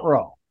was front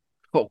row.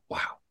 Oh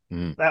wow.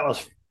 Mhm. That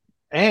was,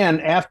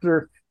 and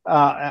after,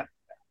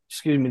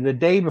 excuse me, the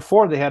day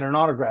before they had an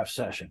autograph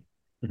session.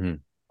 Mhm.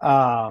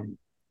 Um,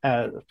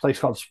 a place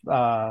called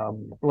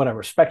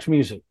whatever Specs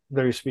Music.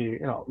 There used to be,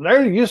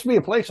 there used to be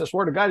a place. I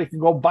swear to God, you could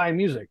go buy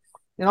music,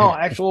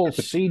 actual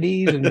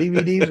CDs and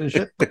DVDs and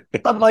shit,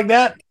 stuff like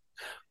that.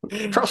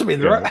 Trust me.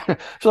 Yeah.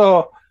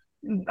 So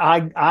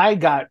I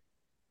got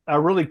a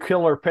really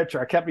killer picture.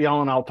 I kept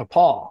yelling out to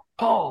Paul,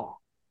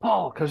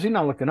 because he's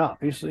not looking up.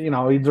 He's,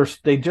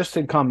 they just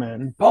had come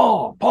in,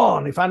 Paul,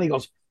 and he finally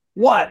goes,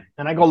 what?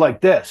 And I go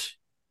like this.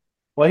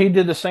 Well, he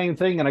did the same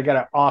thing, and I got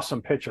an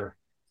awesome picture.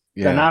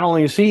 Yeah. That not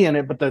only is he in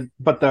it, but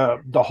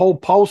the whole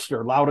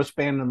poster, loudest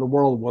band in the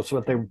world, was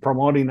what they were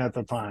promoting at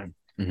the time.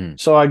 Mm-hmm.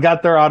 So I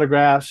got their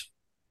autographs,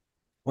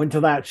 went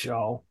to that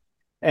show,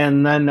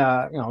 and then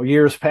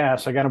years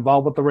passed. I got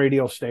involved with the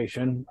radio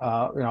station.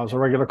 As a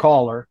regular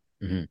caller,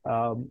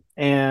 mm-hmm.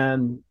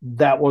 And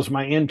that was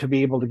my in to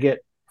be able to get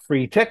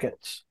free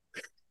tickets.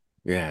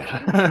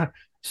 Yeah.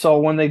 So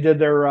when they did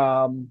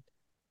their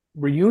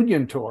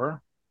reunion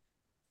tour,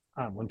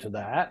 I went to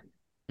that.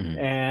 Mm-hmm.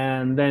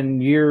 And then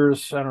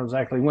years, I don't know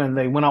exactly when,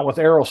 they went out with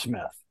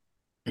Aerosmith.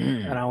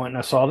 Mm-hmm. And I went and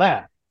I saw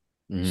that.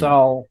 Mm-hmm.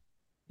 So,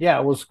 yeah,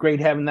 it was great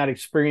having that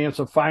experience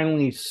of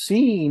finally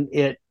seeing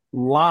it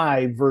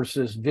live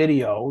versus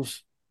videos.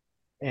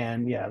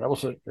 And, yeah,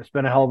 it's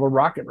been a hell of a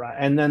rocket ride.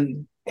 And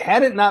then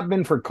had it not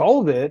been for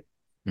COVID,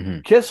 mm-hmm.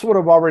 KISS would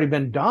have already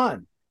been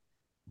done.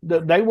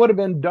 They would have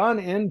been done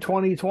in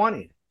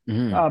 2020.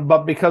 Mm-hmm.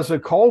 But because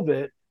of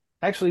COVID,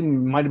 actually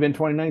might have been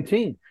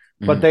 2019.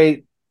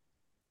 Mm-hmm.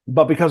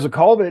 But because of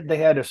COVID, they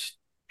had to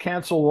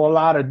cancel a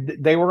lot of.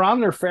 They were on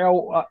their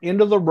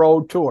end of the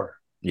road tour.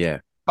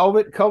 Yeah.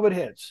 COVID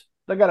hits.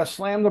 They got to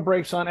slam the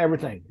brakes on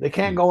everything. They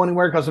can't go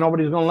anywhere because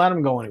nobody's going to let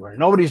them go anywhere.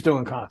 Nobody's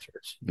doing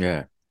concerts.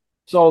 Yeah.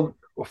 So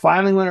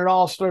finally, when it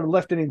all started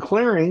lifting and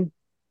clearing,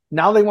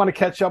 now they want to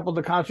catch up with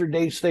the concert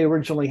dates they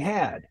originally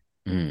had.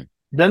 Mm.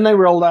 Then they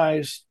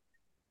realized,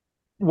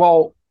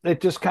 well, it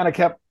just kind of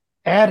kept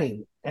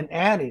adding and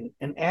adding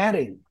and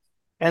adding.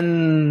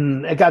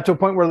 And it got to a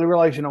point where they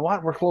realized, you know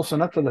what, we're close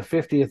enough to the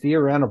 50th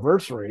year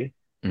anniversary.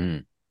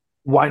 Mm.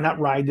 Why not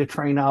ride the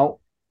train out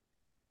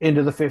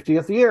into the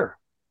 50th year,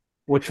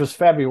 which was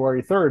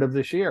February 3rd of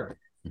this year.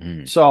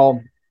 Mm.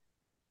 So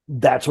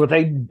that's what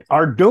they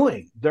are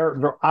doing.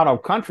 They're out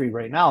of country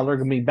right now. They're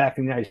going to be back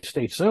in the United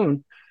States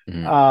soon.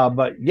 Mm.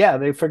 But yeah,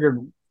 they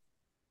figured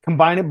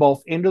combine it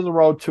both, into the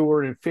road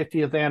tour and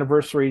 50th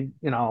anniversary,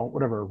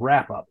 whatever,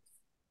 wrap up.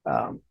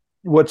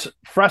 What's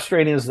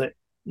frustrating is that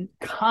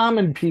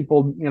common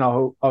people,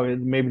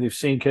 maybe they've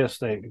seen KISS,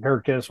 they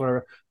heard KISS,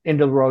 whatever,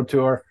 into the road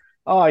tour.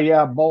 Oh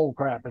yeah, bull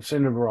crap, it's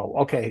into the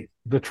road. Okay,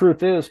 the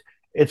truth is,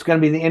 it's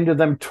going to be the end of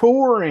them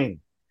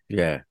touring.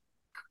 Yeah,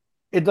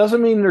 it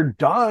doesn't mean they're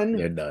done.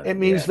 They're done. It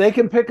means they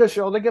can pick a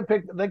show. They can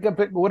pick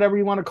whatever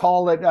you want to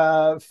call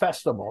it,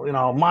 festival.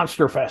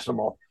 Monster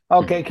festival.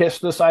 Okay, KISS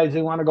decides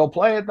they want to go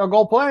play it. They'll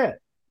go play it.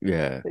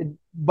 Yeah.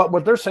 But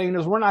what they're saying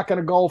is we're not going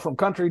to go from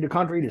country to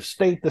country to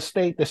state to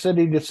state to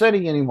city to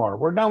city anymore.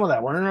 We're done with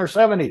that. We're in our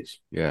 70s.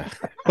 Yeah.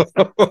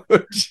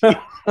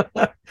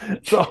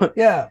 So,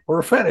 yeah,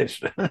 we're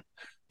finished.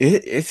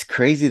 It's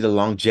crazy the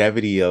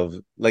longevity of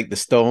like the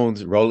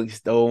Stones, Rolling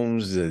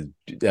Stones,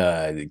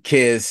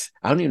 KISS.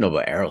 I don't even know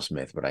about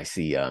Aerosmith, but I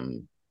see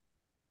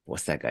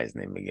what's that guy's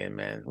name again,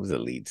 man? Who's the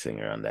lead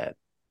singer on that?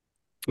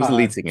 Who's the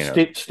lead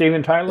singer?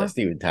 Steven Tyler? Yeah,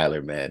 Steven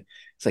Tyler, man.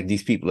 It's like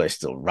these people are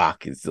still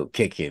rocking, still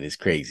kicking. It's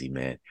crazy,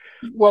 man.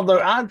 Well,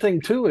 the odd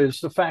thing, too, is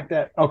the fact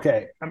that,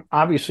 okay,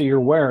 obviously you're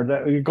aware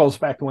that it goes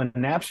back to when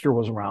Napster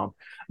was around.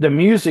 The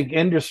music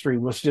industry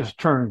was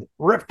just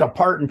ripped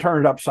apart and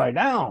turned upside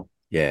down.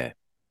 Yeah.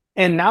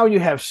 And now you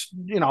have,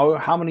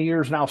 how many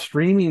years now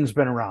streaming's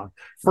been around.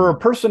 For a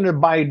person to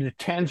buy the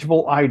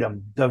tangible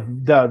item, the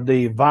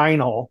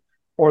vinyl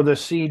or the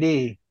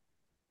CD,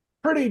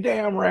 pretty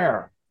damn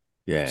rare.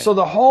 Yeah. So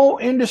the whole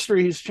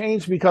industry has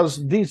changed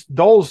because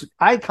those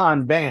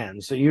icon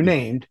bands that you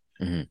named,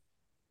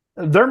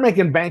 mm-hmm. they're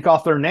making bank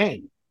off their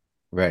name.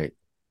 Right.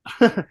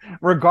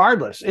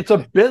 Regardless. It's a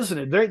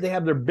business. They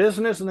have their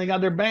business and they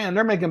got their band.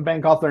 They're making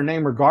bank off their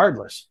name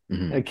regardless.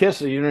 Mm-hmm. And KISS,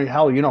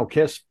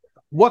 KISS,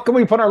 what can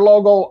we put our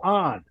logo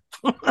on?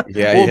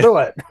 Yeah, we'll do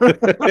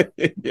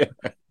it.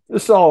 Yeah.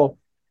 So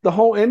the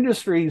whole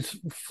industry's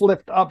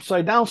flipped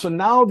upside down. So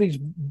now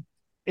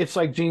it's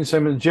like Gene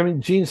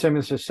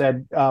Simmons has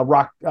said,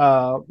 rock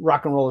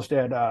and roll is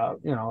dead.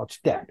 It's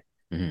dead.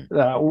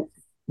 Mm-hmm.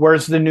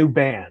 Where's the new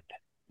band?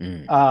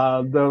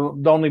 Mm-hmm.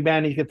 The only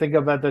band he could think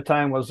of at the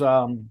time was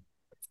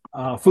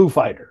Foo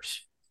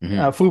Fighters.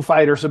 Mm-hmm. Foo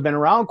Fighters have been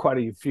around quite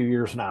a few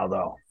years now,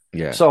 though.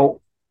 Yeah.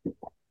 So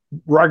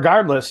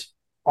regardless,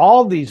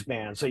 all these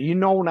bands that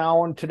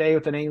now and today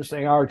with the names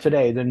they are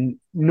today, the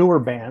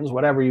newer bands,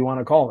 whatever you want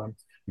to call them,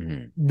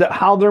 mm-hmm.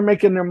 How they're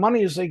making their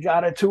money is they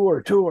got to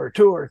tour.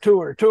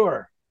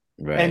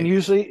 Right. And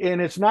usually,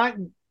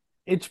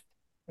 it's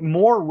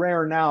more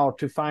rare now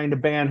to find a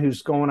band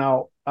who's going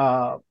out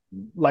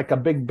like a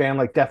big band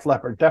like Def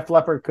Leppard. Def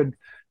Leppard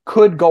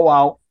could go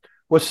out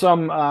with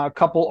some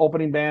couple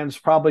opening bands,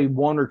 probably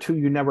one or two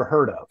you never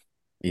heard of.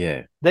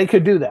 Yeah. They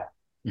could do that.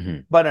 Mm-hmm.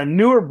 But a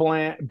newer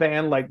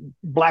band like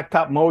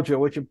Blacktop Mojo,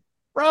 which you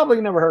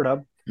probably never heard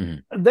of,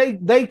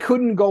 They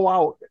couldn't go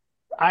out,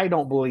 I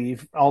don't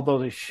believe, although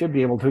they should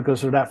be able to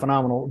because they're that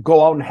phenomenal,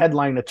 go out and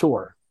headline a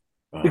tour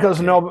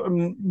because not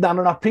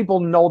enough people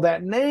know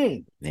that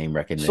name. Name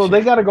recognition. So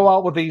they got to go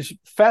out with these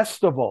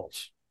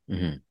festivals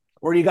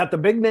where you got the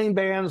big name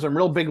bands and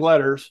real big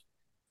letters,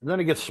 and then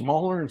it gets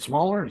smaller and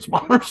smaller and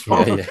smaller and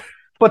smaller. Yeah.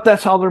 But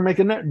that's how they're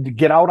making it.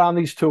 Get out on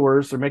these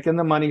tours. They're making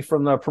the money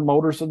from the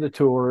promoters of the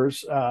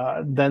tours.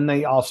 Then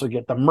they also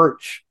get the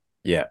merch.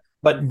 Yeah.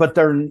 But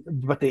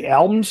the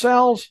album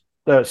sales,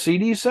 the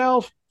CD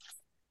sales,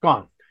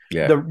 gone.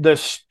 Yeah. The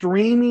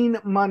streaming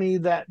money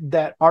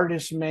that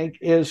artists make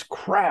is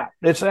crap.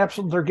 It's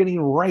absolutely, they're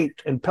getting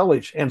raped and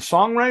pillaged. And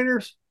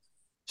songwriters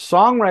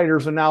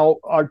are now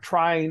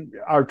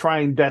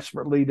trying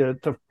desperately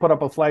to put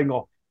up a flag and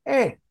go,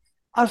 hey,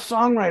 us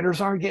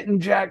songwriters aren't getting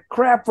jack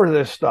crap for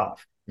this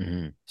stuff.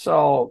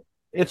 So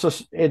it's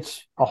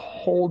a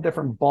whole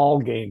different ball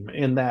game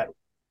in that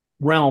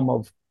realm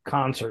of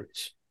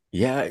concerts.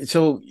 Yeah.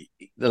 So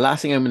the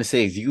last thing I'm going to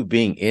say is you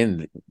being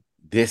in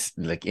this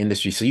like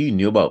industry, so you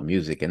knew about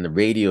music and the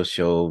radio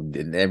show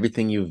and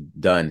everything you've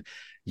done.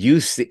 You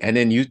see, and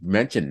then you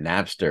mentioned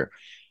Napster,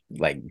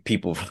 like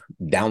people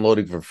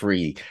downloading for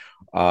free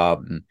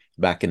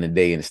back in the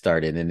day, and it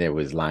started. And there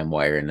was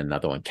LimeWire and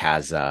another one,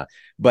 Kazaa.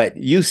 But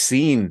you've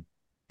seen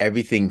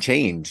everything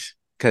change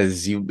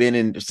because you've been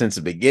in since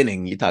the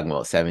beginning. You're talking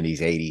about 70s,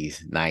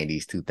 80s,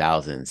 90s,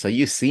 2000s. So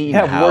you've seen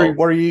how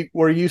where you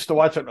used to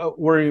watch it,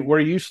 where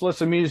you used to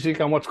listen to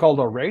music on what's called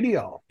a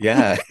radio.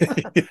 Yeah.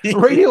 The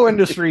radio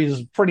industry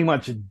is pretty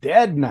much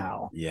dead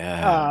now.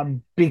 Yeah.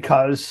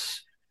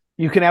 Because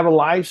you can have a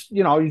live,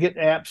 you get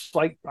apps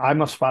like,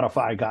 I'm a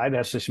Spotify guy.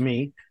 That's just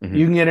me.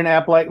 You can get an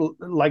app like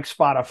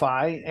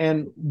Spotify.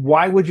 And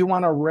why would you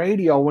want a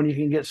radio when you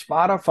can get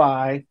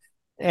Spotify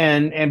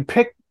and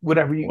pick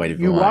whatever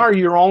you are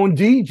your own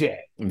DJ?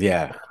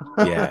 Yeah.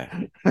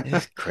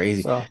 It's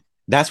crazy. So,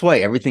 that's why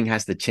everything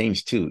has to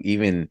change too.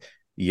 Even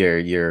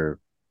your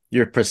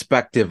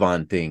perspective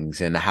on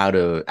things and how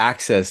to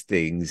access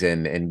things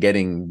and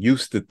getting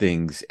used to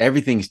things.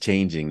 Everything's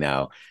changing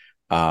now.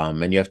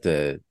 And you have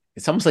to,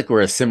 it's almost like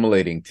we're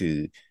assimilating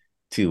to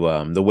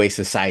the way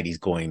society's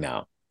going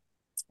now,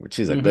 which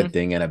is a good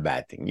thing and a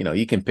bad thing.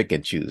 You can pick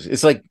and choose.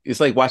 It's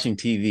like watching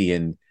TV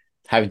and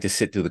having to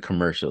sit through the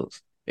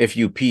commercials. If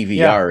you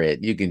PVR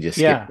it, you can just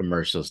skip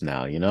commercials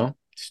now,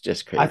 It's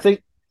just crazy. I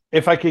think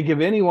if I could give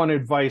anyone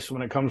advice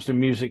when it comes to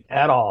music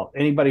at all,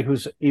 anybody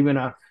who's even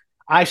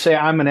I say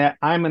I'm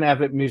an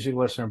avid music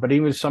listener, but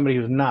even somebody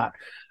who's not,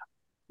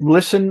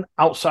 listen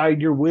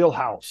outside your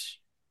wheelhouse.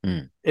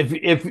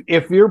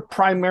 If you're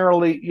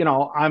primarily,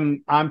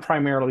 I'm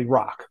primarily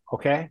rock,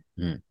 okay?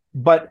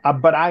 But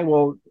I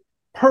will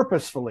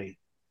purposefully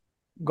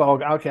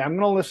go, okay, I'm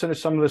going to listen to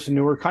some of this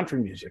newer country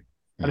music.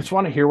 I just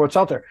want to hear what's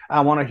out there. I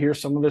want to hear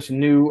some of this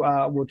new,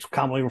 what's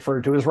commonly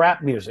referred to as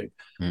rap music.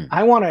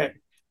 I want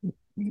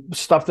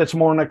stuff that's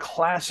more on the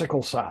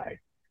classical side.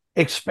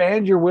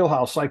 Expand your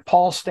wheelhouse. Like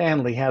Paul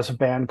Stanley has a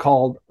band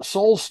called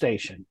Soul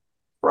Station.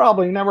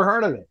 Probably never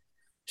heard of it.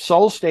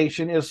 Soul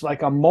Station is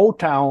like a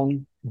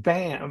Motown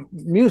band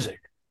music.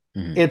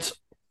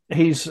 He's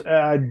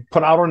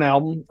put out an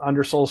album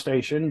under Soul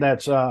Station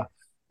that's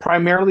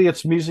primarily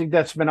it's music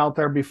that's been out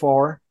there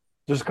before.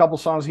 There's a couple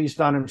songs he's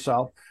done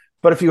himself.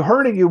 But if you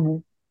heard it,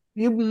 you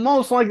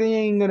most likely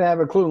ain't going to have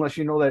a clue unless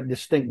you know that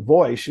distinct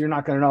voice. You're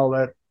not going to know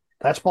that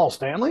that's Paul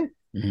Stanley.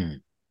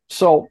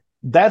 So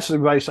that's the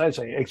advice I'd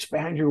say.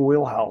 Expand your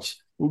wheelhouse.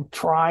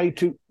 Try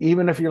to,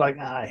 even if you're like,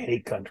 I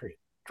hate country.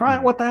 Try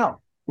it. What the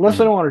hell?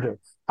 Listen to one or two.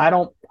 I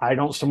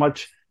don't so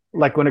much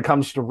like when it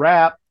comes to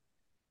rap.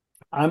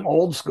 I'm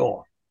old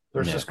school.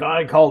 There's this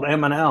guy called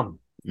Eminem.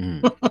 So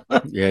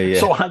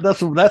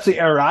that's the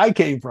era I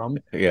came from.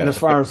 And as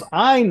far as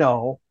I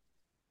know,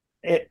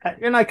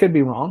 and I could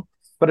be wrong,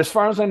 but as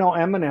far as I know,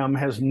 Eminem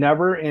has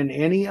never in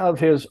any of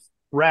his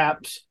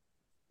raps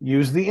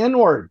used the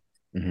N-word.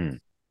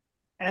 And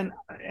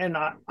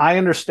I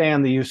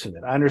understand the use of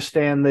it. I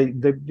understand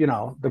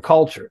the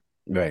culture.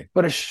 Right.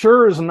 But it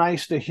sure is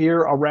nice to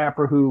hear a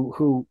rapper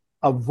who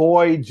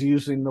avoids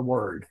using the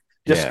word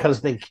just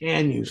because they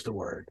can use the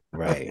word.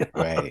 Right.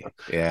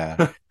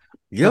 Yeah.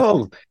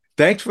 Yo,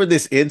 thanks for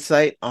this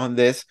insight on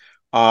this.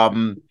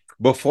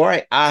 Before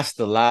I ask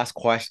the last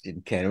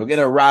question, Ken, we're going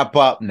to wrap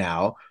up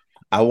now.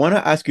 I want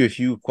to ask you a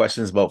few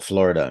questions about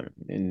Florida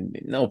in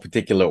no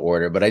particular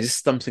order, but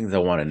some things I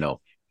want to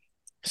know.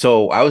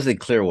 So I was in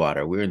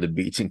Clearwater. We were in the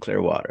beach in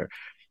Clearwater.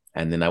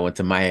 And then I went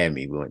to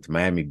Miami. We went to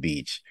Miami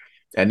Beach.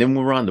 And then when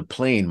we were on the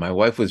plane, my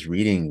wife was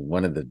reading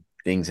one of the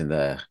things in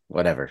the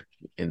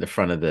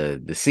front of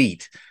the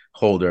seat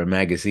holder, a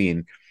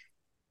magazine.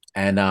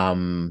 And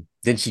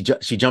then she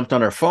jumped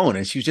on her phone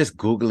and she was just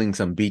Googling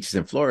some beaches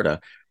in Florida.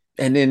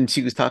 And then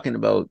she was talking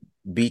about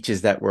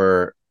beaches that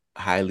were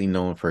highly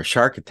known for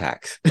shark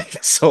attacks.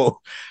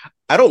 So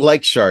I don't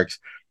like sharks.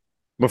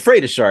 I'm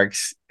afraid of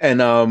sharks. And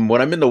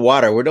when I'm in the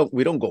water,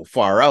 we don't go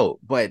far out.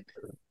 But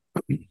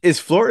is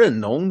Florida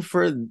known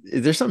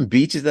is there some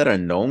beaches that are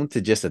known to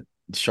just a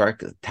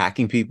shark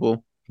attacking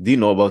people? Do you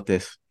know about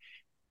this?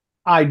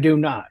 I do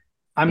not.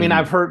 I mean,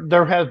 I've Mhm. heard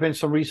there has been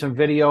some recent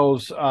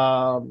videos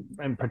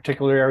in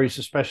particular areas,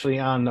 especially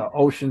on the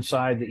ocean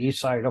side, the east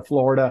side of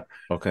Florida,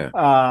 Okay.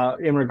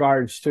 in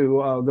regards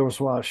to there was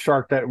a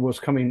shark that was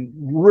coming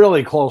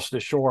really close to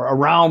shore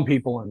around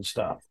people and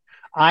stuff.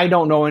 I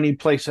don't know any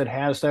place that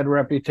has that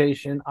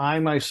reputation. I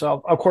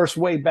myself, of course,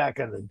 way back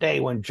in the day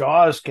when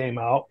Jaws came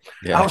out,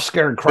 I Yeah. was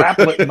scared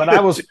crapless. But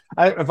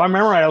if I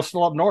remember, I was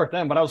still up north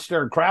then, but I was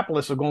scared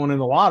crapless of going in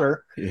the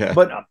water. Yeah.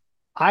 But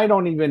I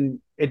don't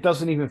even. It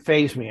doesn't even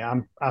phase me.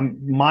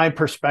 My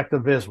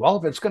perspective is, well,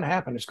 if it's going to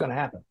happen, it's going to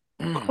happen.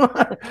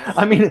 Mm.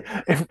 I mean,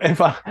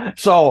 if I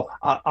so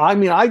I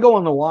mean, I go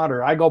in the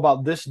water. I go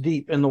about this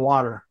deep in the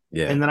water,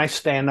 Yeah. and then I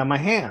stand on my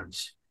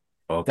hands.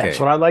 That's Okay.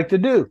 what I like to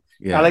do.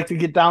 I Yeah. like to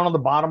get down on the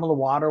bottom of the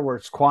water where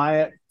it's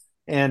quiet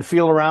and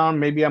feel around.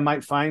 Maybe I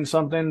might find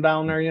something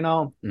down there,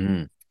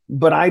 Mhm.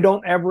 But I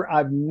don't ever.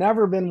 I've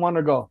never been one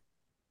to go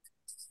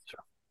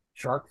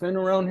shark fin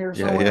around here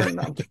Yeah. somewhere. Yeah.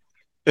 No.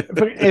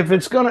 If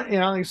it's gonna, like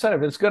I said,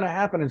 if it's gonna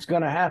happen, it's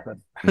gonna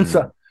happen. Mhm.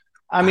 So,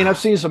 I mean, I've Wow.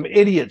 seen some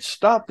idiot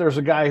stuff. There's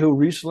a guy who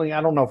recently, I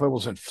don't know if it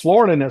was in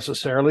Florida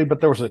necessarily, but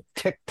there was a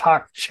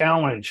TikTok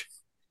challenge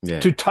Yeah.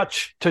 to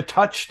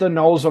touch the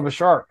nose of a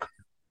shark.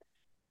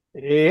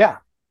 Yeah,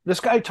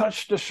 this guy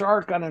touched the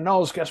shark on the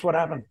nose. Guess what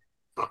happened?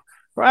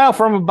 Well,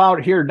 from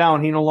about here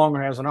down, he no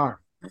longer has an arm.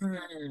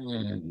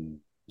 Mm.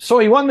 So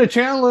he won the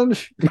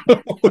challenge. Oh,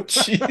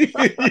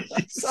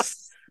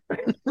 jeez.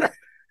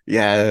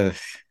 Yeah.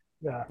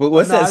 Yeah, But but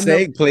what's no, that I've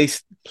never. saying?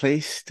 Play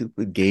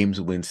stupid games,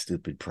 win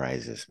stupid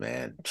prizes,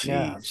 man.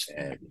 Yeah, Jeez,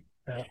 man.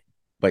 yeah,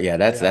 But yeah,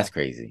 yeah. that's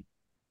crazy.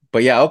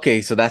 But yeah,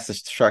 okay, so that's the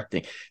shark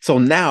thing. So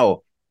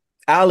now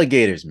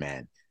alligators,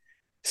 man.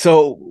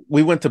 So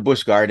we went to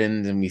Busch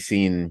Gardens and we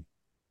seen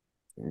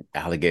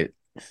alligator.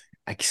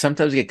 I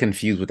sometimes get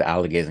confused with the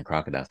alligators and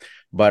crocodiles.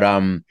 But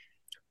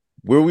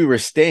where we were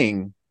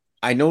staying,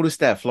 I noticed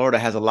that Florida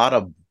has a lot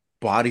of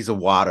bodies of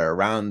water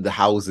around the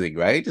housing,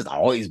 right? Just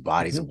always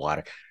bodies Mm-hmm. of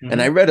water.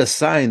 And I Mm-hmm. read a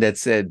sign that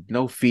said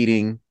no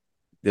feeding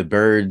the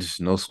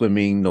birds, no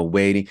swimming, no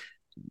wading,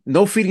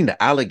 no feeding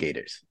the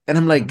alligators. And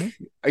I'm like,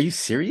 Mm-hmm. are you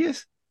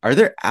serious? Are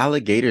there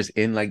alligators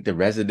in like the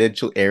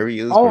residential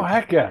areas Oh, where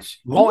heck yes.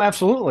 Oh, what?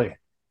 absolutely.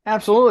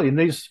 Absolutely.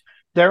 And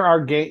there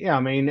are gay, yeah, I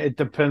mean, it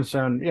depends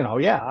on,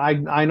 yeah,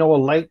 I know a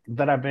lake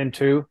that I've been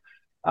to.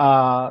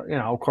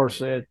 Of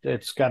course,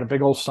 it's got a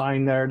big old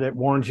sign there that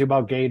warns you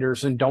about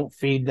gators and don't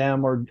feed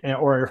them or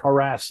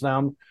harass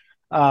them.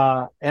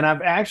 And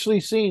I've actually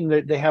seen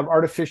that they have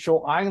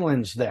artificial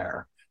islands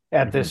there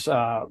at Mhm. this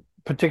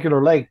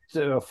particular lake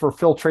for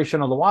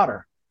filtration of the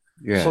water.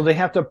 So Yeah.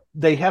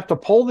 they have to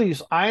pull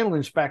these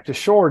islands back to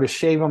shore to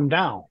shave them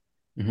down.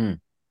 Mhm.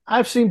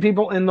 I've seen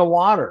people in the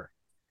water,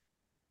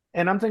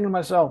 and I'm thinking to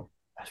myself,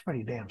 that's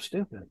pretty damn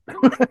stupid.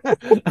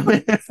 I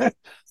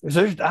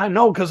mean, I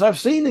know because I've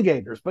seen the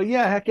gators, but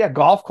yeah, heck yeah,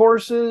 golf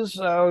courses,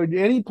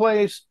 any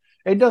place.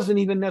 It doesn't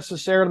even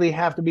necessarily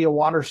have to be a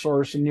water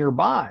source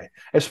nearby,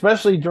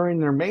 especially during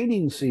their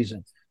mating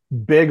season.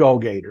 Big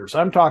old gators.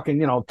 I'm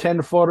talking,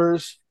 10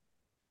 footers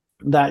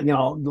that,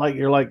 like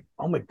you're like,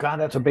 oh my God,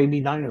 that's a baby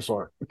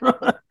dinosaur. So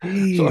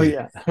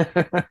Jeez.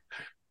 yeah.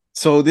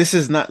 So this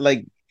is not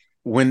like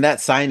when that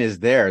sign is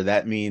there,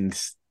 that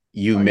means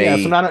you Yeah,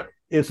 may.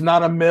 it's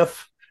not a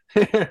myth.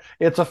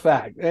 It's a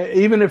fact.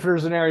 Even if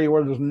there's an area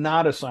where there's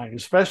not a sign,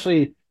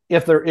 especially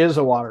if there is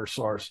a water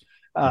source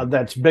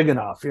that's big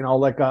enough,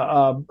 like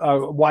a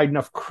wide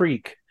enough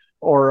creek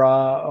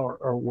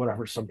or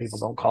whatever. Some people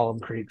don't call them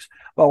creeks,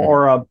 Mhm.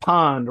 or a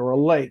pond or a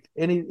lake.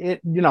 If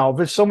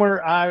it's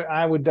somewhere,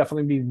 I would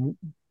definitely be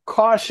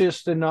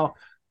cautious to know,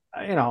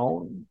 you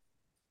know,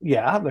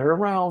 yeah, they're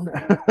around.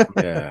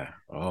 Yeah.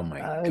 Oh my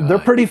They're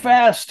God. pretty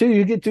fast too.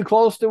 You get too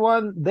close to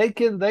one, they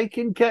can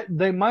catch.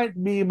 They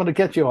might be able to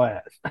catch your Oh,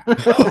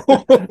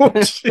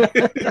 ass.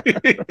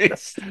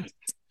 jeez.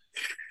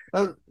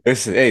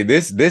 Hey,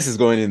 this is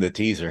going in the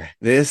teaser.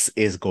 This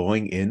is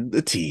going in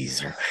the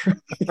teaser.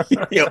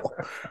 Yo,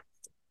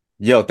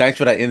 yo, thanks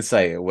for that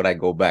insight. When I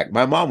go back,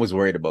 my mom was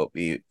worried about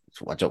me.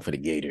 So watch out for the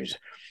gators.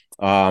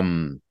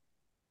 Um,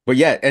 but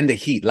yeah, and the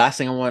heat. Last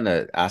thing I want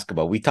to ask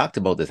about. We talked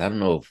about this. I don't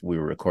know if we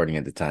were recording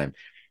at the time,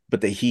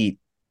 but the heat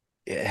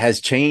has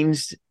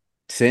changed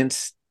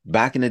since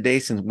back in the day,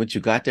 since when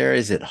you got there.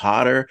 Is it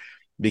hotter?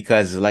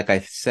 Because, like I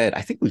said,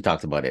 I think we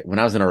talked about it when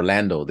I was in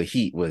Orlando. The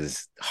heat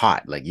was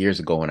hot, like years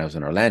ago when I was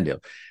in Orlando.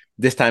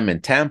 This time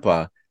in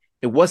Tampa,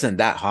 it wasn't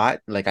that hot.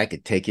 Like I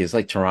could take it. It's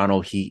like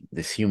Toronto heat,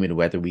 this humid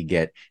weather we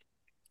get.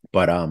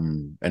 But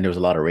and there was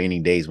a lot of rainy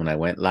days when I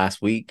went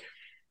last week.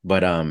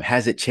 But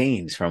has it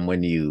changed from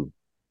when you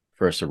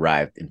first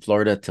arrived in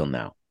Florida till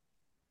now?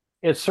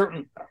 It's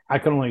certain. I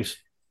can only,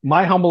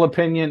 my humble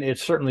opinion. It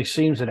certainly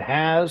seems it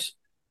has.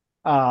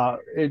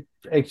 It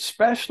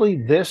especially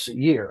this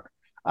year.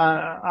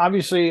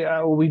 Obviously,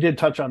 we did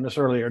touch on this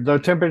earlier. The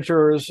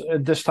temperatures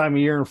at this time of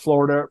year in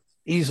Florida.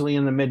 easily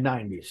in the mid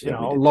 90s,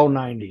 Yeah, we did low too.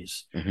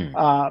 90s.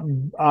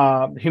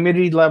 Hmm.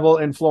 Humidity level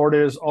in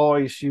Florida is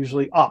always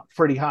usually up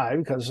pretty high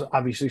because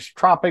obviously it's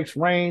tropics,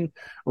 rain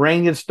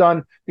gets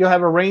done. You'll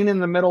have a rain in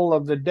the middle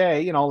of the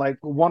day, like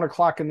 1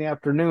 o'clock in the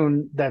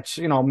afternoon. That's,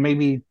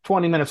 maybe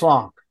 20 minutes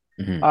long.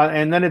 Hmm.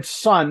 And then it's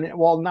sun.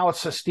 Well, now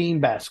it's a steam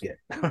basket.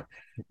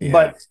 Yeah.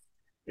 But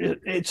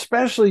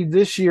especially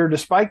this year,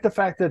 despite the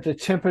fact that the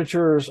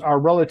temperatures are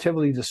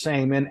relatively the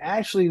same, and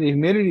actually the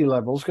humidity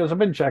levels, because I've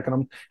been checking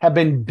them, have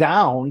been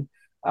down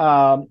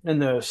in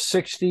the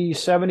 60,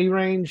 70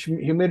 range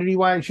humidity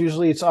wise.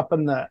 Usually it's up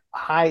in the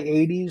high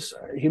 80s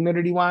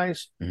humidity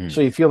wise. Hmm.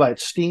 So you feel that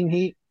steam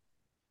heat.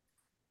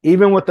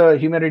 Even with the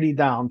humidity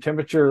down,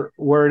 temperature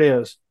where it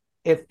is,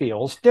 it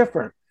feels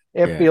different.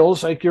 It Yeah.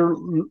 feels like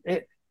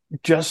it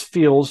just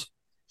feels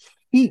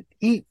heat,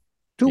 too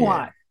Yeah.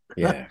 hot.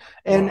 Yeah.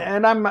 and Wow.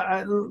 and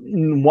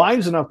I'm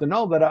wise enough to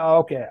know that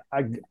okay,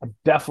 I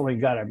definitely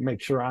got to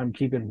make sure I'm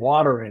keeping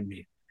water in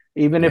me,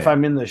 even if Yeah.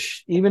 I'm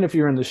even if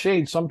you're in the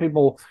shade. Some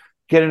people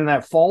get into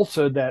that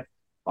falsehood that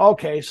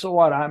okay, so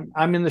what?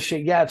 I'm in the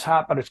shade. Yeah, it's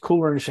hot, but it's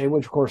cooler in the shade,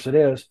 which of course it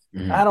is.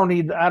 Hmm. I don't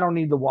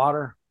need the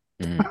water.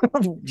 Hmm.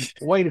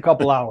 Wait a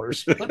couple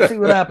hours. Let's see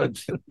what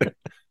happens.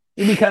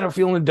 You'd be kind of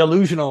feeling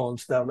delusional and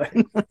stuff.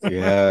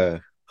 Yeah.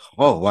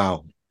 Oh,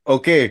 wow.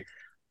 Okay.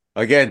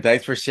 Again,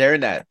 thanks for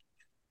sharing that.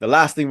 The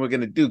last thing we're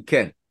gonna do,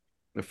 Ken,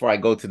 before I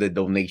go to the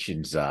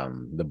donations,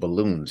 the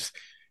balloons,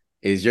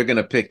 is you're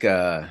gonna pick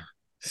a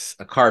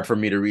card for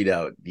me to read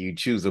out. Do you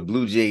choose the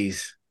Blue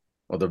Jays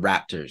or the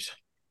Raptors?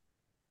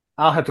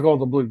 I'll have to go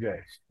with the Blue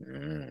Jays.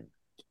 Mm.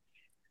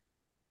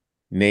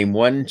 Name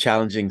one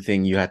challenging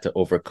thing you had to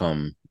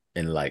overcome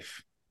in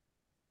life.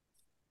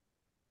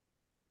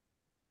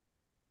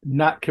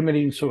 Not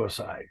committing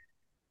suicide.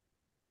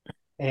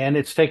 And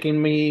it's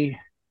taking me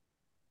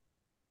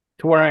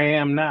to where I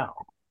am now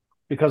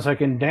because I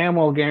can damn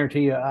well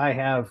guarantee you I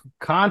have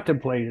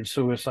contemplated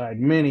suicide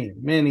many,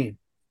 many,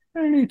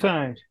 many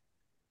times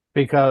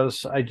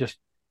because I just,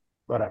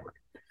 whatever.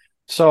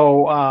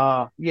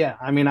 So, yeah,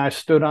 I mean, I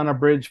stood on a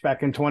bridge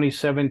back in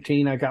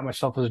 2017. I got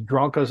myself as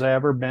drunk as I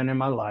ever been in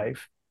my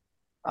life.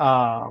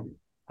 I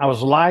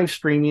was live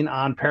streaming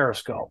on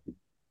Periscope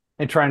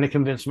and trying to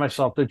convince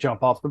myself to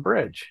jump off the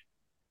bridge.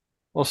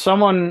 Well,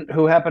 someone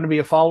who happened to be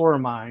a follower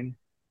of mine,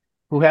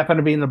 who happened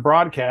to be in the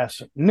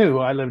broadcast, knew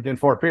I lived in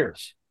Fort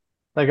Pierce.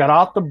 They got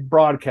off the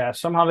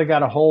broadcast. Somehow they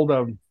got a hold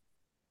of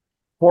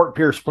Fort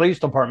Pierce Police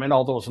Department,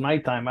 although it's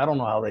nighttime. I don't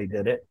know how they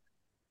did it.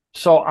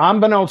 So,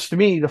 unbeknownst to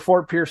me, the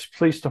Fort Pierce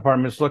Police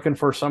Department is looking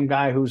for some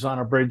guy who's on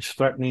a bridge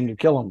threatening to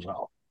kill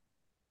himself.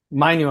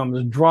 Mind you, I'm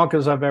as drunk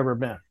as I've ever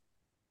been.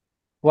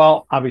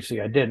 Well, obviously,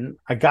 I didn't.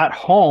 I got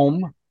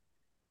home.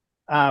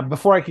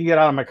 Before I could get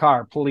out of my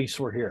car, police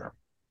were here.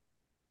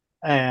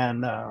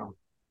 And,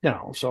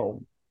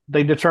 so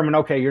they determined,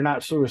 okay, you're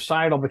not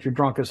suicidal, but you're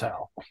drunk as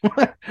hell,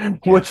 Yeah.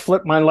 which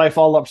flipped my life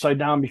all upside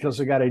down because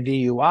I got a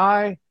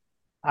DUI.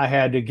 I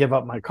had to give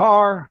up my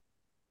car.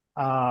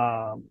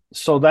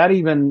 So that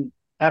even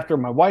after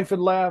my wife had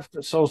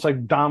left, so it's like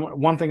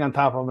one thing on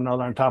top of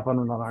another, on top of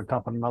another, on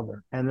top of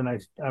another. And then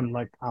I'm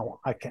like,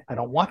 I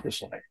don't want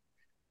this life.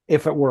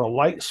 If it were a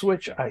light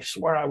switch, I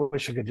swear I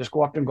wish I could just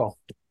go up and go.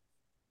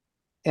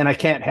 And I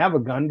can't have a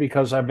gun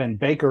because I've been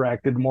Baker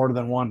acted more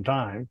than one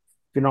time.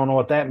 If you don't know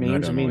what that No, I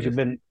means, don't know what it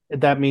is.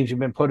 that means you've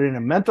been put in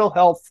a mental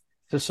health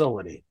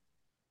facility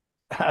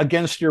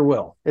against your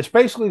will. It's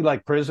basically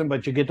like prison,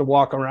 but you get to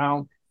walk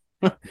around.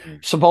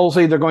 Mhm.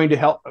 Supposedly they're going to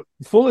help.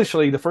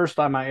 Foolishly, the first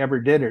time I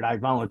ever did it, I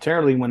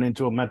voluntarily went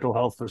into a mental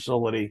health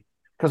facility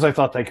because I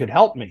thought they could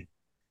help me.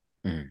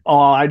 Mhm. Oh,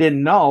 I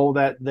didn't know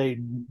that they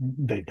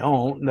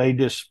don't.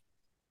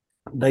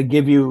 They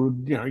give you,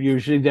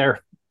 usually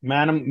they're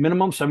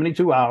minimum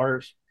 72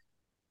 hours.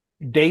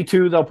 Day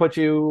two, they'll put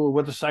you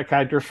with a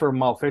psychiatrist for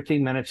about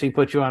 15 minutes. He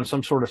puts you on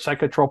some sort of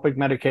psychotropic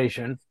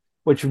medication,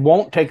 which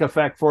won't take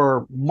effect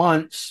for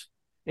months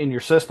in your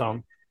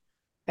system.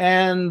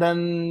 And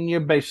then you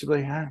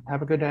basically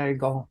have a good day,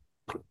 go.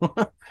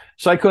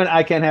 So I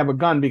can't have a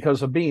gun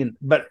because of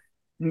but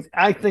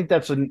I think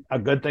that's a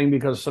good thing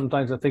because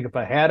sometimes I think if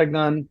I had a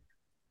gun,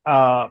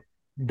 uh,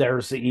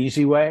 there's the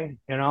easy way,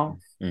 Mhm.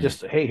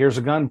 just, hey, here's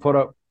a gun, put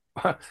up,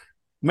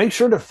 make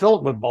sure to fill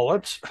it with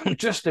bullets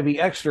just to be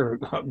extra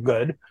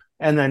good.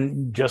 And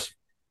then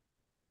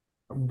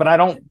but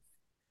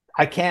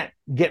I can't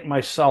get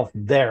myself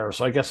there.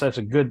 So I guess that's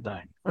a good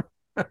thing.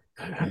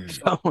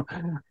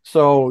 Mhm.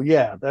 so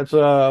yeah, that's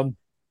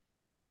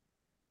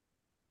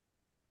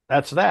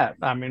that.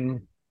 I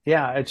mean,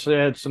 yeah,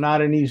 it's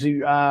not an easy,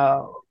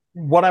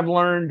 what I've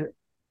learned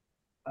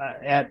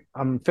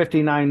I'm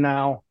 59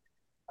 now,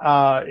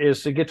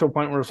 is to get to a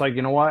point where it's like,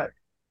 you know what?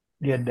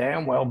 You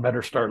damn well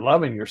better start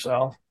loving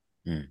yourself.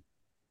 Mhm.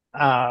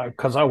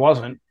 Cause I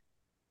wasn't.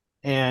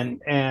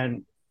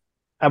 And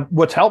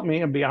what's helped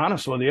me, and be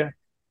honest with you,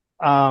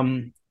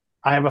 um,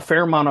 I have a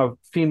fair amount of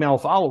female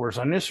followers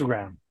on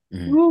Instagram.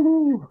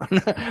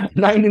 Mhm.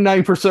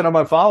 99% of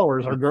my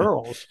followers are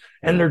girls,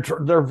 and Yeah.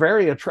 they're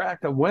very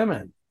attractive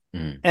women.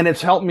 Mm-hmm. And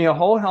it's helped me a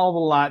whole hell of a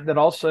lot that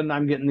all of a sudden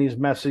I'm getting these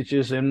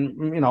messages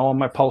in, on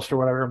my post or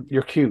whatever.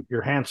 You're cute.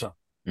 You're handsome.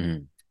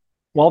 Mm-hmm.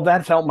 Well,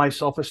 that's helped my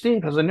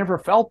self-esteem because I never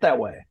felt that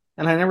way.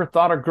 And I never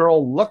thought a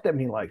girl looked at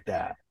me like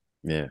that.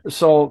 Yeah.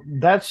 So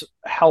that's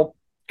helped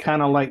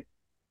kind of like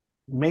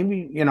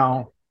maybe,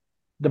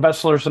 the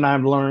best lesson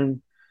I've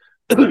learned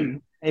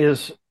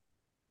is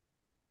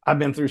I've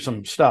been through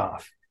some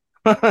stuff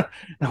that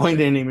we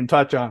didn't even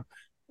touch on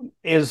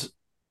is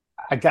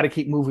I got to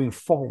keep moving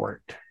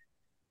forward.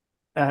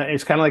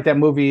 It's kind of like that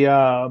movie,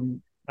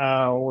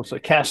 what's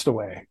it,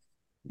 Castaway,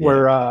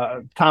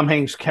 where Tom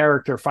Hanks'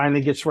 character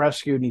finally gets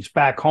rescued and he's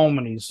back home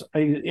and he's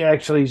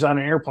on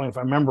an airplane, if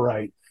I remember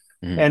right.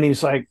 Mm-hmm. And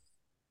he's like,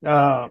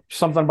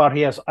 something about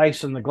he has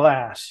ice in the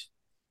glass.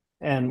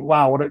 And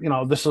wow,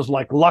 this is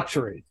like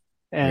luxury.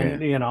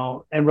 And,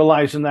 and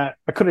realizing that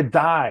I could have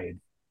died,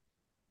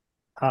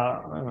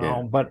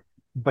 but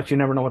you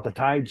never know what the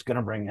tide's going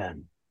to bring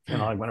in.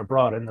 Like when it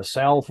brought in the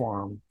sail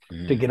for him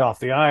to get off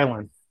the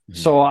island.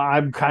 So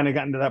I've kind of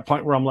gotten to that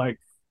point where I'm like,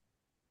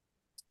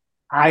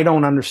 I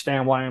don't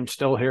understand why I'm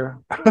still here,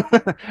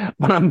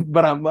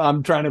 but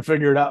I'm trying to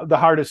figure it out. The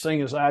hardest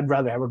thing is I'd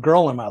rather have a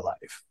girl in my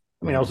life.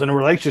 I mean, I was in a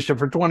relationship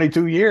for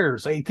 22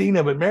 years, 18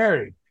 of it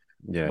married.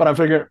 Yeah. But I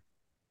figure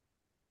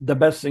the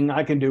best thing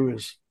I can do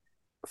is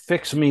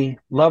fix me,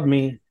 love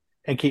me,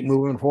 and keep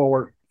moving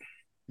forward.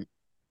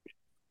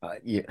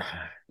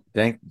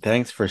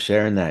 Thanks for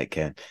sharing that,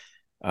 Ken.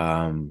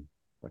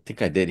 I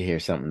think I did hear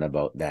something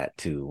about that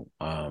too.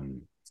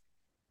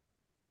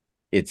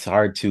 It's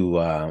hard to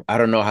I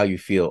don't know how you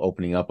feel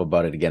opening up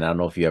about it again. I don't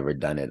know if you ever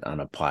done it on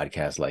a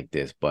podcast like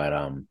this,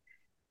 but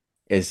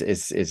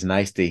it's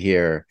nice to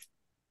hear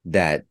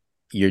that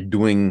you're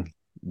doing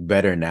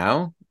better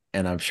now,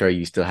 and I'm sure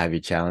you still have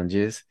your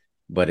challenges,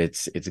 but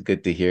it's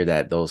good to hear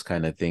that those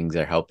kind of things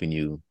are helping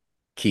you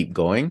keep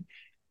going.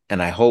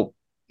 And I hope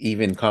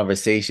even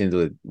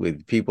conversations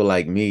with people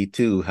like me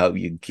too help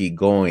you keep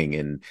going.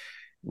 And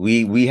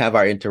we have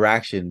our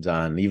interactions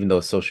on, even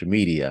though social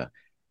media,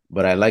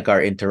 but I like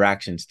our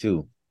interactions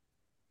too.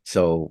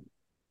 So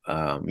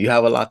you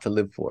have a lot to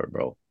live for,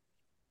 bro.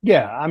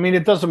 Yeah, I mean,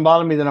 it doesn't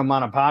bother me that I'm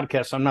on a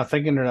podcast. I'm not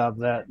thinking it of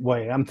that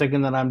way. I'm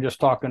thinking that I'm just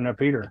talking to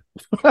Peter.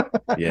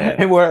 Yeah.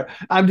 And where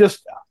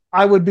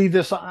I would be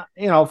this,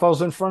 if I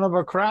was in front of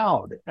a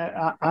crowd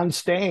on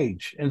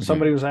stage and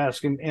somebody was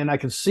asking, and I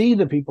could see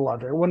the people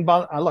out there. It wouldn't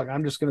bother. Look,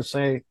 I'm just going to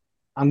say,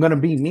 I'm going to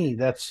be me.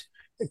 That's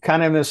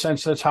kind of in a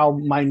sense, that's how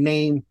my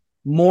name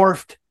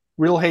morphed.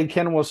 Real Hey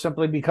Ken was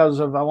simply because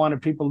of I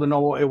wanted people to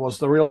know it was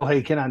the Real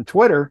Hey Ken on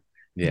Twitter,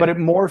 but it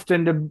morphed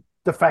into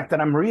the fact that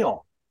I'm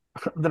real.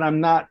 That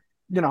I'm not,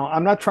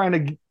 I'm not trying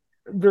to,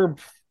 there are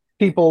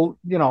people,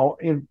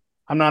 I'm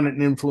not an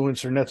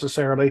influencer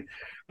necessarily,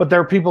 but there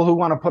are people who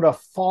want to put a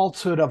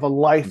falsehood of a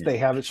life they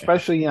have,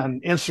 especially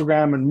on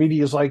Instagram and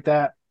medias like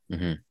that,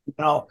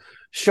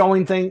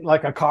 showing things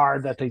like a car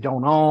that they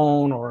don't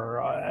own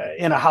or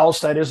in a house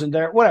that isn't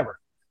there, whatever.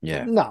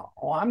 Yeah. No,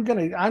 I'm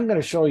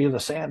gonna show you the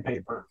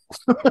sandpaper.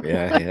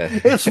 Yeah.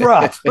 It's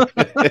rough.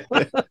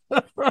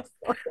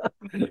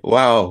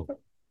 Wow.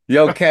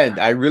 Yo, Ken,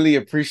 I really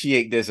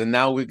appreciate this. And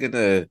now we're going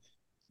to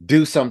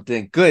do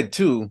something good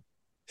too.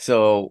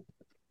 So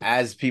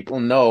as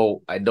people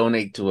know, I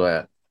donate to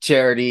a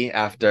charity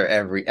after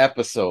every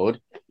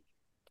episode,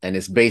 and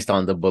it's based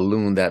on the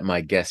balloon that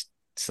my guest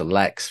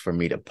selects for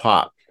me to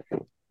pop.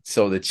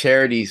 So the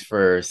charities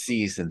for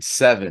season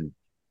 7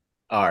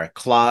 are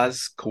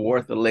Claws,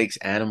 Kawartha Lakes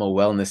Animal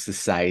Wellness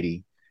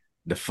Society,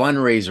 the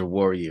Fundraiser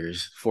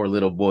Warriors, 4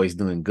 little boys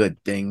doing good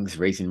things,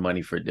 raising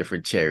money for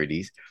different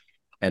charities,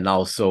 and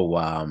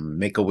also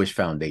Make-A-Wish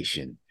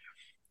Foundation.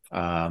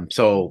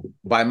 So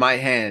by my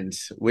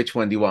hands, which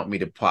one do you want me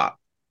to pop?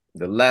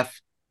 The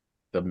left,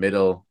 the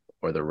middle,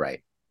 or the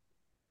right?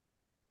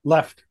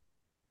 Left.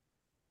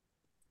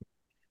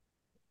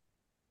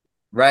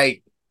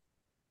 Right.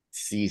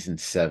 Season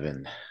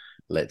 7.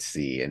 Let's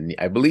see. And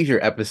I believe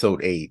you're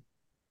episode 8.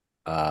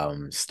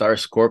 Star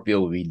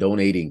Scorpio will be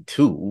donating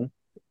to.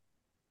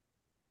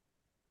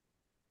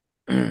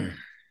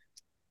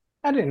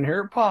 I didn't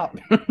hear it pop.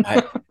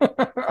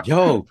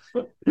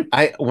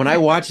 When I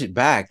watch it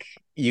back,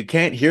 you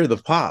can't hear the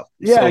pop.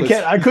 Yeah, so I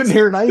can't. I couldn't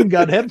hear it. I even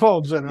got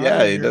headphones in.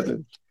 Yeah, it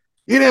doesn't.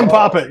 You didn't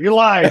pop it. You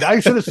lied.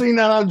 I should have seen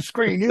that on the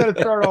screen. You got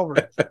to start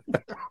over.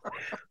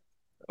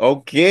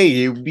 Okay,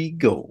 here we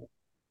go.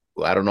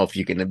 Well, I don't know if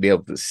you can be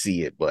able to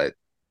see it, but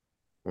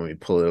when we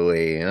pull it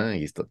away,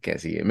 you still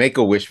can't see it.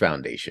 Make-A-Wish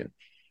Foundation.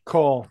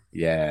 Cool.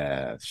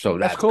 Yeah. So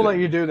that's cool that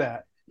you do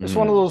that. It's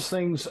one of those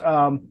things.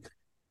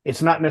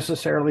 It's not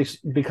necessarily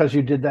because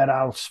you did that,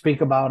 I'll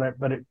speak about it,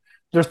 but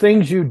there's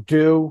things you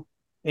do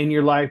in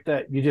your life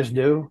that you just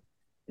do.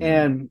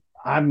 And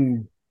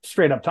I'm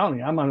straight up telling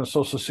you, I'm on a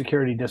Social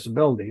Security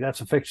disability. That's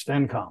a fixed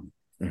income.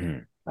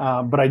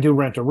 But I do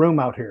rent a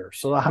room out here.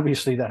 So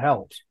obviously that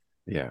helps.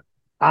 Yeah.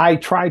 I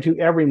try to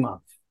every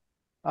month.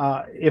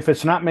 If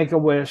it's not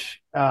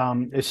Make-A-Wish,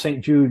 it's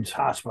St. Jude's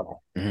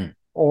Hospital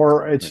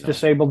or it's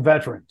disabled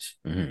veterans,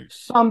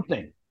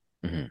 something.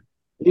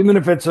 Even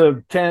if it's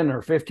a 10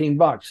 or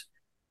 $15,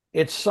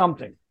 It's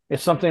something.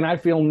 It's something I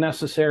feel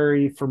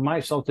necessary for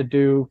myself to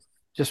do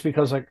just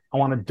because I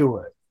want to do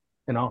it,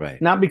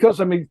 Right. not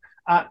because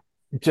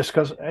just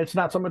because it's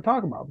not something to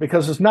talk about.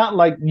 Because it's not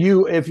like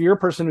you, if you're a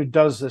person who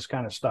does this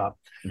kind of stuff,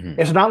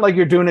 it's not like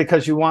you're doing it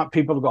because you want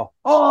people to go,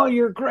 oh,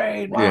 you're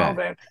great. Wow, Yeah.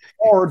 man.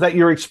 Or that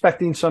you're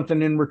expecting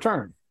something in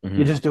return. You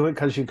Mm-hmm. just do it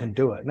because you can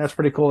do it. And that's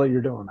pretty cool that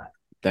you're doing that.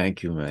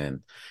 Thank you,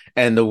 man.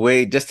 And the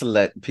way, just to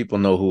let people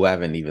know who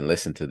haven't even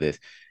listened to this,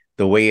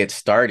 the way it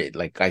started,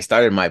 like I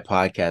started my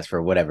podcast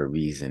for whatever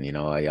reason,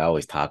 I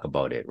always talk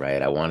about it,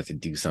 right? I wanted to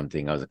do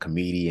something. I was a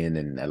comedian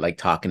and I like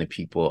talking to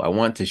people. I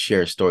want to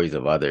share stories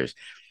of others.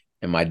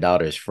 And my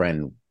daughter's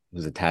friend,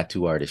 who's a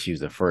tattoo artist, she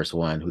was the first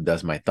one who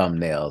does my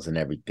thumbnails and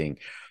everything.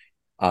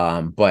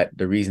 But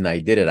the reason I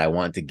did it, I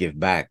want to give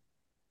back.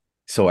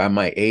 So at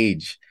my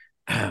age,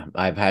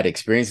 I've had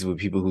experiences with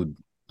people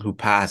who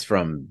pass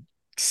from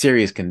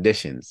serious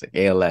conditions like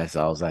ALS,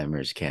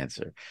 Alzheimer's,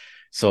 cancer.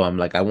 So I'm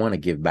like, I want to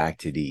give back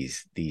to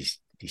these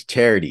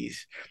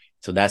charities.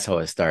 So that's how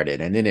it started.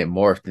 And then it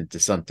morphed into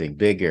something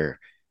bigger.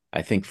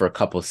 I think for a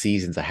couple of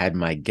seasons, I had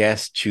my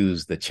guests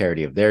choose the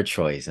charity of their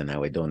choice and I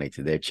would donate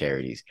to their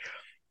charities.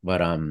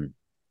 But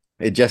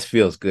it just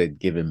feels good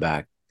giving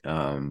back.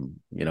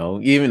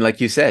 Even like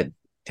you said,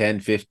 10,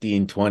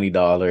 15,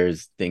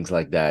 $20, things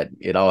like that.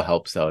 It all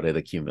helps out. It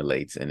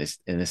accumulates and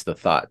it's the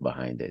thought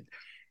behind it.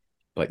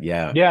 But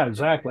yeah. Yeah,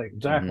 exactly.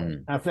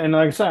 Mm-hmm. And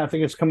like I said, I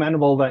think it's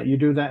commendable that you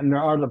do that. And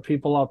there are the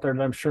people out there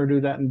that I'm sure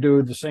do that and do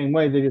it the same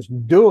way. They just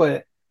do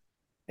it.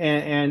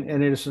 And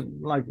it is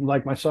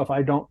like myself,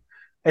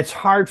 it's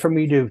hard for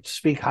me to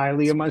speak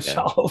highly of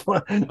myself.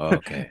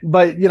 Okay.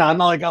 But I'm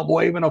not like I'm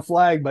waving a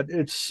flag, but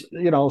it's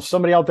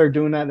somebody out there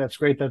doing that. That's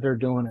great that they're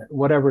doing it.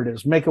 Whatever it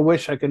is, Make a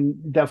Wish. I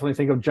can definitely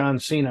think of John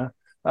Cena,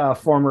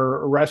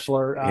 former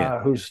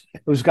wrestler,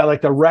 who's got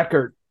like the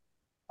record,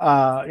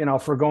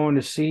 for going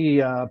to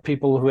see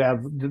people who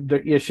have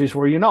the issues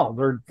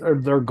where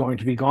they're going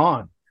to be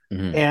gone,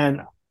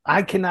 and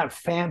I cannot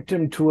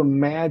fathom to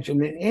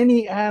imagine in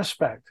any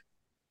aspect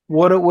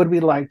what it would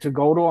be like to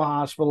go to a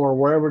hospital or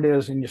wherever it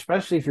is, and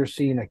especially if you're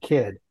seeing a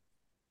kid,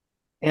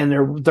 and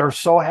they're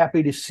so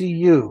happy to see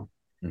you,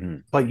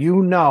 but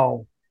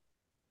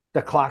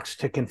the clock's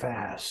ticking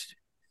fast.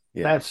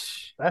 Yeah.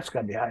 That's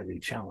got to be highly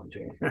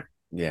challenging.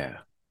 Yeah,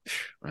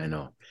 I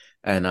know.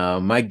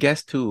 And my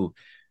guest too,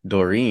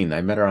 Doreen,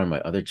 I met her on my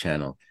other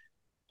channel.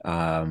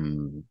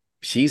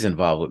 She's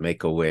involved with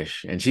Make a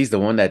Wish, and she's the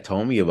one that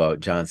told me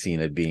about John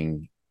Cena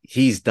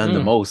he's done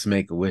the most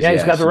Make a Wish. Yeah,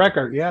 he's got the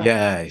record.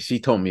 Yeah, she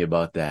told me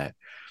about that.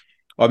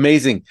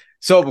 Amazing.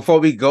 So before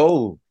we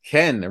go,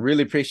 Ken, I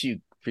really appreciate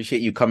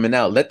you coming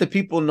out. Let the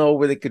people know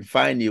where they could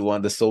find you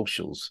on the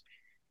socials.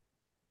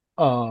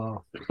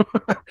 Well,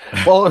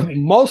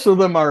 most of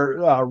them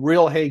are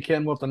Real Hey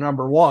Ken with the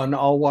number 1,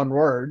 all one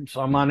word.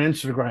 So I'm on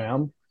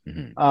Instagram.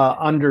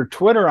 Under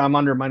Twitter, I'm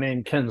under my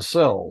name, Ken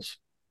Sills.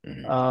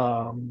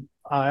 I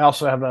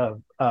also have a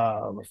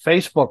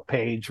Facebook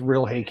page,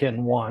 Real Hey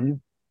Ken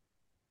 1.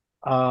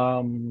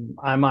 I'm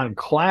on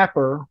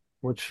Clapper,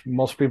 which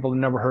most people have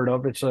never heard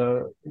of. It's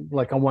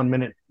like a 1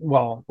 minute,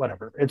 well,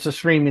 whatever. It's a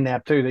streaming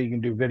app too that you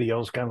can do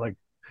videos, kind of like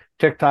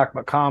TikTok,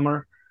 but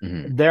calmer.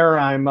 There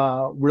I'm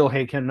Real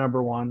Hey Ken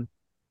number 1.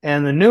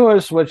 And the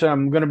newest, which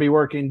I'm going to be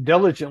working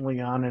diligently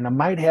on, and I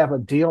might have a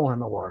deal in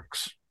the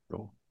works.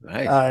 Oh,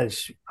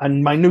 nice.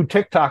 On my new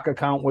TikTok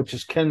account, which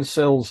is Ken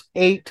Sills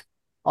 8,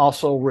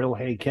 also Real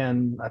Hey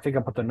Ken. I think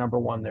I put the number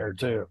 1 there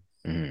too.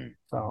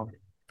 So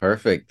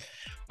perfect.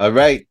 All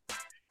right.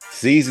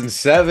 Season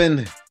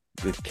 7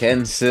 with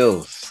Ken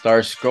Sills,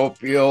 Star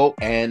Scorpio,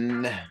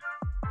 and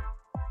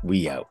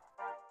we out.